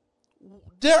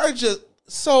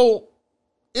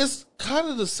 it's kind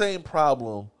of the same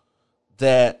problem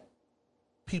that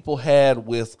people had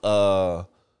with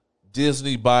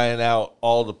Disney buying out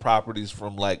all the properties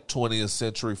from like 20th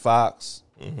Century Fox.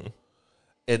 Mm-hmm.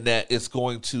 And that it's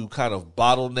going to kind of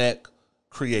bottleneck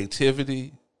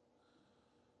creativity.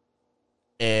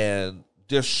 And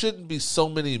there shouldn't be so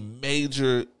many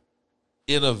major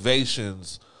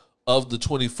innovations of the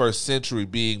 21st century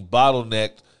being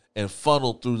bottlenecked and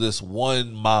funneled through this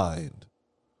one mind.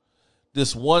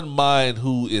 This one mind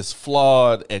who is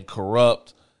flawed and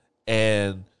corrupt,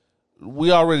 and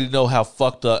we already know how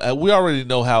fucked up, and we already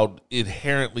know how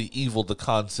inherently evil the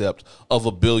concept of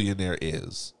a billionaire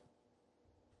is.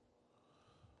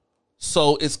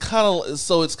 So it's kind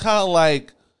of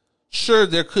like, sure,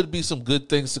 there could be some good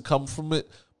things to come from it,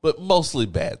 but mostly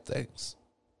bad things.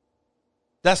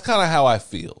 That's kind of how I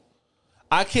feel.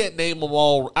 I can't name them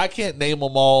all. I can't name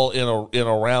them all in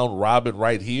a round robin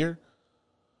right here.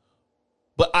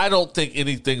 But I don't think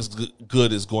anything's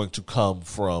good is going to come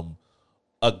from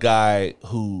a guy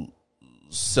who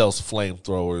sells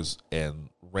flamethrowers and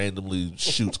randomly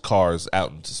shoots cars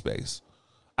out into space.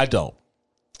 I don't.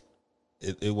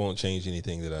 It won't change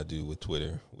anything that I do with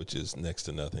Twitter, which is next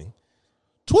to nothing.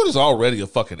 Twitter's already a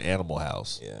fucking animal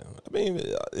house. Yeah, I mean,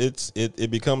 it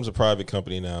becomes a private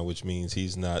company now, which means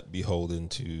he's not beholden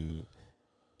to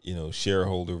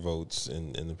shareholder votes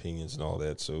and opinions and all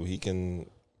that. So he can,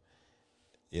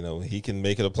 he can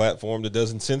make it a platform that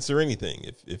doesn't censor anything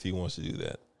if he wants to do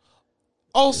that.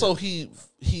 Also, he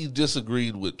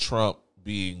disagreed with Trump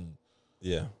being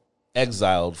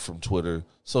exiled from Twitter,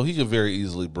 so he could very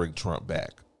easily bring Trump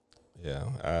back.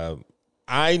 Yeah.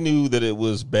 I knew that it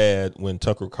was bad when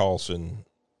Tucker Carlson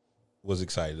was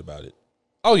excited about it.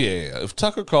 Oh, yeah. If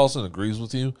Tucker Carlson agrees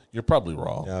with you, you're probably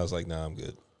wrong. Yeah, I was like, nah, I'm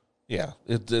good. Yeah,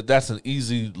 that's an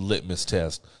easy litmus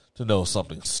test to know if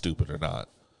something's stupid or not.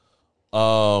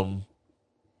 So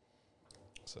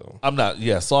I'm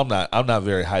not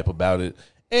very hype about it.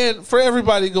 And for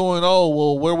everybody going, oh,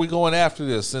 well, where are we going after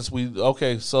this?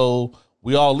 So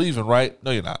we all leaving, right?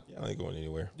 No, you're not. y'all ain't going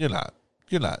anywhere. You're not.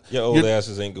 Your old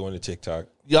asses ain't going to TikTok.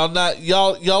 Y'all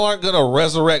aren't gonna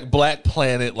resurrect Black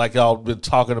Planet like y'all been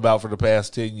talking about for the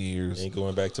past 10 years. Ain't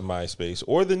going back to MySpace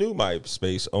or the new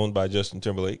MySpace owned by Justin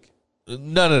Timberlake.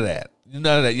 None of that.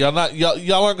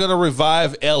 Y'all aren't gonna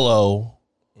revive LO.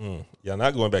 Y'all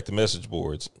not going back to message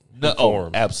boards. No,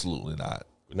 absolutely not.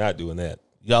 We're not doing that.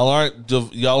 Y'all aren't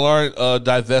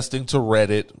divesting to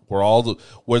Reddit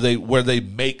where they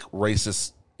make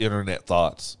racist internet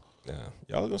thoughts. Yeah,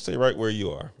 y'all are gonna stay right where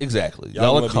you are. Exactly.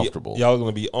 Y'all are comfortable. Y'all are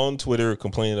gonna be on Twitter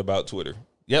complaining about Twitter.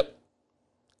 Yep.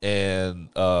 And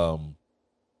until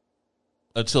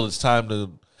it's time to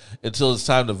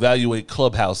evaluate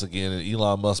Clubhouse again, and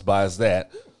Elon Musk buys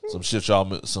that, some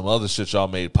other shit y'all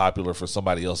made popular for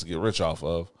somebody else to get rich off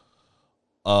of.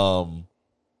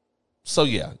 So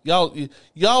yeah,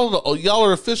 y'all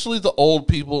are officially the old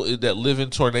people that live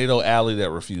in Tornado Alley that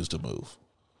refuse to move.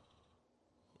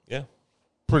 Yeah.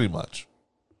 Pretty much.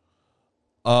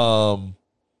 What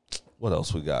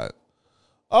else we got?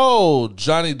 Oh,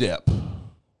 Johnny Depp.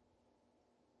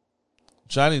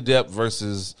 Johnny Depp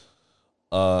versus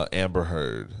Amber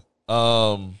Heard.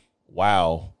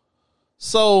 Wow.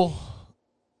 So,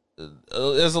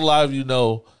 as a lot of you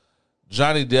know,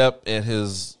 Johnny Depp and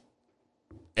his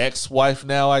ex-wife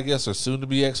now, I guess, or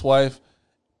soon-to-be ex-wife,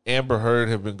 Amber Heard,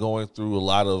 have been going through a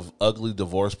lot of ugly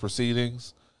divorce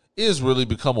proceedings. It has really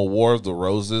become a war of the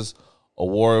roses, a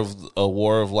war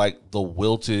of like the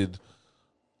wilted,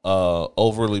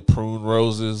 overly pruned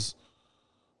roses.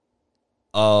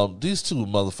 These two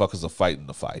motherfuckers are fighting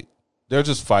the fight. They're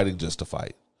just fighting just to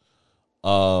fight.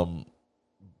 The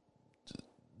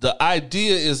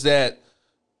idea is that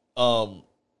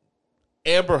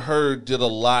Amber Heard did a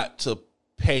lot to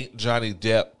paint Johnny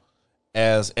Depp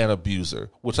as an abuser,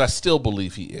 which I still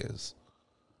believe he is.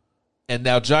 And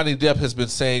now Johnny Depp has been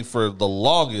saying for the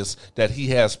longest that he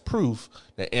has proof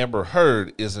that Amber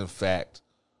Heard is in fact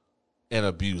an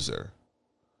abuser.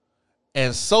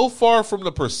 And so far from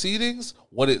the proceedings,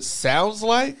 what it sounds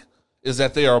like is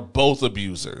that they are both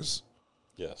abusers.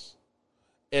 Yes.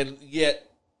 And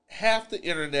yet half the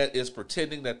internet is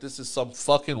pretending that this is some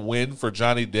fucking win for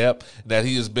Johnny Depp and that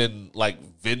he has been like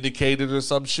vindicated or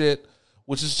some shit,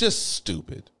 which is just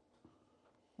stupid.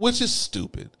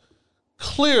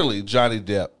 Clearly, Johnny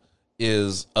Depp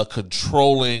is a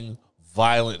controlling,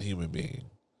 violent human being.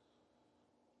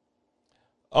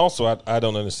 Also, I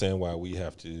don't understand why we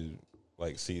have to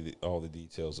like see all the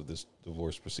details of this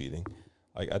divorce proceeding.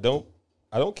 Like, I don't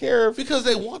care if because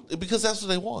that's what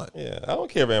they want. Yeah, I don't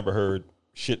care if Amber Heard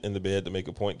shit in the bed to make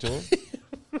a point to him.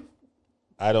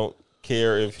 I don't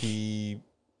care if he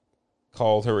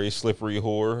called her a slippery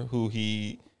whore who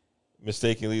he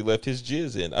mistakenly left his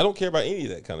jizz in. I don't care about any of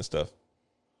that kind of stuff.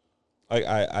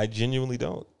 I genuinely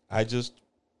don't. I just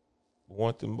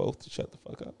want them both to shut the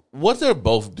fuck up. What they're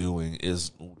both doing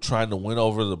is trying to win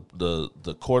over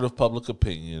the court of public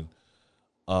opinion.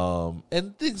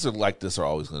 And things are like this are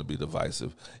always going to be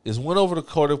divisive. Is win over the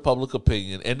court of public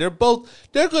opinion, and they're going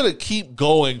to keep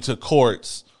going to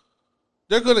courts.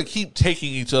 They're going to keep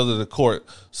taking each other to court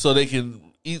so they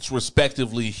can each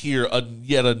respectively hear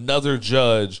yet another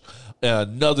judge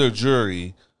and another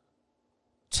jury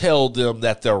tell them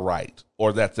that they're right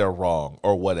or that they're wrong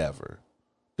or whatever.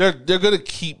 They're going to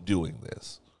keep doing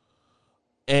this.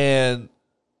 And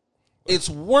it's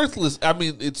worthless. I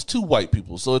mean, it's two white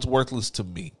people, so it's worthless to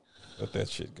me. Let that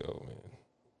shit go, man.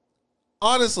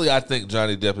 Honestly, I think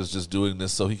Johnny Depp is just doing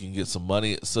this so he can get some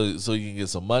money, so he can get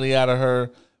some money out of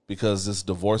her, because this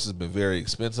divorce has been very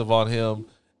expensive on him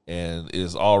and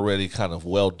is already kind of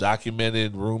well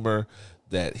documented rumor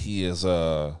that he is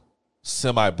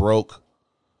semi broke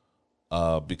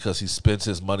because he spends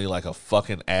his money like a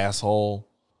fucking asshole.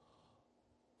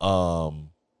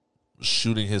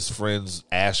 Shooting his friends'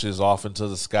 ashes off into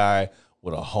the sky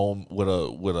with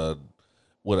a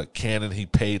cannon he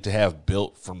paid to have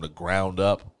built from the ground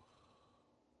up.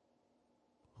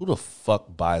 Who the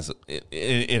fuck buys it?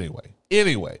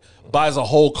 Anyway, buys a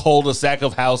whole cul-de-sac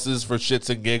of houses for shits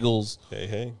and giggles.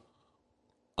 Hey.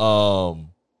 And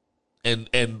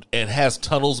has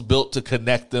tunnels built to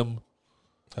connect them.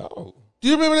 Oh, Do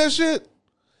you remember that shit?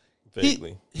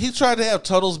 vaguely. He tried to have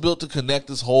tunnels built to connect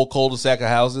this whole cul-de-sac of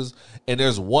houses, and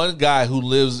there's one guy who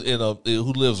lives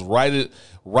right in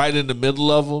the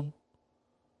middle of them,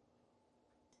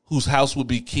 whose house would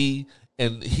be key,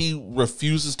 and he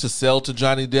refuses to sell to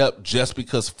Johnny Depp just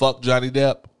because fuck Johnny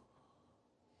Depp.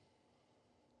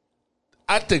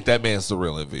 I think that man's the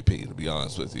real MVP, to be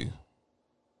honest with you.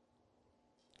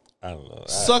 I don't know.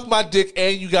 Suck my dick,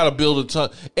 and you got to build a ton,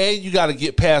 and you got to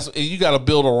get past, and you got to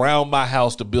build around my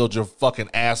house to build your fucking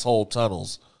asshole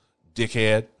tunnels,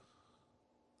 dickhead.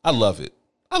 I love it.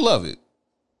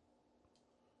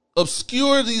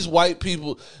 Obscure these white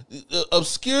people's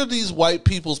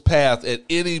path at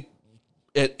any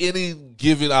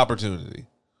given opportunity.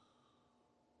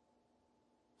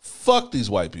 Fuck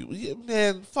these white people. Yeah,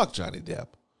 man, fuck Johnny Depp.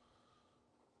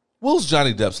 What was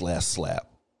Johnny Depp's last slap?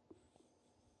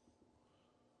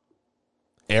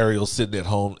 Ariel sitting at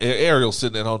home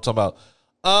talking about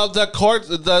the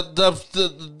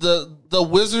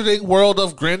wizarding world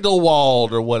of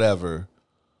Grindelwald or whatever.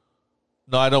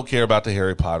 No, I don't care about the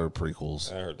Harry Potter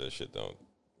prequels. I heard that shit don't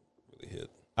really hit.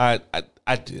 I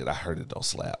did. I heard it don't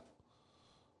slap.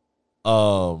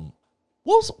 What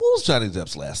was Johnny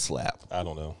Depp's last slap? I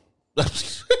don't know.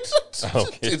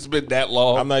 It's been that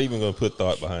long. I'm not even going to put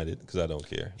thought behind it because I don't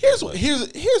care. Here's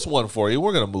one for you.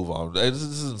 We're gonna move on. This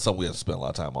isn't something we have to spend a lot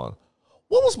of time on.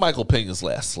 What was Michael Pena's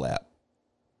last slap?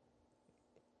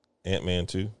 Ant-Man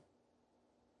 2.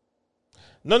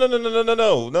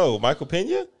 No. Michael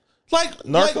Pena? Like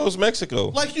Narcos Mexico.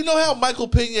 Like, you know how Michael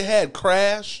Pena had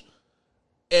Crash,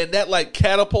 and that like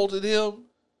catapulted him.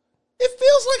 It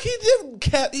feels like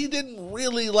he didn't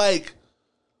really like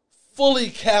fully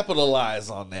capitalize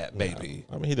on that, maybe.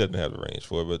 I mean, he doesn't have the range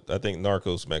for it, but I think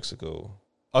Narcos Mexico.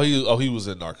 Oh, he was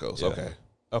in Narcos. Yeah.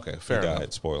 Okay, fair enough.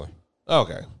 Died, spoiler.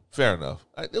 Okay, fair enough.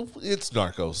 It's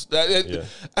Narcos. Yeah.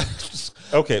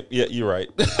 Okay, yeah, you're right.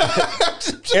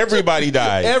 Everybody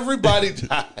died. Everybody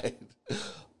died.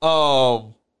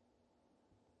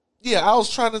 Yeah, I was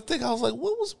trying to think. I was like,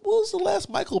 what was the last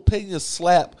Michael Pena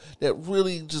slap that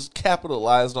really just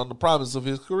capitalized on the promise of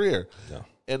his career? Yeah.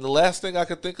 And the last thing I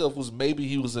could think of was maybe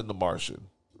he was in The Martian.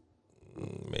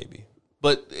 Maybe.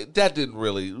 But that didn't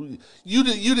really. You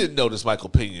didn't notice Michael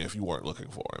Pena if you weren't looking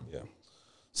for him. Yeah.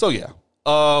 So yeah.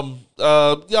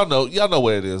 Y'all know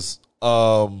what it is.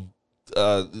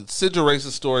 Sid Your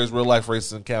Racist Stories, real life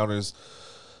racist encounters.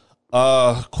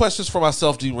 Questions for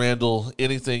myself, D. Randall.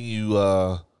 Anything you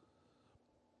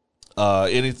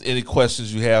any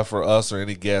questions you have for us or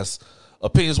any guests,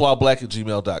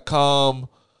 opinionswhileblack@gmail.com,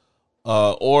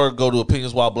 or go to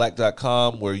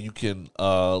opinionswhileblack.com where you can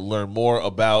learn more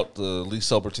about the Least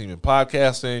Sober Team in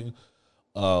podcasting,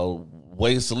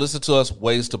 ways to listen to us,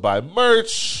 ways to buy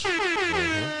merch,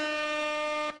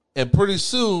 and pretty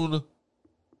soon,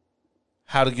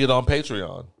 how to get on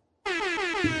Patreon.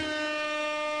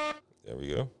 There we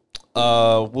go.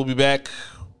 We'll be back.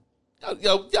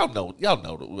 Y'all know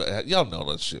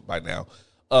that shit by now.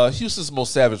 Houston's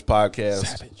Most Savage Podcast.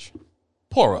 Savage.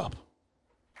 Pour up.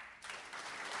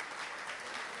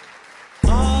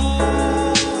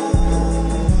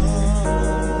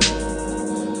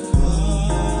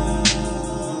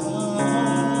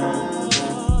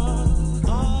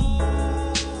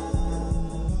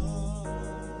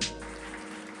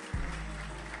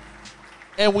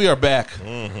 And we are back.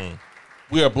 Mm-hmm.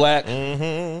 We are black.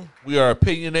 Mm-hmm. We are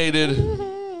opinionated.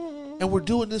 Mm-hmm. And we're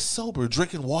doing this sober,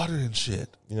 drinking water and shit.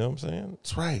 You know what I'm saying?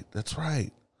 That's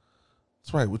right.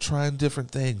 We're trying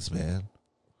different things, man.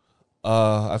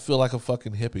 I feel like a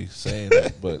fucking hippie saying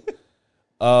that, but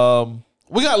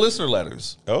we got listener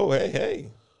letters. Oh, hey.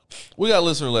 We got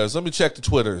listener letters. Let me check the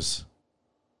Twitters.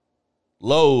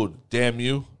 Load, damn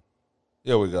you.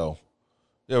 There we go.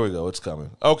 It's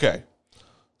coming. Okay.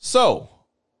 So,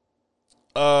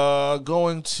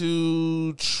 going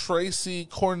to Tracy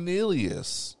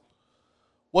Cornelius.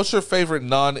 What's your favorite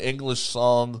non-English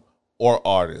song or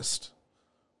artist?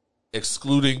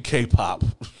 Excluding K-pop.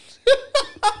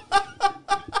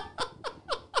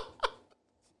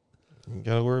 You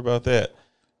gotta worry about that.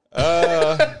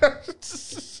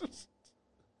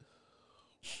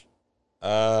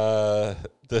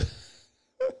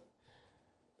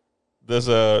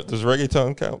 Does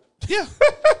reggaeton count? Yeah.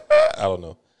 I don't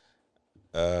know.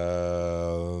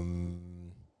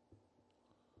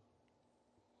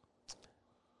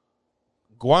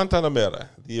 Guantanamera,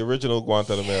 the original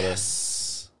Guantanamera.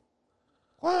 Yes.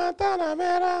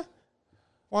 Guantanamera.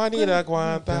 Juanita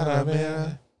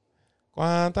Guantanamera.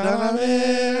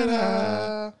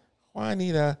 Guantanamera.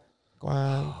 Juanita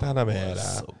Guantanamera.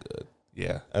 So good.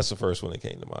 Yeah. That's the first one that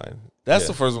came to mind. That's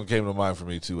the first one that came to mind for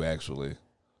me too, actually.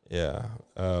 Yeah.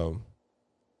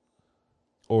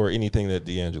 Or anything that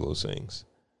D'Angelo sings.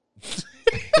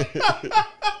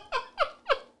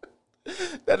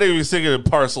 That nigga be singing in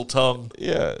parcel tongue.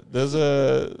 Yeah. There's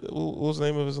what was the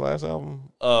name of his last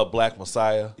album? Black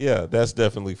Messiah. Yeah, that's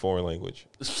definitely foreign language.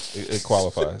 It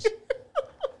qualifies.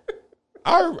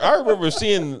 I remember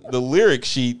seeing the lyric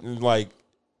sheet and like,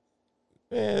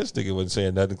 man, this nigga wasn't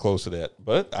saying nothing close to that.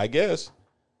 But I guess.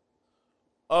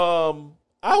 I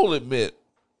will admit,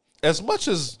 as much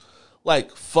as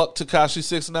like fuck Tekashi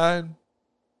 6ix9ine,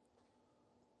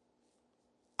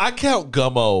 I count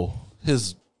Gummo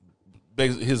his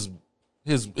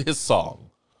song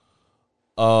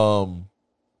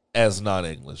as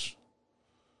non-English.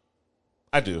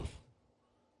 I do.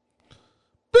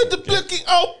 Bit the blicky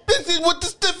out, busy with the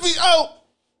stiffy out.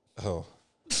 Oh,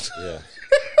 yeah.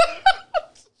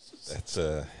 That's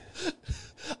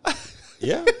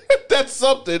yeah. That's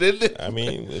something, isn't it? I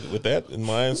mean, with that in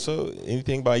mind, so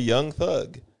anything by Young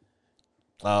Thug.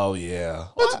 Oh yeah.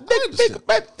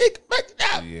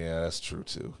 Yeah, that's true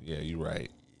too. Yeah, you're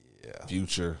right. Yeah.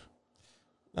 Future.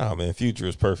 Oh man, Future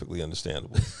is perfectly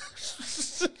understandable.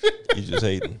 You just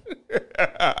hating.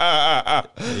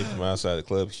 Hate from outside the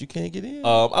club because you can't get in.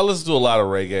 I listen to a lot of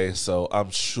reggae, so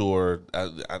I'm sure.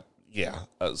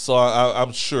 So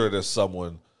I'm sure there's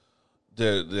someone.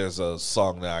 There's a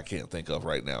song that I can't think of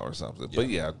right now or something. Yeah. But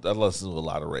yeah, I listen to a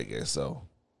lot of reggae, so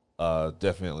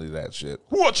definitely that shit.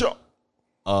 Watch out.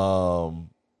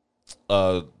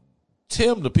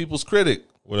 Tim, the People's Critic.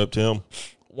 What up, Tim?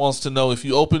 Wants to know if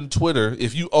you owned Twitter,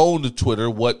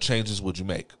 what changes would you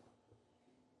make?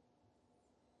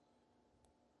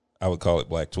 I would call it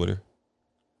Black Twitter.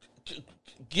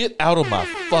 Get out of my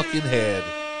fucking head.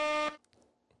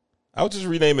 I would just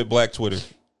rename it Black Twitter.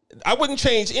 I wouldn't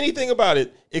change anything about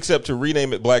it except to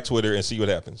rename it Black Twitter and see what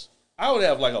happens. I would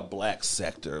have like a black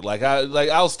sector.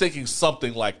 I was thinking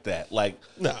something like that. Like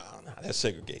no, that's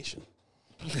segregation.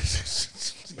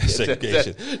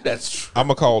 Segregation. That's true. I'm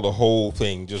gonna call the whole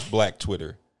thing just Black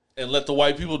Twitter and let the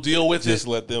white people deal with it. Just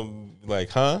let them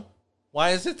huh? Why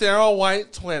is it there on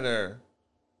white Twitter?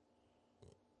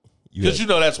 Because you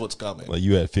know that's what's coming. Like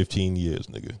you had 15 years,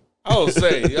 nigga. I would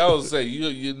say,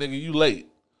 you nigga, you late.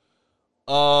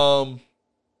 Nerd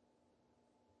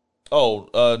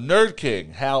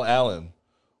King Hal Allen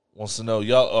wants to know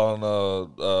y'all on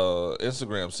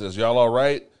Instagram says y'all all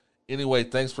right. Anyway,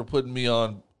 thanks for putting me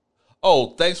on.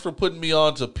 Thanks for putting me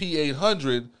on to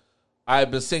P800.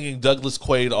 I've been singing Douglas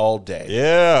Quaid all day.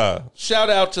 Yeah. Shout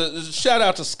out to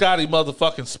Scotty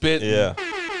motherfucking Spit. Yeah.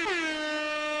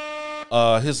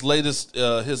 His latest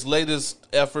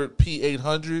effort,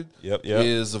 P800, yep.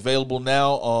 is available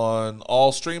now on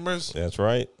all streamers. That's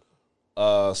right.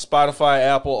 Spotify,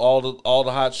 Apple, all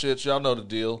the hot shit. Y'all know the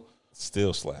deal.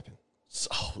 Still slapping.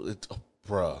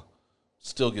 Bruh.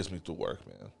 Still gets me through work,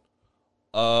 man.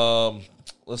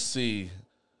 Let's see.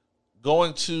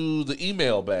 Going to the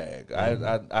email bag.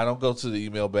 Mm-hmm. I don't go to the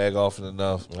email bag often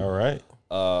enough. All right.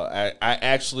 I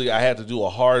had to do a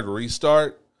hard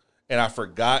restart. And I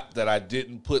forgot that I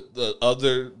didn't put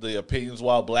the Opinions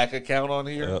While Black account on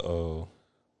here.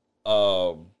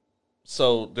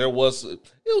 So there wasn't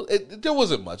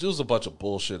much. It was a bunch of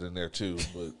bullshit in there too.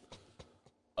 But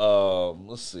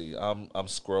let's see. I'm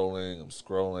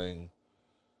scrolling.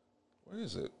 Where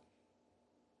is it?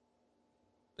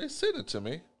 They sent it to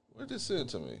me. Where did they send it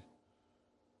to me?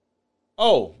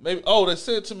 They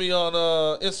sent it to me on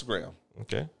Instagram.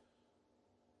 Okay.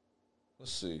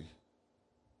 Let's see.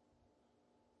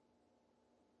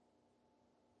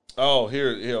 Oh,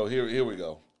 here we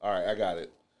go. All right, I got it.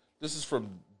 This is from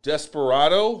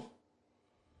Desperado.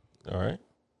 All right.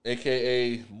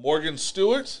 AKA Morgan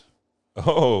Stewart.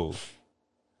 Oh.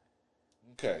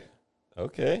 Okay.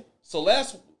 So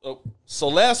last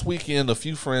weekend, a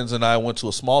few friends and I went to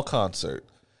a small concert.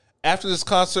 After this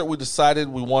concert, we decided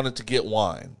we wanted to get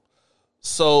wine.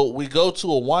 So we go to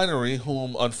a winery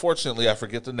whom, unfortunately, I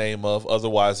forget the name of.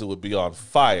 Otherwise, it would be on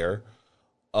fire.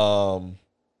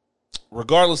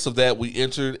 Regardless of that, we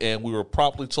entered and we were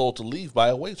promptly told to leave by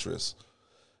a waitress.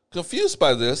 Confused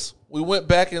by this, we went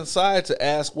back inside to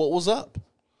ask what was up.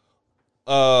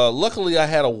 Luckily, I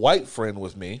had a white friend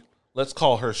with me. Let's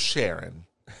call her Sharon.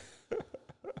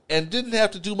 And didn't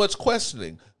have to do much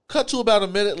questioning. Cut to about a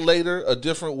minute later, a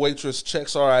different waitress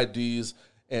checks our IDs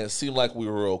and it seemed like we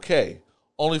were okay,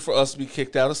 only for us to be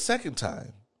kicked out a second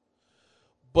time.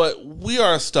 But we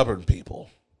are stubborn people.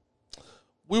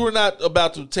 We were not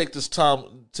about to take this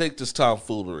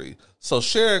tomfoolery. So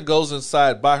Sharon goes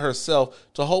inside by herself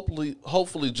to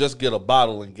hopefully just get a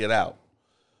bottle and get out.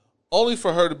 Only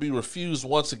for her to be refused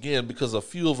once again because a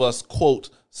few of us, quote,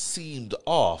 seemed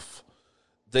off.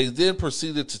 They then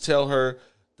proceeded to tell her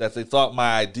that they thought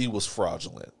my ID was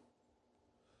fraudulent.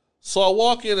 So I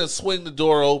walk in and swing the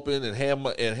door open and hand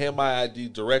my ID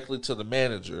directly to the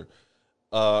manager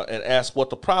and ask what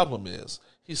the problem is.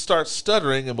 He starts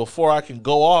stuttering, and before I can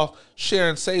go off,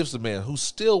 Sharon saves the man, who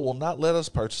still will not let us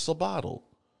purchase a bottle.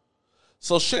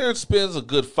 So Sharon spends a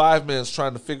good 5 minutes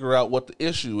trying to figure out what the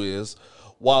issue is,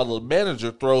 while the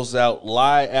manager throws out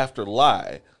lie after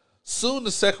lie. Soon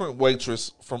the second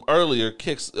waitress from earlier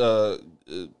kicks out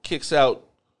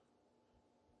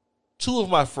 2 of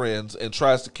my friends and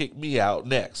tries to kick me out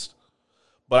next.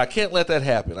 But I can't let that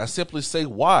happen. I simply say,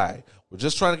 why? We're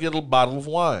just trying to get a bottle of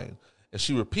wine. And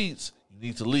she repeats, you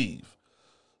need to leave.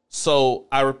 So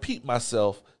I repeat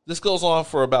myself. This goes on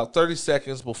for about 30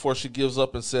 seconds before she gives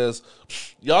up and says,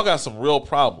 y'all got some real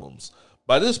problems.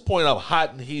 By this point, I'm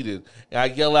hot and heated, and I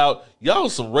yell out, y'all are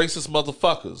some racist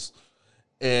motherfuckers,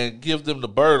 and give them the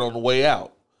bird on the way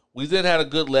out. We then had a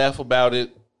good laugh about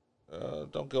it.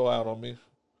 Don't go out on me.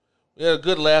 We had a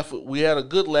good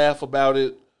laugh about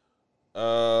it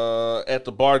at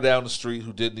the bar down the street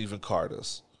who didn't even card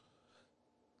us.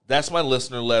 That's my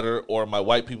listener letter, or my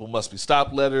white people must be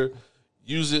stopped letter.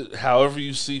 Use it however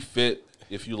you see fit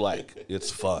if you like.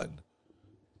 It's fun.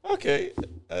 Okay,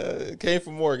 it came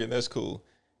from Morgan. That's cool.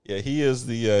 Yeah, he is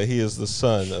the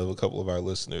son of a couple of our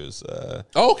listeners.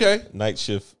 Okay, Night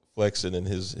Shift Flexin and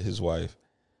his wife.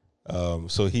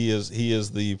 So he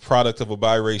is the product of a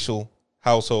biracial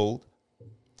household.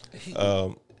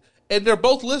 And they're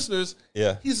both listeners.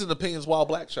 Yeah, he's an Opinions Wild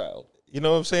Black child. You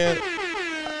know what I'm saying?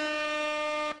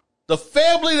 The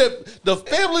family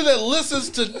that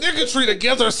listens to niggatry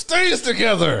together stays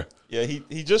together. Yeah,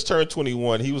 he just turned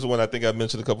 21. He was the one I think I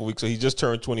mentioned a couple weeks ago. He just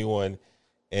turned 21,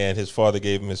 and his father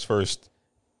gave him his first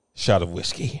shot of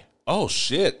whiskey. Oh,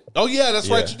 shit. Oh, yeah, that's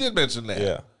right. You did mention that.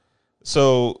 Yeah.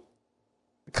 So,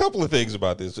 a couple of things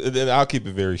about this, and I'll keep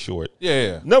it very short.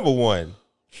 Yeah. Number one,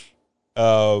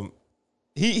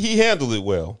 he handled it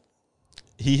well.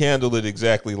 He handled it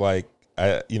exactly like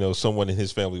someone in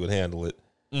his family would handle it.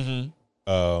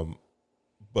 Mm-hmm.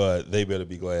 But they better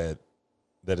be glad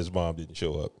that his mom didn't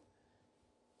show up.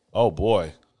 Oh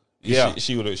boy, yeah,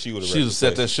 she would have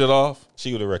set that shit off.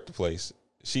 She would have wrecked the place.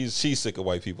 She's sick of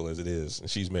white people as it is, and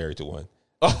she's married to one.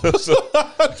 Oh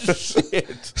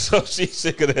shit! So she's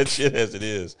sick of that shit as it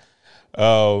is.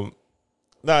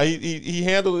 He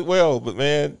handled it well, but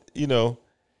man,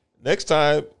 next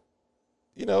time,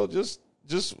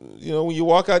 just when you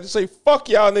walk out, just say "fuck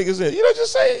y'all niggas" in.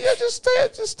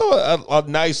 Just throw a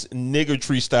nice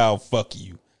niggertree style "fuck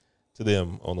you" to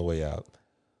them on the way out.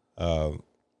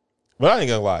 But I ain't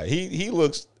gonna lie,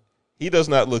 he does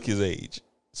not look his age,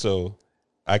 so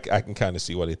I can kind of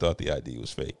see why they thought the ID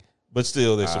was fake. But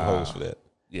still, there's some hoes for that.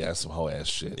 Yeah, that's some hoe ass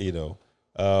shit.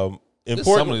 Important.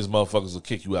 Some of these motherfuckers will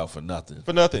kick you out for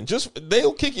nothing. Just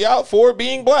they'll kick you out for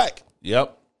being black.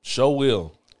 Yep, sure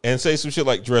will. And say some shit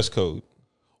like dress code.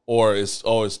 Or it's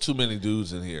too many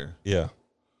dudes in here. Yeah.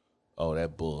 Oh,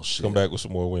 that bullshit. Come back with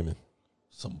some more women.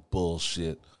 Some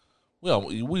bullshit. We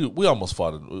almost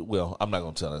fought. Well, I'm not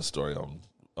gonna tell that story on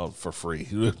for free.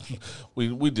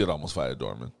 we did almost fight a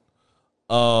doorman.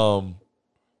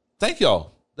 Thank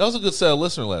y'all. That was a good set of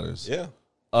listener letters. Yeah.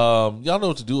 Y'all know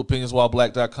what to do.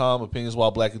 opinionswhileblack.com,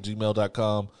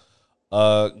 opinionswhileblack@gmail.com.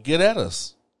 Get at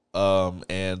us.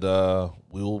 And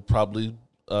we will probably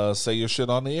say your shit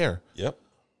on the air. Yep.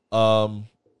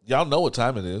 Y'all know what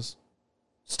time it is.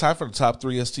 It's time for the top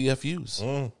 3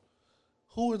 STFUs.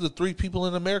 Who are the 3 people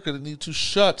in America that need to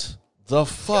shut the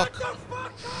fuck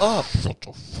up? Shut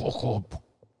the fuck up.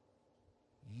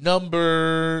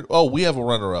 We have a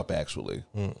runner-up, actually.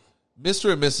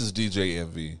 Mr. and Mrs. DJ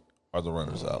Envy are the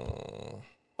runners-up.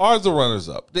 Are the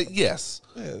runners-up. Yes.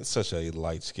 Yeah, it's such a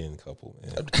light-skinned couple,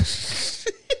 man.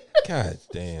 God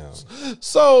damn.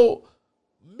 So,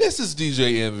 Mrs.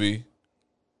 DJ Envy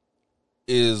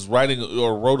is writing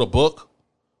or wrote a book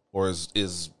or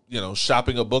is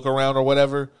shopping a book around or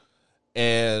whatever,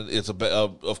 and it's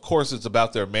about, of course, it's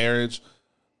about their marriage.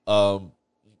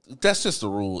 That's just the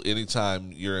rule.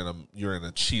 Anytime you're in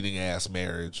a cheating ass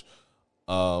marriage,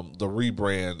 the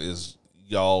rebrand is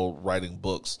y'all writing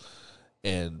books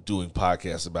and doing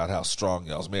podcasts about how strong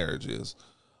y'all's marriage is.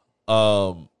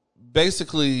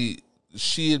 Basically,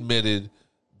 she admitted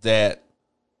that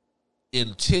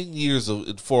in 10 years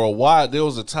for a while, there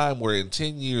was a time where in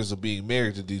 10 years of being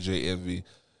married to DJ Envy,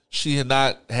 she had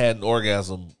not had an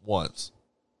orgasm once.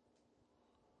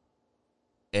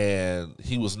 and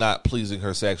he was not pleasing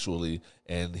her sexually,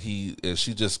 and she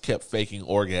just kept faking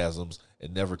orgasms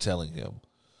and never telling him.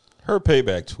 Her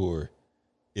payback tour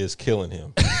is killing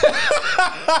him.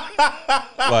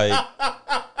 Like,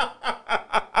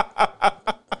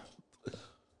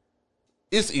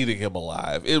 it's eating him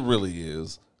alive. It really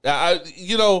is. I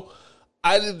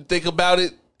didn't think about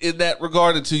it in that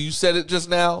regard until you said it just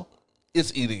now.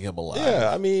 It's eating him alive.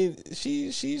 yeah, I mean,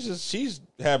 she's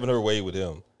having her way with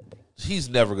him. He's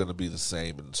never going to be the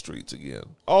same in the streets again.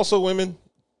 Also, women,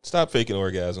 stop faking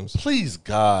orgasms. Please,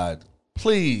 God,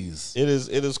 please. It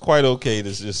is quite okay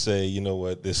to just say, you know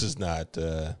what, this is not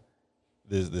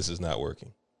this is not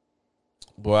working.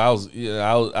 Boy, I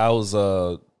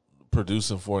was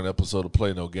producing for an episode of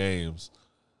Play No Games.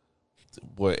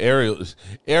 Boy,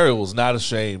 Ariel was not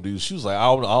ashamed, dude. She was like,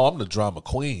 I'm the drama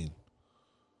queen.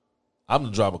 I'm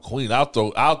the drama queen. I'll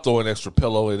throw an extra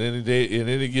pillow at any day, in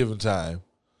any given time.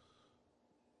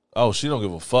 Oh, she don't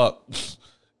give a fuck.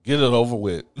 Get it over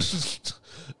with.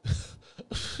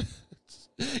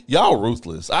 Y'all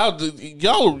ruthless.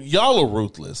 Y'all are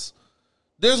ruthless.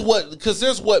 There's what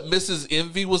Mrs.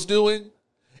 Envy was doing,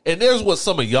 and there's what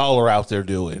some of y'all are out there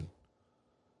doing.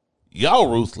 Y'all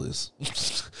ruthless.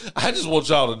 I just want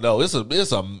y'all to know it's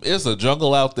a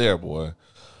jungle out there, boy.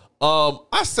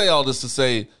 I say all this to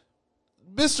say,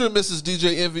 Mr. and Mrs.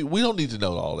 DJ Envy, we don't need to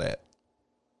know all that.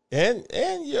 And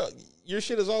your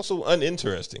shit is also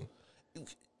uninteresting.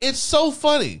 It's so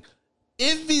funny.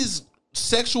 Envy's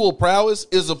sexual prowess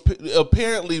is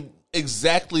apparently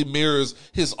exactly mirrors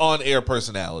his on-air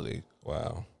personality.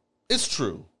 Wow. It's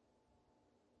true.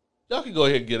 Y'all can go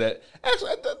ahead and get that.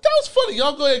 Actually, that was funny.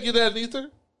 Y'all go ahead and get that, Ether.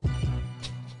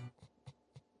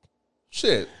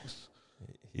 Shit.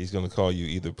 He's going to call you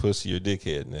either pussy or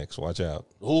dickhead next. Watch out.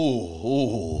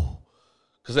 Ooh.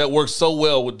 Because that works so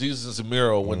well with Desus and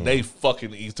Mero when they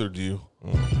fucking ethered you.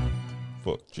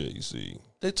 Fuck JC.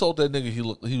 They told that nigga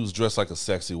he was dressed like a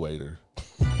sexy waiter.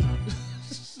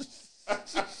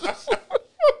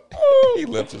 He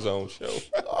left his own show.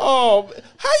 Oh,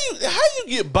 how you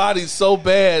get bodied so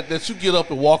bad that you get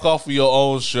up and walk off of your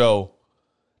own show?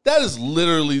 That is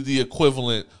literally the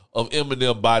equivalent of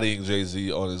Eminem bodying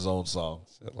Jay-Z on his own song.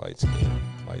 That light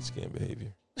skin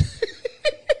behavior.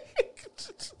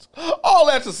 All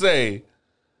that to say,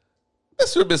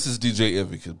 Mr. and Mrs. DJ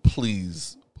Envy could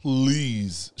please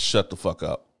shut the fuck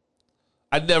up.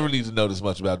 I never need to know this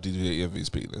much about DJ Envy's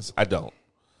penis. I don't.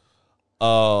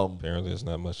 Apparently, there's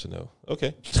not much to know.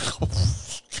 Okay.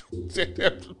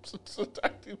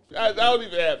 I don't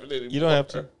even have it anymore. You don't have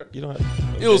to. Okay.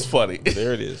 It was funny.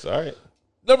 There it is. All right.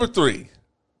 Number 3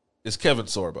 is Kevin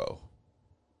Sorbo.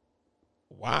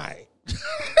 Why?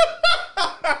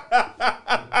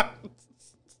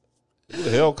 Who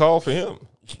the hell called for him?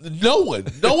 No one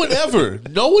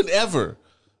ever.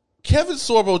 Kevin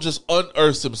Sorbo just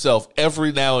unearths himself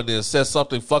every now and then, says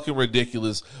something fucking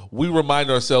ridiculous. We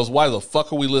remind ourselves, why the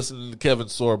fuck are we listening to Kevin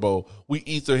Sorbo? We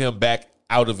ether him back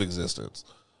out of existence.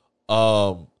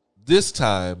 This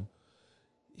time,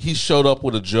 he showed up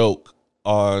with a joke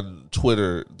on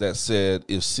Twitter that said,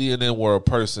 if CNN were a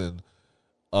person,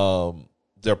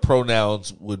 their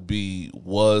pronouns would be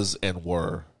was and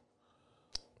were.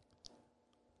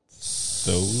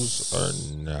 Those are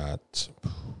not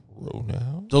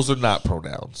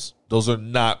pronouns. Those are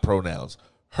not pronouns.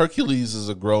 Hercules is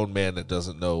a grown man that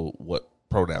doesn't know what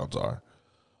pronouns are.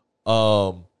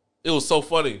 It was so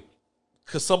funny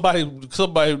because somebody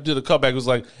did a comeback. It was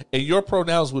like, and your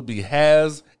pronouns would be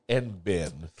has and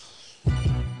been.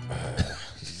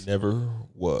 Never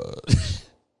was.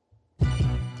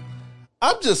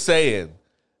 I'm just saying,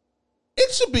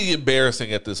 it should be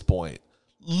embarrassing at this point.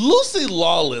 Lucy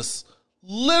Lawless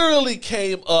literally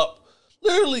came up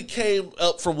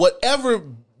from whatever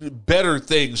better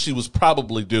thing she was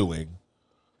probably doing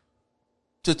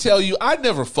to tell you, I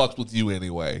never fucked with you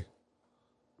anyway.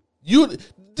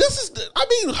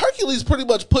 Hercules pretty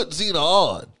much put Xena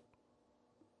on.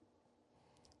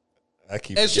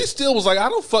 She still was like,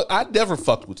 I never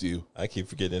fucked with you. I keep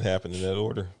forgetting it happened in that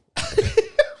order.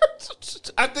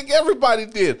 I think everybody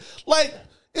did. Like,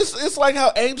 it's like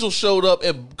how Angel showed up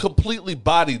and completely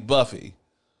bodied Buffy.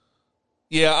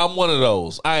 Yeah, I'm one of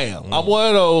those. I am. I'm one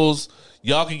of those.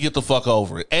 Y'all can get the fuck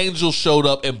over it. Angel showed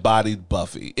up and bodied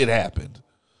Buffy. It happened.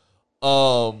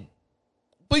 But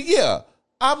yeah,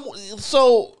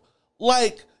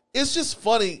 it's just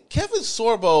funny. Kevin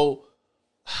Sorbo,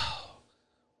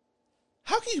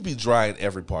 how can you be dry in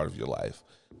every part of your life?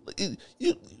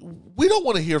 We don't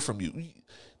want to hear from you.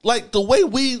 Like, the way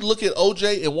we look at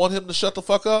OJ and want him to shut the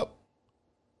fuck up,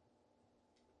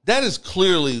 that is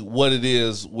clearly what it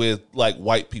is with, like,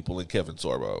 white people and Kevin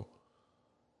Sorbo.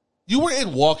 You were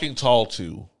in Walking Tall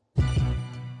 2.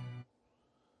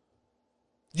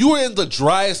 You were in the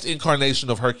driest incarnation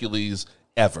of Hercules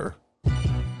ever.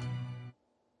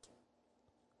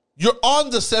 You're on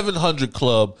the 700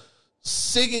 Club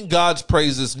singing God's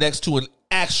praises next to an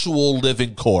actual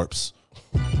living corpse.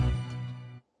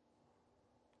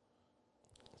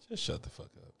 Just shut the fuck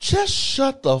up. Just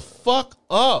shut the fuck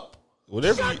up.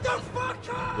 Whatever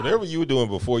you were doing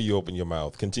before you opened your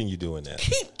mouth, continue doing that.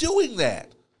 Keep doing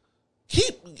that.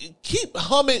 Keep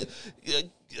humming.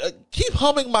 Keep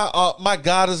humming my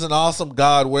God is an awesome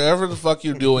God wherever the fuck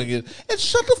you're doing it, and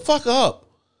shut the fuck up.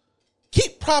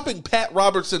 Keep propping Pat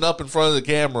Robertson up in front of the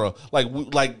camera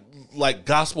like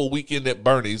Gospel Weekend at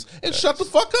Bernie's, and shut the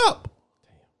fuck up.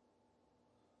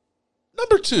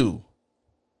 Number 2,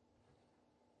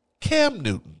 Cam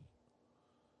Newton.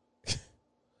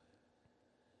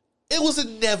 It was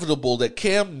inevitable that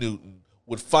Cam Newton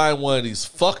would find one of these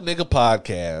fuck nigga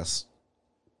podcasts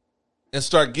and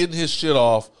start getting his shit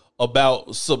off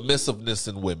about submissiveness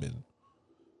in women.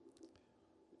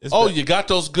 You got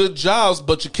those good jobs,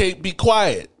 but you can't be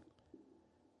quiet.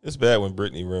 It's bad when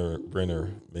Brittany Renner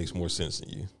makes more sense than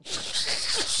you.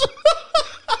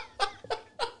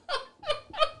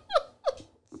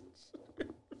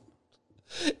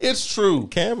 It's true.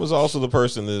 Cam was also the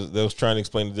person that was trying to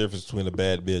explain the difference between a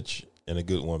bad bitch and a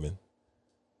good woman.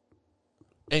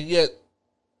 And yet,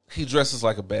 he dresses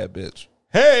like a bad bitch.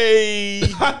 Hey!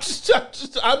 I'm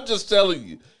just telling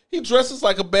you. He dresses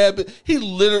like a bad bitch.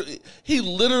 He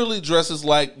literally dresses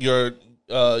like your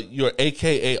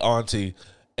AKA auntie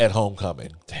at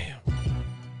homecoming. Damn.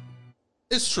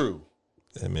 It's true.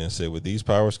 That man said, with these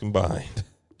powers combined.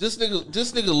 This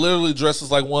nigga literally dresses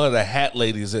like one of the hat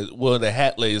ladies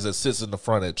that sits in the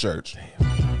front at church. Damn.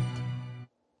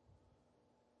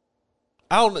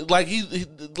 I don't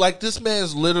like this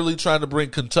man's literally trying to bring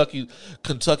Kentucky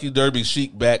Derby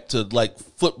chic back to like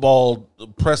football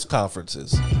press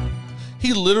conferences.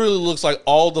 He literally looks like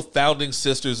all the founding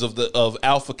sisters of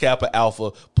Alpha Kappa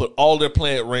Alpha put all their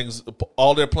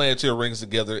Planeteer rings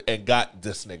together and got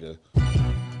this nigga.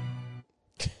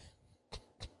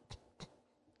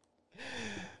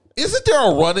 Isn't there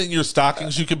a run in your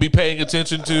stockings you could be paying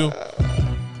attention to?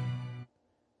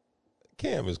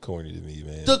 Cam is corny to me,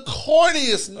 man. The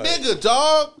corniest nigga,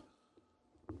 dog.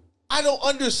 I don't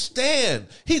understand.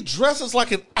 He dresses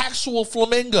like an actual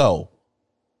flamingo.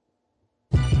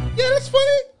 Yeah, that's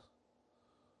funny.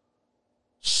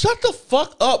 Shut the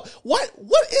fuck up. What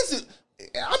is it?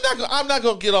 I'm not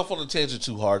gonna get off on a tangent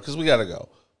too hard because we gotta go.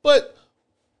 But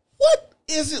what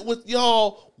is it with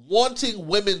y'all wanting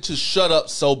women to shut up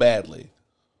so badly?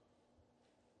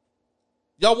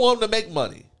 Y'all want them to make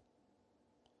money.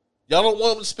 Y'all don't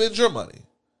want them to spend your money.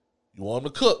 You want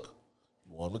them to cook.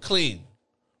 You want them to clean.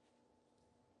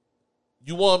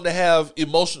 You want them to have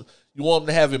emotion. You want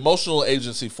them to have emotional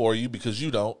agency for you because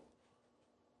you don't.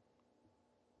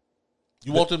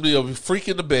 You want them to be a freak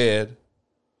in the bed.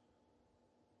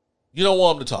 You don't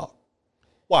want them to talk.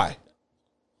 Why?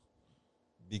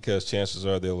 Because chances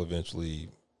are they'll eventually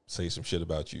say some shit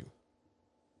about you.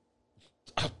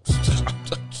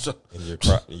 In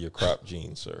your crop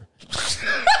jeans, sir.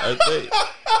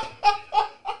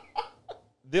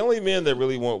 The only men that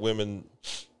really want women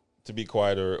to be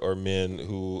quiet are men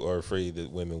who are afraid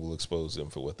that women will expose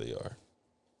them for what they are.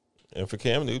 And for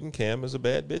Cam Newton, Cam is a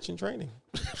bad bitch in training.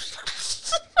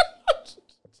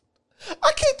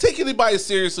 I can't take anybody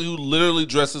seriously who literally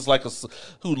dresses like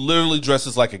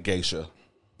a geisha.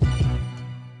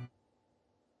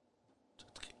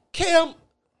 Cam,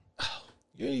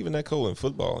 you ain't even that cool in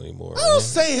football anymore. I don't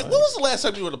say it. When was the last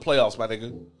time you were in the playoffs, my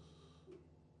nigga?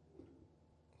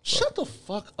 Shut the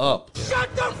fuck up.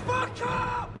 Shut the fuck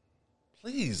up!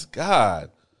 Please,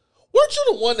 God. Weren't you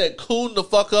the one that cooned the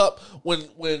fuck up when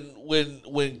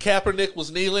Kaepernick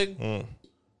was kneeling?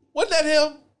 Wasn't that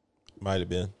him? Might have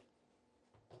been.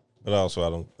 But also I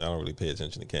don't really pay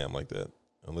attention to Cam like that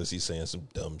unless he's saying some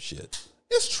dumb shit.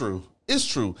 It's true. It's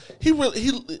true. He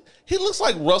looks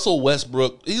like Russell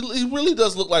Westbrook. He really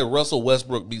does look like Russell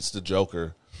Westbrook meets the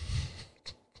Joker.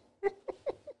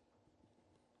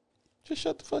 Just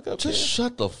shut the fuck up. Just Cam.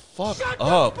 shut the fuck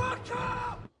up.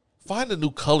 Find a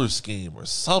new color scheme or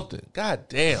something. God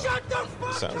damn.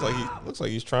 Sounds like he looks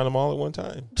like he's trying them all at one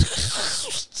time.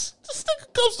 This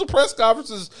nigga comes to press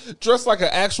conferences dressed like an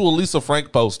actual Lisa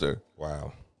Frank poster.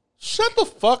 Wow. Shut the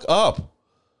fuck up.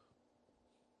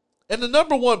 And the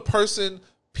number one person,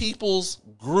 people's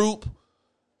group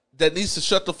that needs to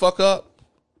shut the fuck up,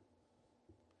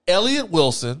 Elliott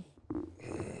Wilson,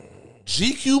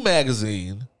 GQ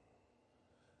Magazine,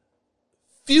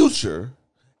 Future,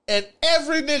 and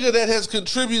every nigga that has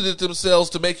contributed themselves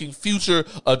to making Future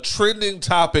a trending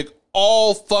topic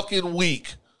all fucking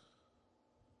week.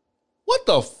 What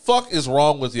the fuck is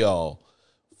wrong with y'all?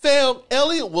 Fam,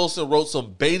 Elliot Wilson wrote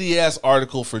some baity-ass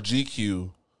article for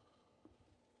GQ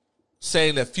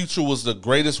saying that Future was the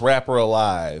greatest rapper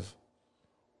alive.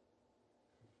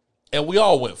 And we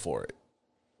all went for it.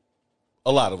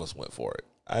 A lot of us went for it.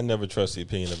 I never trust the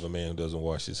opinion of a man who doesn't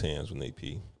wash his hands when they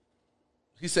pee.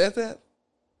 He said that?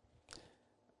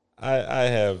 I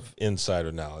have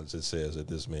insider knowledge that says that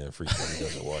this man frequently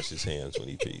doesn't wash his hands when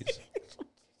he pees.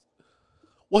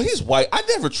 Well, he's white. I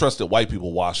never trusted white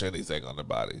people wash anything on their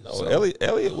body. No, So.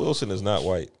 Elliot Wilson is not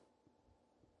white.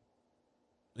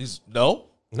 No?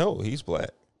 No, he's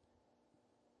black.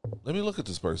 Let me look at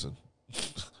this person.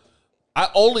 I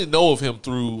only know of him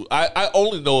through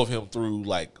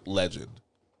like legend.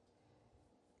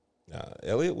 Nah,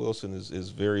 Elliot Wilson is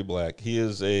very black. He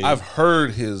is a. I've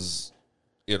heard his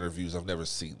interviews. I've never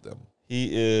seen them. He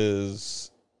is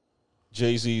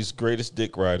Jay-Z's greatest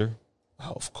dick rider.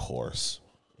 Oh, of course.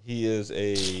 He is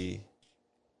a.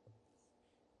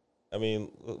 I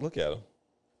mean, look at him.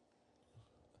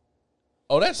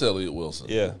 Oh, that's Elliot Wilson.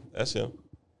 Yeah, that's him.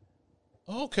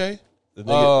 Okay. The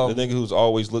nigga who's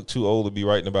always looked too old to be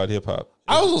writing about hip hop.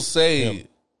 I was gonna say him.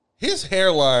 His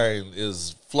hairline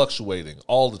is fluctuating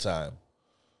all the time.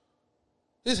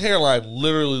 His hairline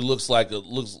literally looks like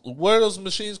what are those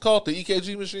machines called? The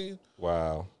EKG machine?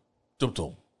 Wow. Dum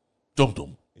dum. Dum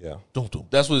dum. Yeah. Dum dum.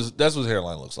 That's what his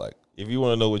hairline looks like. If you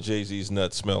want to know what Jay-Z's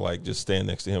nuts smell like, just stand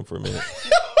next to him for a minute.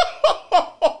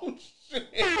 Oh shit.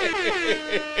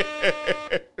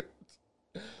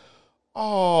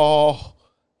 Oh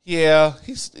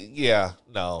yeah.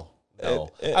 No. I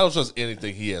don't trust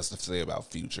anything he has to say about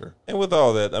Future. And with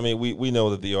all that, I mean, we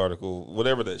know that the article,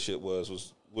 whatever that shit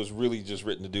was really just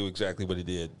written to do exactly what it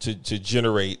did, to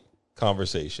generate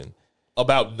conversation.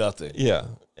 About nothing. Yeah.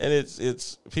 And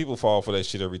it's people fall for that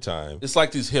shit every time. It's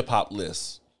like these hip hop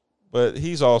lists. But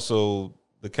he's also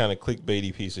the kind of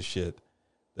clickbaity piece of shit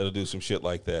that'll do some shit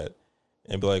like that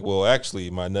and be like, well, actually,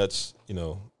 my nuts,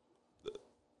 the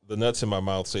nuts in my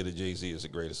mouth say that Jay-Z is the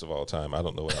greatest of all time. I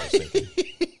don't know what I was thinking.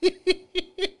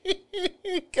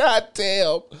 God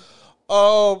damn.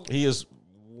 He is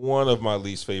one of my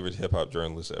least favorite hip hop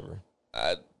journalists ever.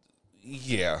 I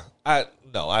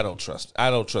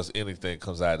don't trust anything that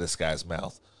comes out of this guy's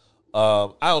mouth. I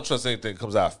don't trust anything that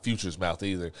comes out of Future's mouth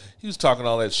either. He was talking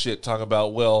all that shit, talking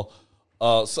about,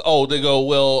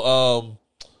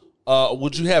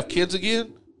 would you have kids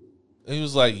again? And he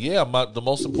was like, yeah, the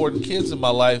most important kids in my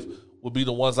life would be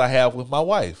the ones I have with my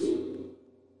wife.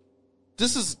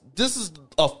 This is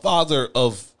a father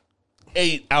of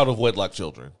 8 out of wedlock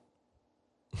children.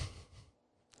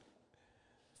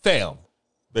 Fam.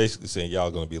 Basically saying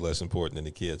y'all going to be less important than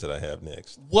the kids that I have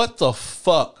next. What the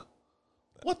fuck?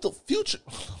 What the Future?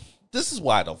 This is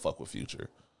why I don't fuck with Future.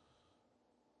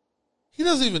 He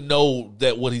doesn't even know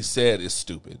that what he said is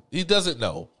stupid. He doesn't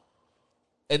know.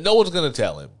 And no one's going to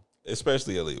tell him.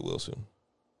 Especially Elliot Wilson.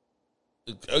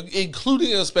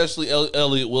 Including and especially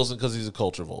Elliot Wilson, because he's a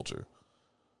culture vulture.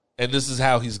 And this is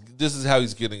how he's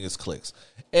getting his clicks.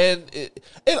 And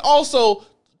also,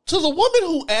 to the woman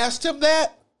who asked him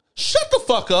that, shut the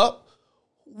fuck up.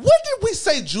 When did we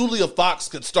say Julia Fox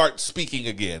could start speaking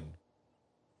again?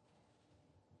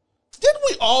 Didn't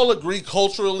we all agree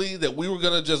culturally that we were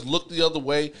going to just look the other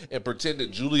way and pretend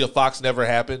that Julia Fox never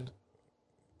happened?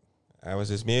 I was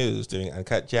his muse doing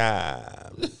Uncut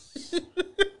Gems.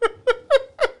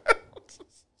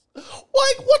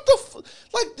 Like, what the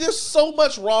like, there's so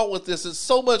much wrong with this. It's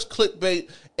so much clickbait,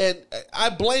 and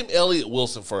I blame Elliot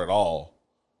Wilson for it all.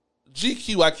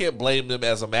 GQ, I can't blame them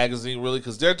as a magazine, really,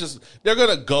 because they're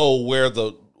going to go where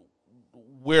the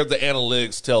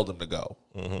analytics tell them to go.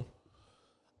 Mm-hmm.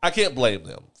 I can't blame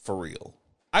them, for real.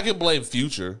 I can blame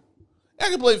Future. I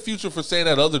can blame Future for saying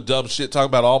that other dumb shit, talking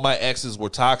about all my exes were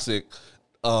toxic.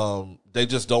 They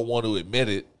just don't want to admit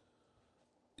it.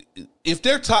 If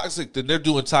they're toxic, then they're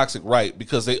doing toxic right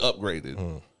because they upgraded.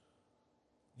 Mm.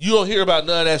 You don't hear about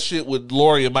none of that shit with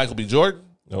Lori and Michael B. Jordan?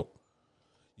 Nope.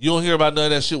 You don't hear about none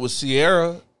of that shit with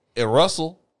Sierra and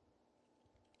Russell?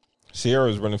 Sierra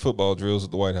was running football drills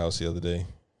at the White House the other day.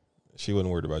 She wasn't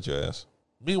worried about your ass.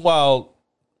 Meanwhile,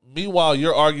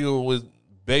 you're arguing with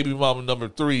baby mama number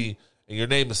 3 and your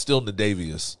name is still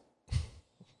Nadavius.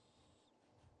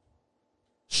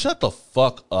 Shut the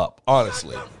fuck up,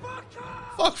 honestly.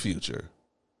 Fuck Future.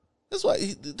 That's why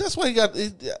he got.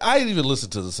 I didn't even listen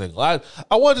to the single. I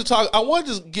wanted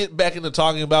to get back into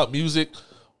talking about music.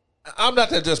 I'm not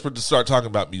that desperate to start talking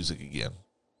about music again.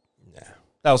 Nah,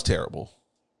 that was terrible.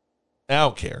 I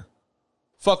don't care.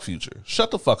 Fuck Future. Shut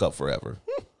the fuck up forever.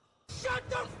 Shut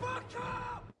the fuck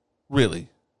up! Really.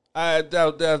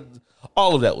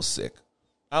 All of that was sick.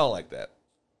 I don't like that.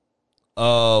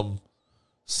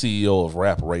 CEO of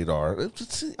Rap Radar.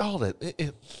 All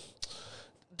that.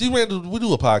 D. Randall, we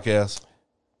do a podcast.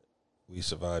 We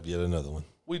survived yet another one.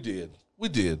 We did.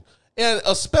 And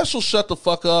a special shut the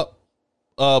fuck up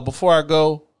before I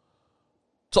go.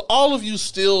 To all of you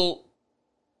still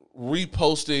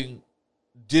reposting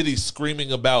Diddy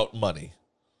screaming about money.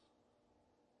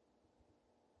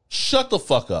 Shut the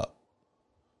fuck up.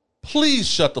 Please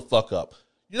shut the fuck up.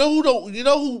 You know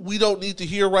who we don't need to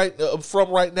hear from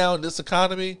right now in this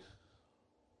economy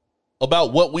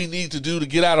about what we need to do to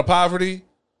get out of poverty?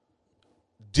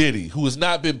 Diddy, who has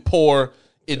not been poor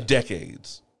in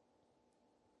decades.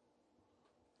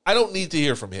 I don't need to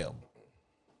hear from him.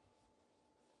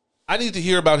 I need to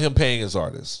hear about him paying his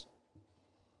artists.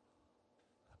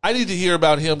 I need to hear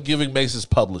about him giving Macy's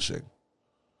Publishing.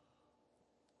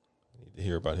 I need to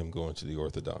hear about him going to the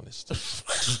orthodontist.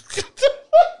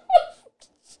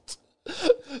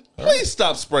 Please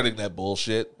stop spreading that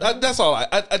bullshit. That's all I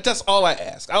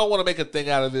ask. I don't want to make a thing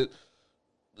out of it.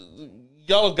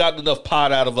 Y'all have gotten enough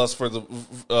pot out of us for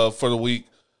the week.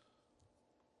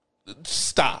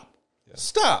 Stop. Yeah.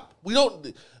 Stop. We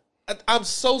don't. I'm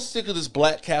so sick of this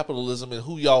black capitalism and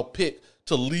who y'all pick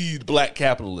to lead black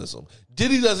capitalism.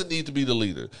 Diddy doesn't need to be the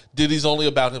leader. Diddy's only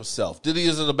about himself. Diddy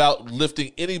isn't about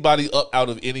lifting anybody up out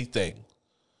of anything.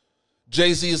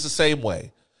 Jay-Z is the same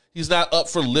way. He's not up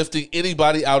for lifting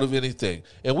anybody out of anything.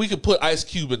 And we could put Ice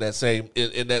Cube in that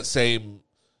same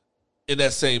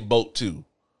boat too.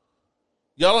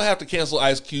 Y'all don't have to cancel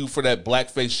Ice Cube for that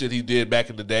blackface shit he did back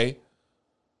in the day.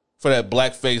 For that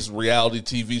blackface reality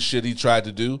TV shit he tried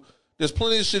to do. There's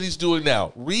plenty of shit he's doing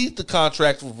now. Read the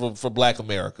contract for Black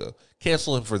America.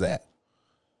 Cancel him for that.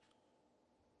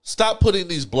 Stop putting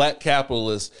these black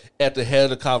capitalists at the head of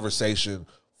the conversation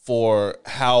for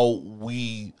how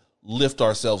we lift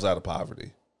ourselves out of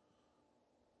poverty.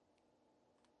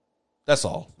 That's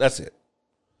all. That's it.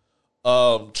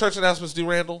 Church announcements, D.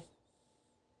 Randall?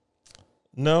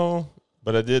 No,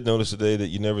 but I did notice today that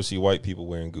you never see white people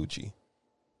wearing Gucci.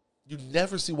 You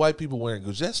never see white people wearing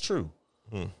Gucci. That's true.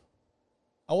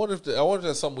 I wonder if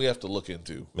that's something we have to look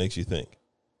into. Makes you think.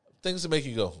 Things that make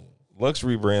you go.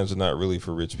 Luxury brands are not really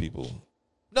for rich people.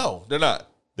 No, they're not.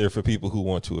 They're for people who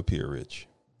want to appear rich.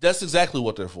 That's exactly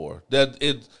what they're for.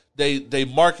 They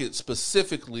market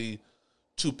specifically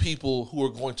to people who are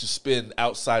going to spend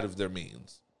outside of their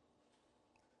means.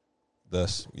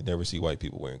 Thus, you never see white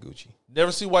people wearing Gucci.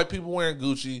 Never see white people wearing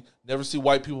Gucci. Never see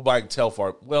white people buying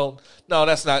Telfar. Well, no,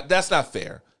 that's not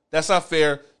fair. That's not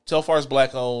fair. Telfar's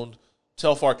black owned.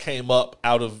 Telfar came up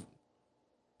out of.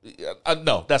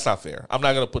 No, that's not fair. I'm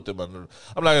not gonna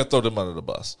throw them under the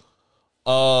bus.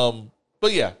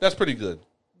 But yeah, that's pretty good.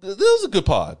 This was a good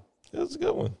pod. It was a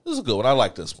good one. This is a good one. I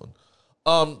like this one.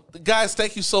 Guys,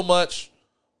 thank you so much.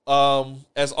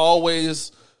 As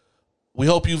always, we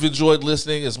hope you've enjoyed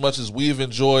listening as much as we've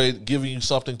enjoyed giving you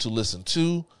something to listen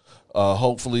to.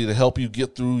 Hopefully to help you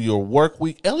get through your work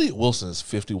week. Elliott Wilson is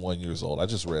 51 years old. I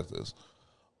just read this.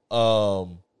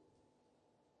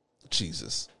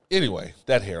 Jesus. Anyway,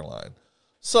 that hairline.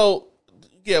 So,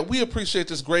 yeah, we appreciate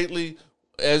this greatly.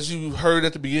 As you heard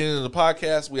at the beginning of the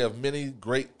podcast, we have many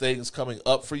great things coming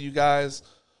up for you guys.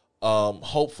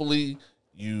 Hopefully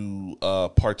you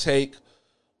partake.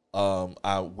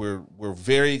 We're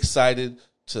very excited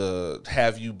to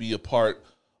have you be a part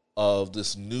of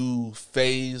this new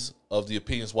phase of the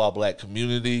Opinions While Black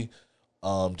community.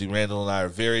 D. Randall and I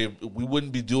we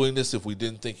wouldn't be doing this if we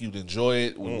didn't think you'd enjoy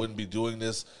it. We wouldn't be doing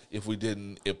this if we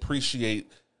didn't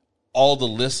appreciate all the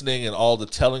listening and all the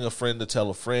telling a friend to tell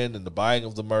a friend and the buying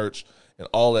of the merch and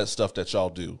all that stuff that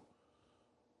y'all do.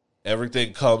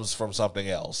 Everything comes from something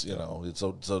else, you know.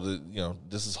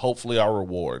 This is hopefully our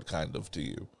reward kind of to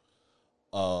you.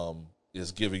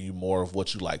 Is giving you more of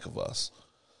what you like of us.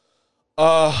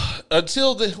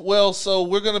 Until then, so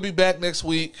we're going to be back next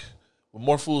week with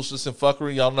more foolishness and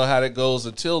fuckery. Y'all know how that goes.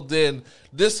 Until then,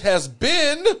 this has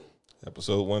been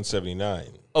episode 179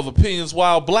 of Opinions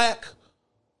While Black.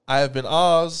 I have been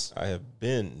Oz. I have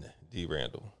been D.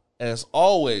 Randall. And as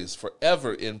always,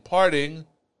 forever imparting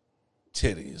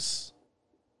titties.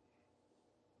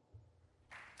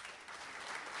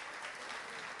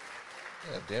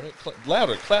 Yeah, damn it.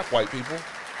 Louder. Clap, white people.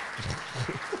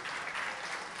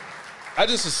 I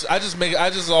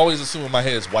just always assume in my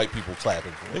head it's white people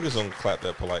clapping. Niggas don't clap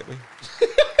that politely.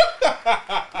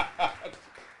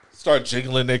 Start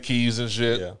jingling their keys and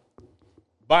shit. Yeah.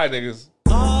 Bye, niggas.